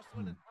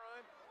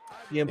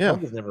 CM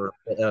Punk has never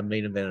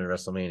main evented a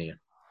WrestleMania.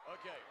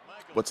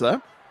 What's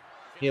that?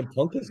 CM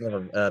Punk has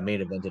never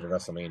main evented a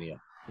WrestleMania.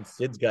 And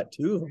Sid's got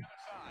 2 of them.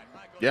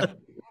 Yeah.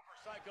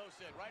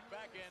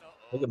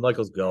 Look at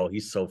Michaels go.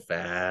 He's so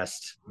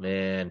fast,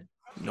 man.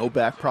 No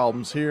back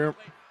problems here.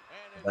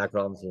 Back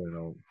problems,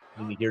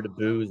 when you hear the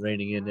boos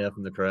raining in there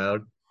from the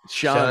crowd.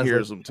 Sean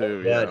hears them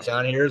too. Yeah,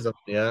 Sean hears them.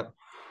 Yeah.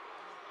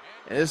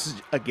 And this is,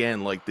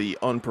 again, like the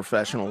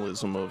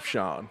unprofessionalism of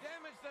Sean.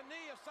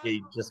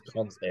 He just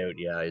comes out.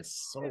 Yeah,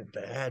 it's so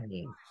bad,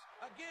 man.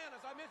 Again,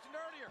 as I mentioned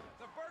earlier,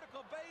 the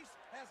vertical base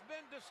has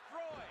been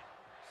destroyed.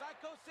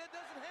 Sycho SID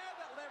doesn't have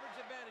that leverage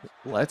advantage.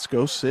 Let's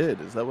go, Sid.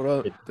 Is that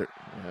what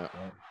yeah.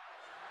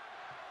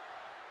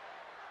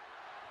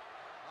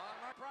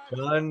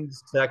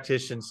 John's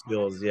tactician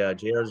skills, yeah,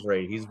 JR's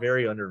right. He's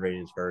very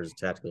underrated as far as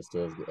tactical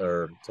skills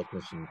or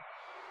technician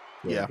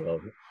skills Yeah.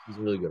 go. He's a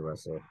really good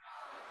wrestler.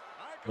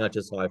 Not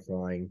just high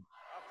flying,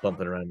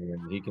 bumping around the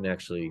ring. He can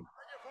actually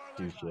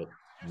do shit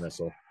and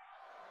wrestle.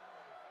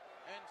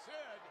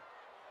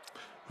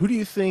 Who do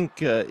you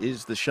think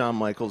is the Shawn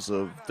Michaels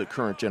of the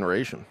current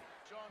generation?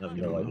 I have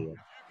no idea.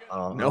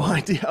 No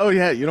idea. Oh,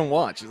 yeah, you don't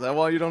watch. Is that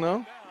why you don't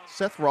know?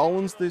 Seth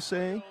Rollins, they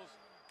say.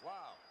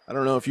 I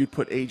don't know if you'd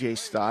put AJ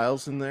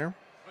Styles in there.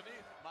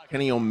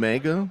 Kenny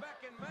Omega.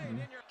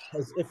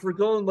 If we're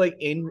going like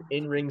in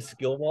ring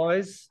skill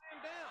wise,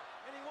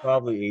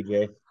 probably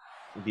AJ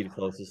would be the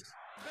closest.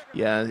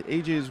 Yeah,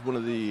 AJ is one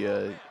of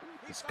the.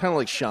 It's kind of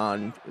like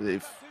Sean.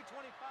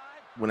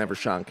 Whenever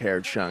Sean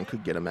cared, Sean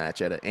could get a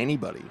match out of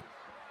anybody.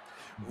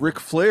 Ric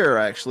Flair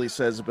actually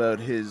says about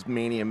his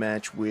Mania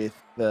match with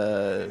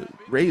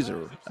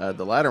Razor,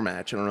 the ladder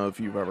match. I don't know if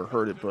you've ever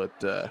heard it,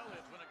 but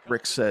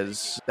Rick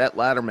says that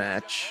ladder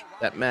match,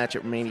 that match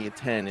at Mania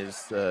 10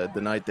 is the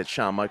night that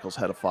Shawn Michaels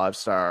had a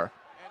 5-star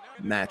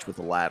match with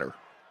a ladder.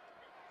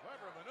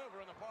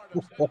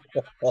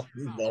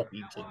 No,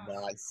 he did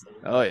not say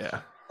that. Oh,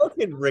 yeah. How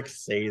can Rick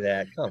say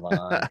that? Come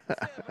on.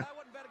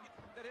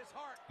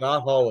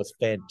 Scott Hall was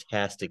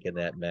fantastic in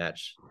that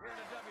match.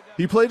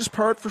 He played his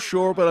part for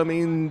sure, but I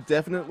mean,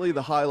 definitely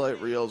the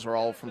highlight reels are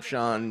all from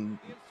Shawn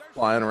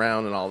flying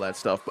around and all that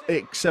stuff, but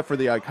except for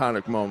the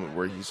iconic moment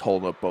where he's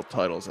holding up both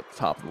titles at the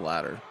top of the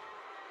ladder.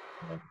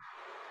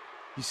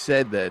 He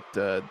said that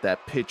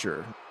that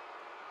pitcher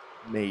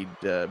made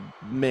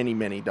many,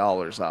 many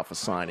dollars off of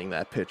signing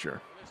that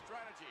pitcher.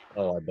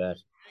 Oh, I bet.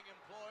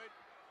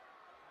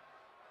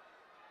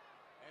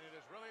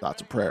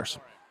 Thoughts and prayers.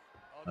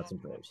 Thoughts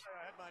and prayers.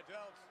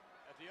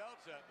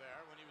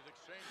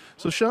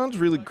 So Shawn's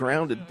really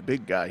grounded the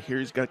big guy here.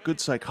 He's got good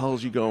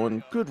psychology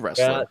going, good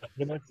wrestler. Yeah,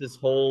 pretty much this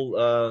whole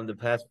the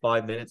past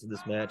 5 minutes of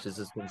this match has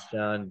just been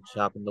Shawn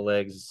chopping the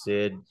legs of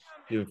Sid,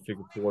 doing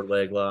figure 4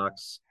 leg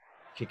locks,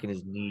 kicking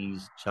his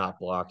knees, chop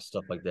blocks,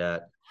 stuff like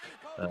that.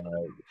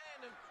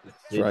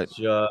 Sid right.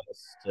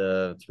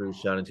 just threw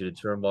Shawn into the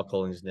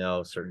turnbuckle, and he's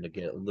now starting to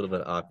get a little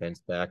bit of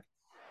offense back.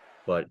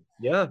 But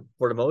yeah,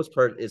 for the most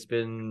part, it's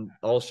been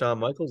all Shawn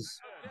Michaels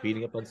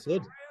beating up on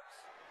Sid.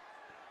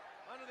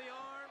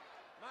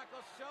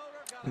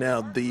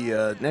 Now,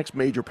 the next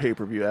major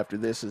pay-per-view after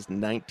this is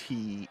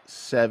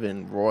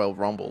 97 Royal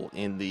Rumble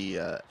in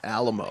the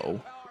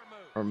Alamo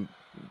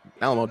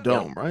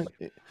Dome, right?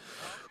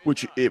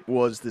 Which it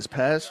was this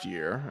past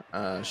year,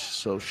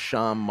 so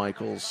Shawn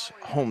Michaels'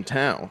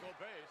 hometown.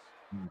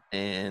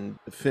 And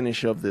the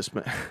finish of this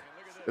match,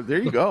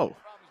 there you go.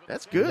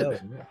 That's good.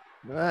 Look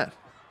at that.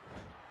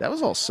 That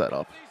was all set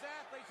up.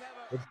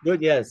 It's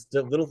good, yes.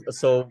 Yeah,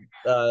 so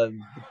the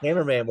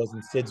cameraman was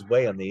in Sid's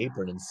way on the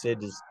apron, and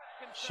Sid just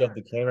shoved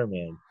the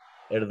cameraman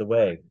out of the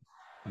way.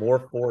 More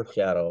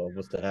foreshadow of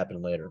what's to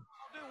happen later.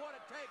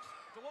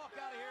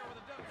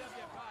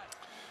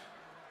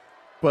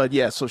 But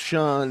yeah, so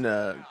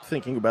Shawn,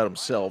 thinking about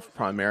himself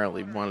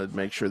primarily, wanted to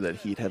make sure that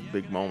he'd have a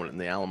big moment in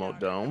the Alamo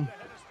Dome,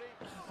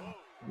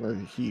 where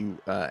he,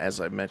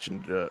 as I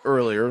mentioned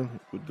earlier,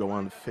 would go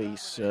on to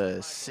face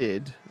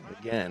Sid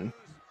again.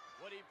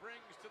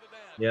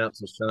 Yeah,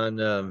 so Shawn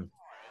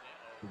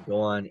would go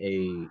on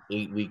a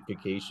 8-week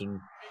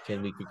vacation,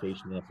 10-week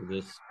vacation after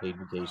this, paid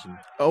vacation.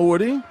 Oh,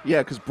 would he? Yeah,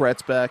 because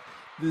Bret's back.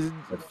 The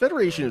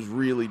Federation is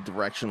really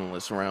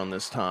directionless around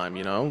this time,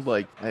 you know?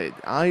 Like,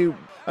 I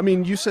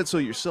mean, you said so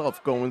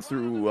yourself, going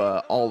through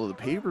all of the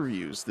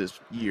pay-per-views this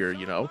year,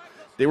 you know?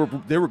 They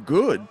were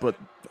good, but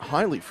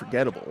highly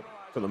forgettable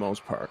for the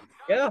most part.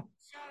 Yeah.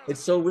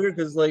 It's so weird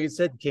because, like I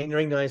said, King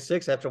Ring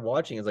 96, after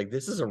watching, it's like,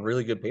 this is a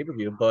really good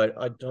pay-per-view, but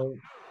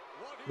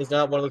it's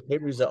not one of those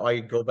pay-per-views that I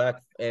go back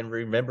and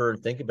remember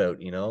and think about,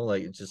 you know?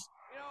 Like, it's just,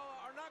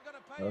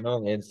 I don't know,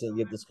 man. So,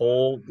 yeah, this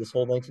whole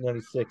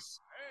 1996,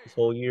 this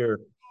whole year,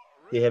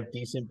 they have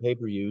decent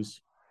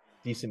pay-per-views,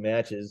 decent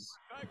matches,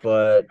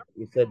 but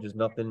you said there's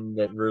nothing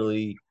that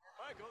really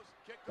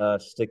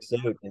sticks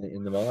out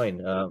in the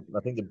mind. I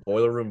think the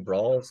Boiler Room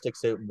Brawl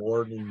sticks out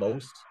more than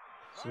most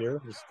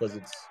here, just because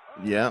it's...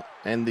 Yeah,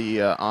 and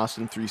the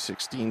Austin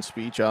 316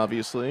 speech,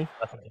 obviously.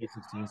 Austin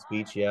 316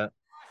 speech, yeah.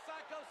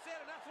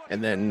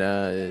 And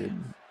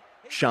then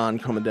Shawn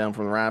coming down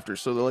from the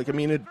rafters. So, like, I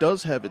mean, it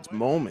does have its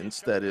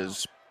moments that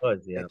is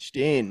etched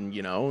in,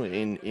 you know,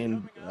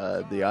 in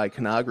the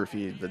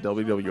iconography of the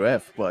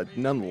WWF, but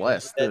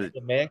nonetheless, the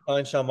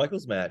Mankind Shawn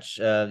Michaels match,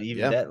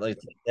 that, like,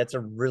 that's a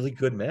really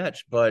good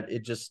match, but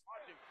it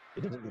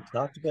doesn't get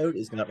talked about.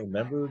 It's not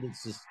remembered. It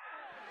just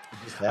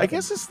I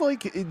guess it's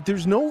like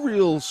there's no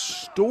real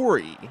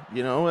story,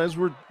 you know. As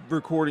we're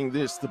recording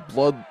this, the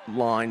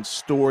Bloodline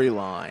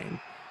storyline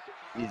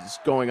is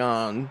going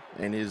on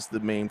and is the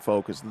main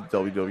focus of the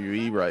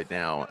WWE right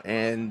now.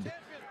 And,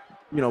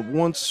 you know,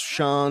 once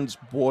Shawn's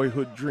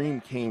boyhood dream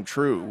came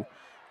true,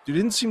 there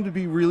didn't seem to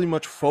be really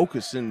much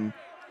focus in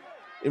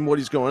what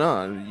he's going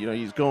on. You know,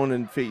 he's going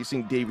and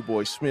facing Davey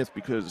Boy Smith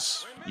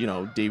because, you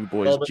know, Davey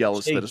Boy is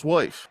jealous that his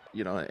wife,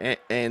 you know,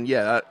 and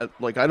yeah,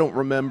 like, I don't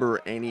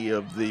remember any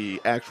of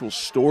the actual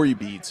story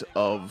beats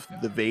of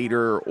the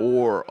Vader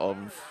or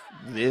of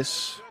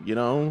this, you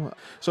know.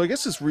 So I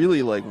guess it's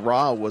really like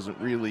Raw wasn't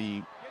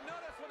really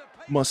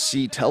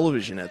must-see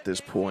television at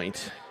this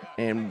point,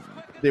 and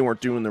they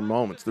weren't doing their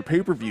moments. Their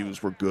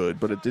pay-per-views were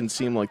good, but it didn't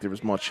seem like there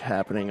was much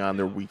happening on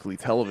their weekly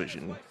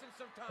television.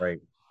 Right.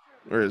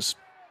 Whereas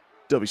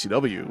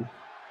WCW,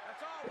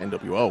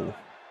 NWO,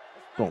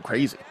 going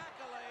crazy.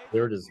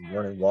 They're just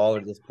running wild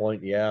at this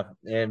point, yeah.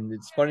 And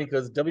it's funny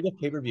because WWF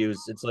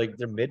pay-per-views, it's like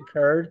their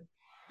mid-card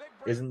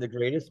isn't the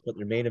greatest, but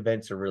their main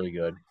events are really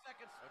good.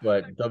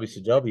 But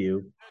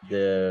WCW,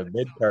 the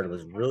mid-card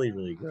was really,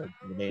 really good.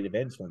 The main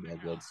events weren't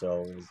that good,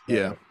 so...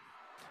 Yeah,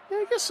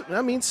 I guess,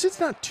 I mean, Sid's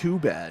not too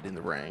bad in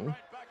the ring.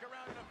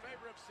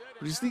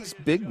 But he's these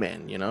big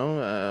men, you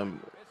know?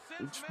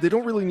 They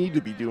don't really need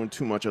to be doing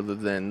too much other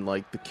than,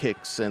 like, the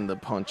kicks and the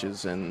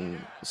punches and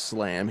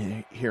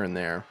slam here and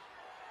there.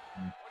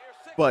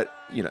 But,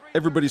 you know,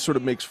 everybody sort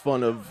of makes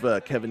fun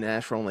of Kevin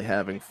Nash for only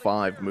having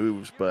 5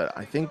 moves, but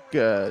I think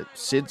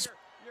Sid's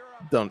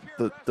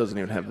doesn't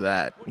even have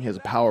that. He has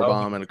a power Oh,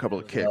 bomb and a couple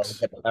of you kicks.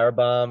 got the power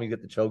bomb, you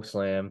get the choke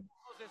slam.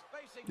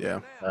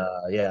 Yeah,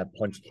 Yeah,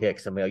 punch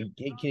kicks. I mean,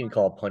 you can't even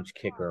call a punch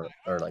kick or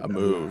like a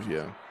move,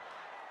 yeah.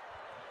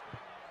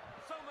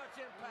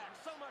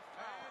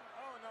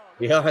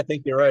 Yeah, I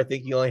think you're right. I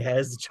think he only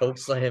has the choke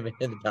slam and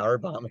the power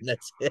bomb, and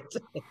that's it.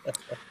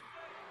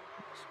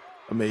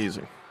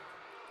 Amazing.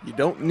 You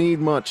don't need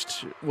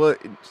much. Well,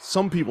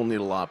 some people need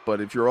a lot, but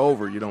if you're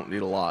over, you don't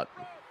need a lot.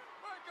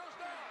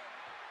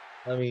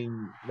 I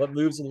mean, what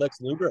moves did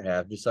Lex Luger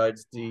have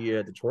besides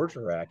the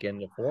torture rack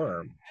and the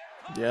forearm?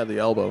 Yeah, the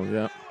elbow,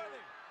 yeah.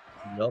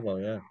 The elbow,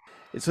 yeah.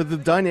 So the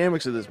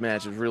dynamics of this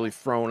match is really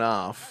thrown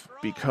off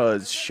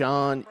because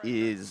Sean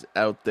is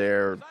out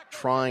there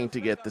trying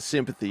to get the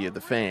sympathy of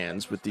the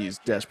fans with these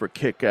desperate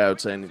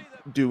kickouts and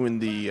doing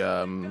the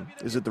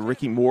is it the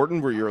Ricky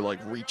Morton where you're like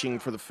reaching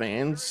for the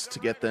fans to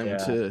get them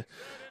to,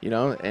 you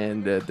know,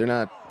 and they're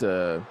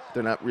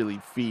not really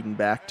feeding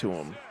back to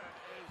him.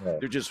 No.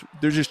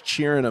 They're just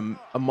cheering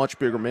a much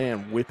bigger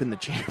man whipping the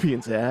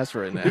champion's ass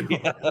right now.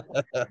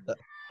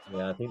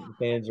 Yeah, I think the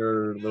fans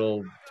are a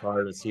little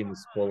tired of seeing the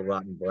spoiled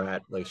rotten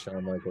brat like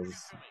Shawn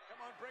Michaels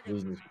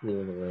losing his cool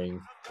in the ring,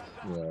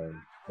 you know,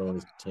 throwing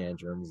his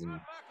tantrums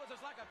and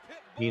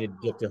being a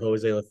dick to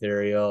Jose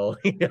Lothario.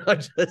 You know,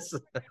 just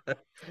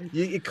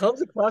it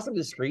comes across on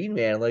the screen,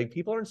 man. Like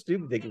people aren't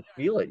stupid; they can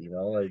feel it. You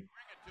know, like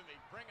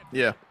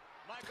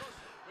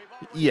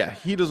yeah,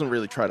 he doesn't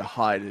really try to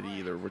hide it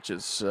either, which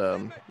is.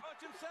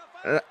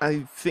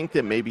 I think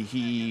that maybe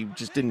he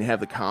just didn't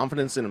have the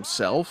confidence in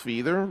himself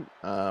either.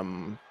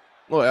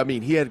 Well, I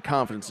mean, he had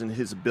confidence in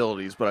his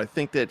abilities, but I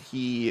think that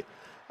he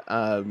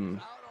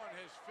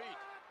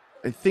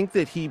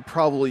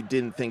probably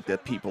didn't think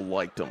that people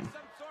liked him.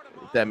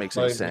 If that makes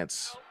any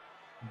sense.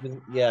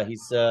 Yeah,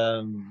 he's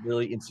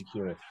really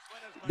insecure.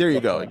 There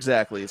you go.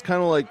 Exactly. It's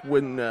kind of like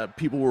when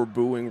people were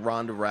booing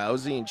Ronda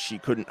Rousey and she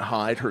couldn't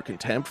hide her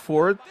contempt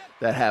for it.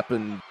 That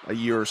happened a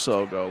year or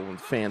so ago when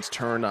fans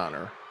turned on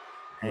her.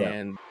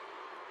 Yeah.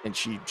 And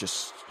she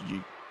just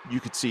you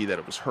could see that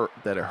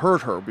it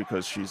hurt her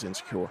because she's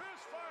insecure.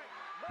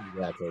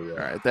 Exactly. Yeah. All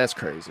right, that's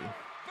crazy.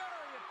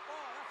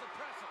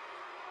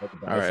 All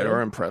right,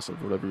 or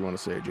impressive, whatever you want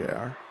to say,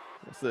 JR.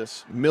 What's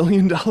this? $1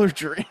 Million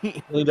Dream.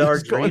 $1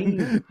 Million Dream.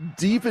 Going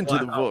deep into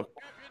the book.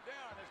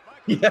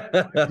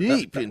 Yeah.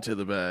 Deep into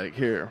the bag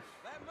here.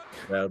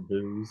 Crowd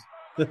boos.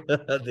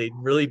 They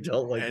really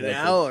don't like and that.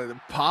 And now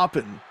they're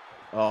popping.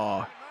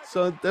 Oh,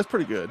 so that's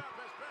pretty good.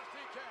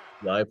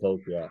 The eye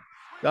poke, yeah.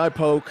 The eye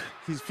poke.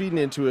 He's feeding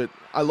into it.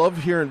 I love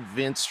hearing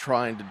Vince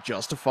trying to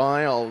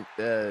justify all.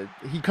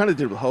 He kind of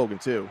did with Hogan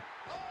too.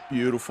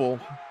 Beautiful,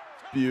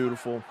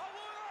 beautiful.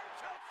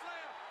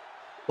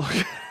 Look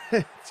at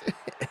it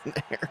in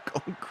there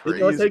going crazy.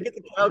 He knows how to get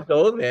the crowd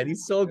going, man.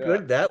 He's so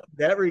good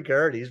that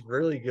regard. He's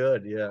really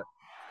good. Yeah.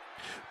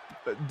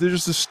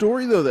 There's a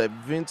story though that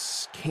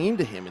Vince came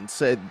to him and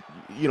said,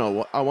 you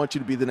know, I want you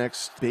to be the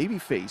next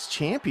babyface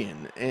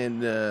champion.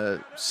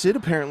 And Sid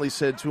apparently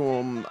said to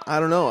him,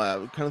 I don't know,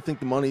 I kind of think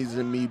the money's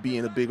in me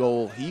being a big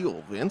old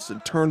heel, Vince,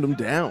 and turned him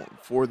down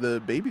for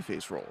the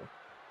babyface role,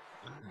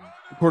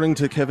 according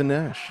to Kevin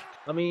Nash.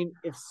 I mean,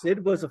 if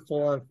Sid was a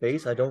full-on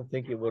face, I don't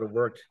think it would have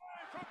worked.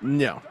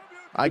 No,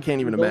 I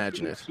can't even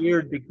imagine it.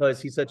 Cheered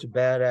because he's such a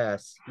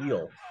badass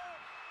heel,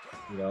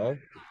 you know.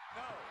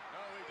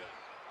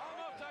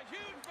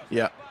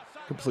 Yeah,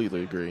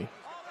 completely agree.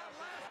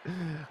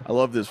 I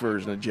love this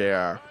version of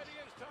JR.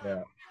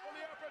 Yeah.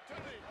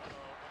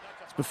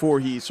 It's before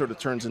he sort of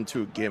turns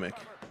into a gimmick.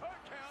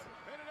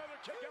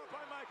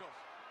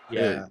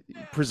 Yeah. He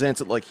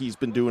presents it like he's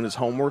been doing his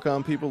homework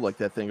on people, like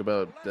that thing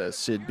about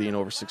Sid being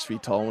over 6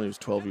 feet tall when he was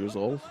 12 years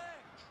old.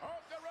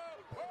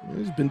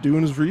 He's been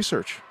doing his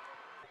research.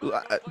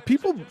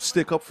 People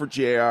stick up for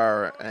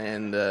JR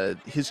and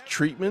his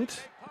treatment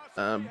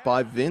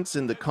by Vince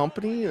and the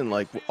company and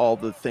like all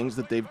the things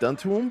that they've done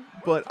to him,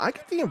 but I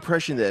get the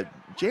impression that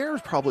JR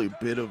is probably a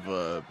bit of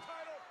a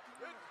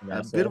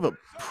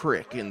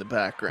prick in the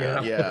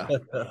background. Yeah.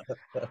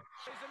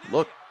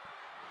 Look,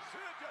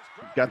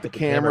 got the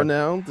camera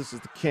now. This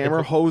is the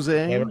camera.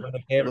 Jose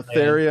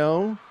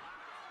Lothario.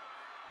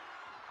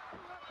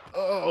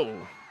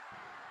 Oh,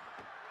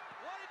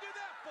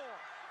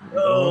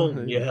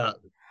 yeah.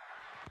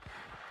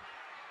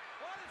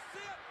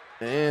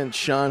 And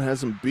Sean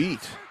has him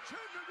beat.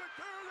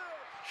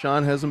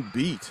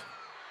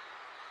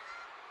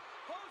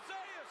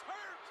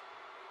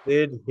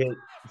 Sid hit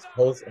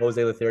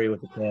Jose Lothario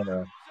with the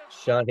camera.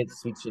 Sean hit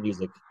Sweet Chin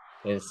Music.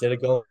 And instead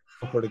of going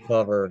for the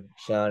cover,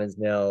 Sean is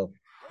now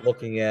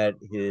looking at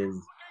his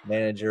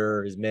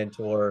manager, his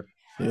mentor,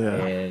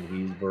 and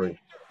he's worried.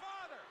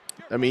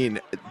 I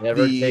mean,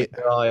 never take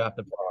your eye off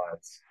the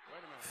prize.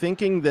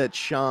 Thinking that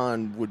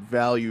Sean would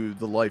value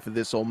the life of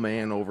this old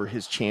man over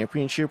his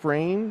championship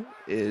reign,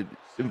 it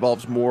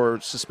involves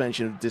more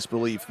suspension of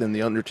disbelief than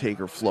the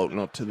Undertaker floating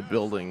up to the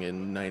building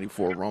in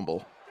 '94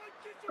 Rumble.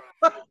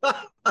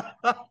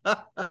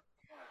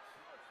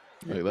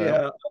 Look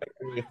Yeah,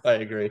 I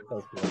agree.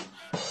 That's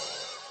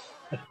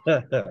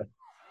good.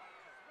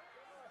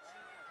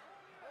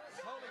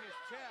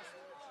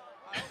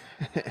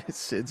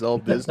 Sid's all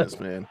business,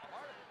 man.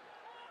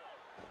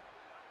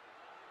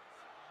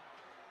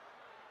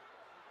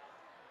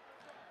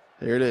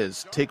 There it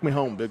is. Take me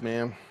home, big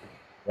man.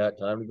 Yeah,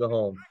 time to go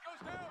home.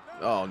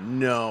 Oh,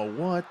 no.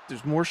 What?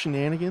 There's more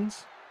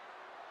shenanigans?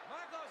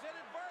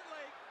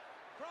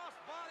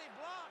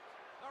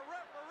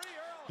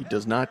 He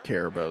does not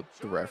care about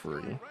the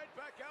referee.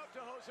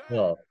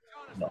 No,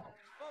 no.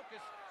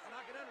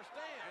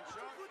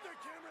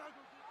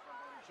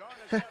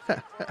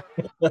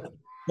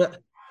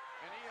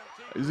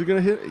 Is he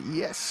going to hit it?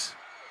 Yes.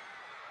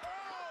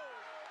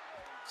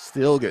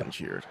 Still getting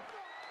cheered.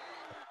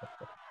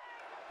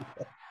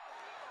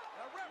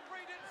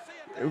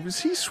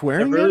 Was he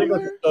swearing really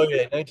everywhere? Oh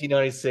yeah,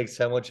 1996.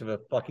 How much of a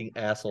fucking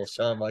asshole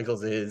Shawn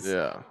Michaels is.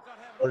 Yeah. In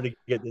order to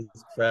get this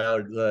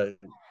crowd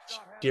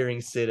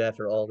cheering Sid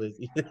after all this,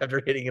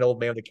 after hitting an old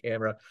man with the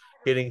camera,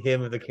 hitting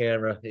him with the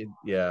camera.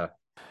 Yeah.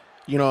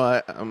 You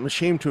know, I'm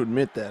ashamed to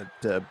admit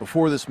that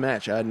before this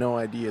match, I had no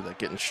idea that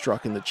getting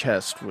struck in the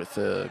chest with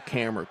a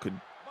camera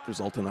could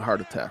result in a heart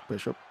attack,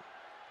 Bishop.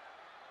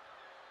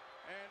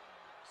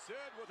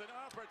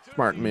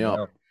 Smarten me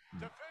up.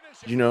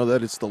 Did you know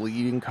that it's the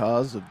leading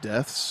cause of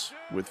deaths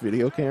with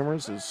video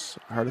cameras is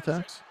heart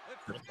attacks?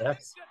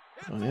 Yes.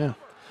 Oh, yeah.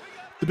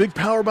 The big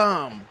power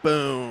bomb.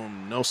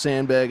 Boom. No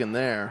sandbagging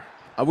there.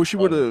 I wish he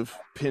would have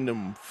pinned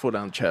him foot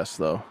on chest,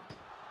 though.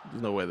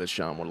 There's no way that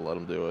Shawn would have let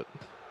him do it.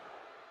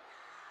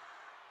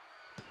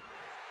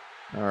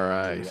 All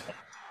right.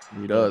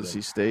 He does.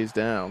 He stays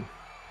down.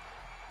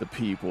 The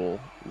people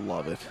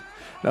love it.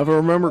 Now, if I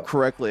remember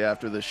correctly,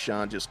 after this,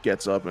 Shawn just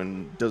gets up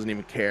and doesn't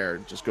even care.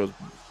 Just goes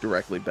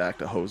directly back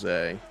to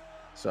Jose.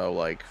 So,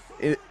 like,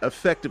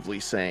 effectively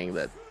saying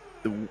that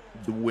the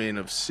win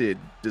of Sid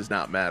does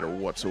not matter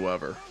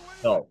whatsoever.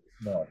 No,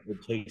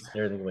 it takes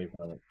everything away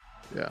from it.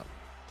 Yeah.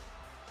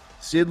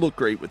 Sid looked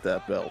great with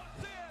that belt.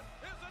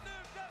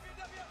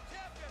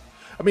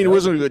 I mean, he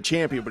wasn't a good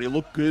champion, but he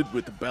looked good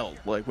with the belt.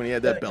 Like, when he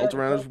had that belt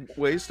around his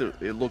waist,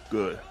 it looked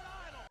good.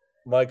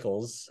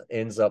 Michaels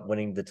ends up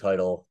winning the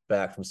title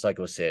back from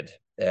Sycho SID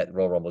at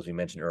Royal Rumble, as we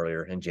mentioned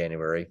earlier, in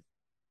January,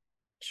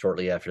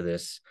 shortly after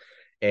this.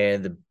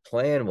 And the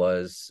plan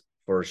was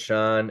for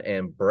Shawn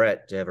and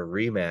Brett to have a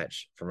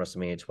rematch from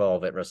WrestleMania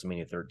 12 at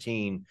WrestleMania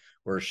 13,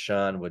 where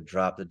Shawn would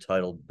drop the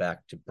title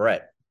back to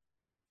Brett.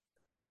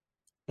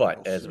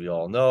 But as we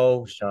all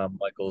know, Shawn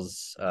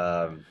Michaels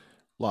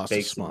lost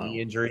his smile.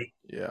 knee injury.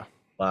 Yeah.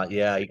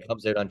 Yeah, he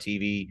comes out on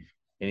TV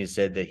and he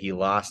said that he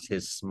lost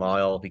his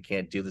smile. He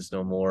can't do this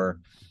no more.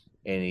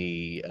 And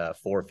he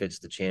forfeits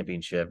the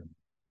championship.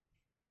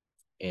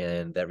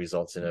 And that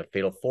results in a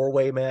fatal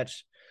four-way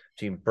match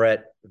between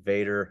Brett,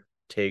 Vader,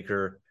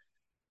 Taker,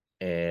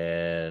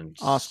 and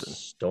Austin.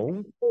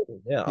 Stone?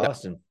 Yeah,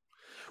 Austin.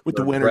 With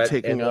the winner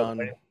taking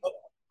on...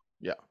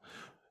 Yeah.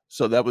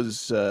 So that was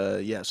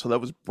so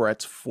that was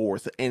Brett's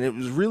fourth, and it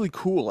was really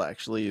cool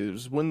actually. It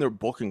was when their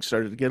booking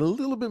started to get a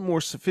little bit more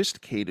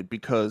sophisticated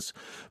because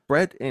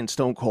Brett and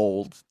Stone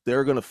Cold,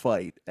 they're going to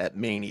fight at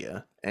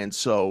Mania. And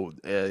so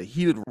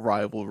heated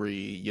rivalry,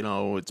 you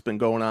know, it's been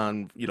going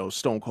on, you know,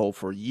 Stone Cold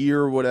for a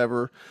year or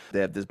whatever. They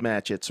have this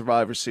match at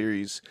Survivor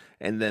Series,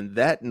 and then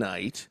that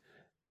night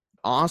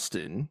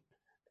Austin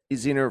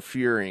is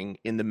interfering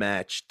in the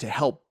match to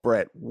help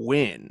Brett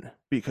win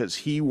because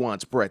he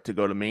wants Brett to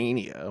go to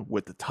Mania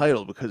with the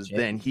title because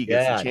then he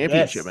gets the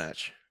championship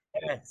match.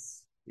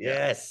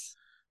 Yes.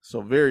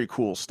 So very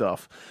cool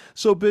stuff.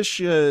 So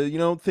Bish, you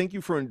know, thank you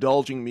for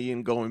indulging me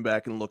in going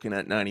back and looking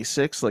at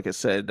 96. Like I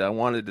said, I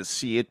wanted to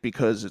see it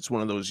because it's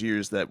one of those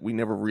years that we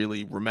never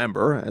really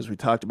remember, as we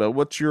talked about.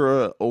 What's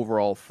your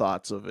overall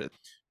thoughts of it?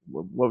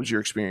 What was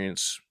your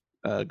experience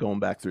going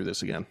back through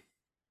this again?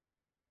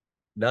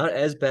 Not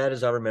as bad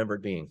as I remember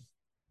it being.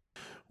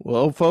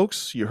 Well,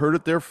 folks, you heard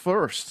it there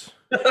first.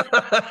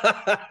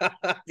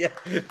 Yeah.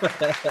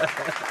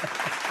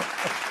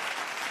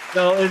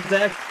 No, it's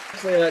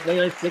actually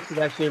 96 is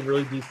actually a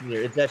really decent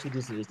year. It's actually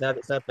decent. It's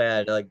not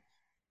bad. Like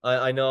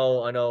I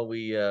know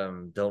we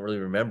don't really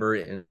remember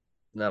it, and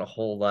not a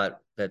whole lot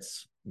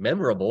that's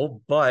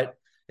memorable, but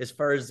as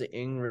far as the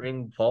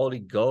in-ring quality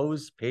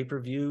goes,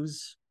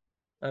 pay-per-views,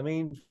 I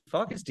mean,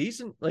 fuck, it's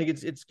decent. Like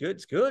it's good.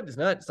 It's good. It's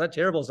not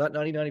terrible. It's not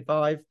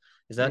 1995.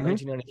 It's not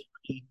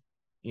 1993.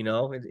 You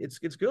know, it's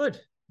good.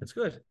 It's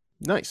good.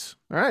 Nice.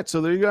 All right. So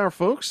there you are,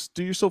 folks.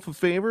 Do yourself a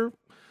favor.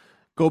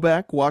 Go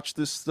back, watch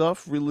this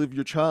stuff, relive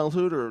your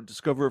childhood, or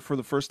discover it for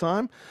the first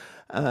time.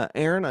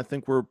 Aaron, I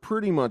think we're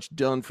pretty much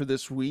done for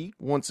this week.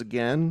 Once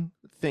again,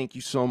 thank you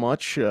so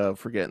much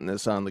for getting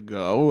this on the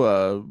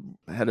go.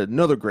 Had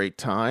another great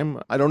time.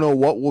 I don't know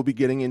what we'll be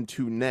getting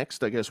into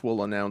next. I guess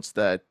we'll announce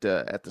that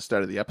at the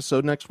start of the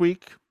episode next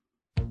week.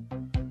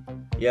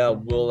 Yeah,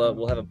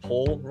 we'll have a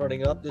poll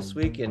running up this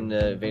week, and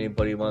if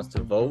anybody wants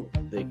to vote,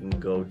 they can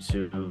go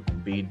to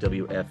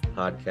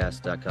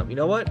bwfpodcast.com. You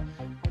know what?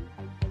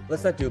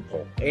 let's not do a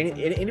poll.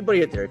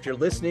 Anybody out there, if you're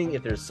listening,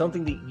 if there's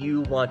something that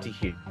you want to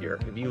hear,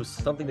 if you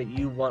something that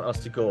you want us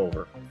to go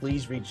over,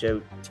 please reach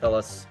out, tell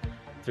us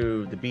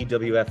through the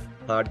BWF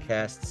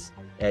podcasts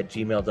at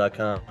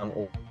gmail.com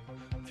or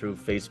through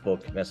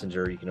Facebook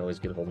Messenger. You can always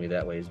get a hold of me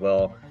that way as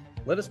well.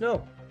 Let us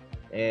know,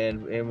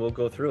 and we'll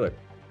go through it.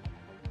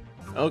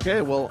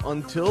 Okay, well,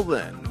 until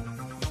then,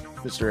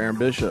 Mr. Aaron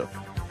Bishop,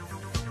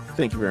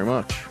 thank you very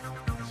much.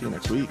 See you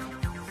next week.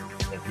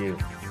 Thank you.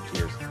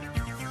 Cheers.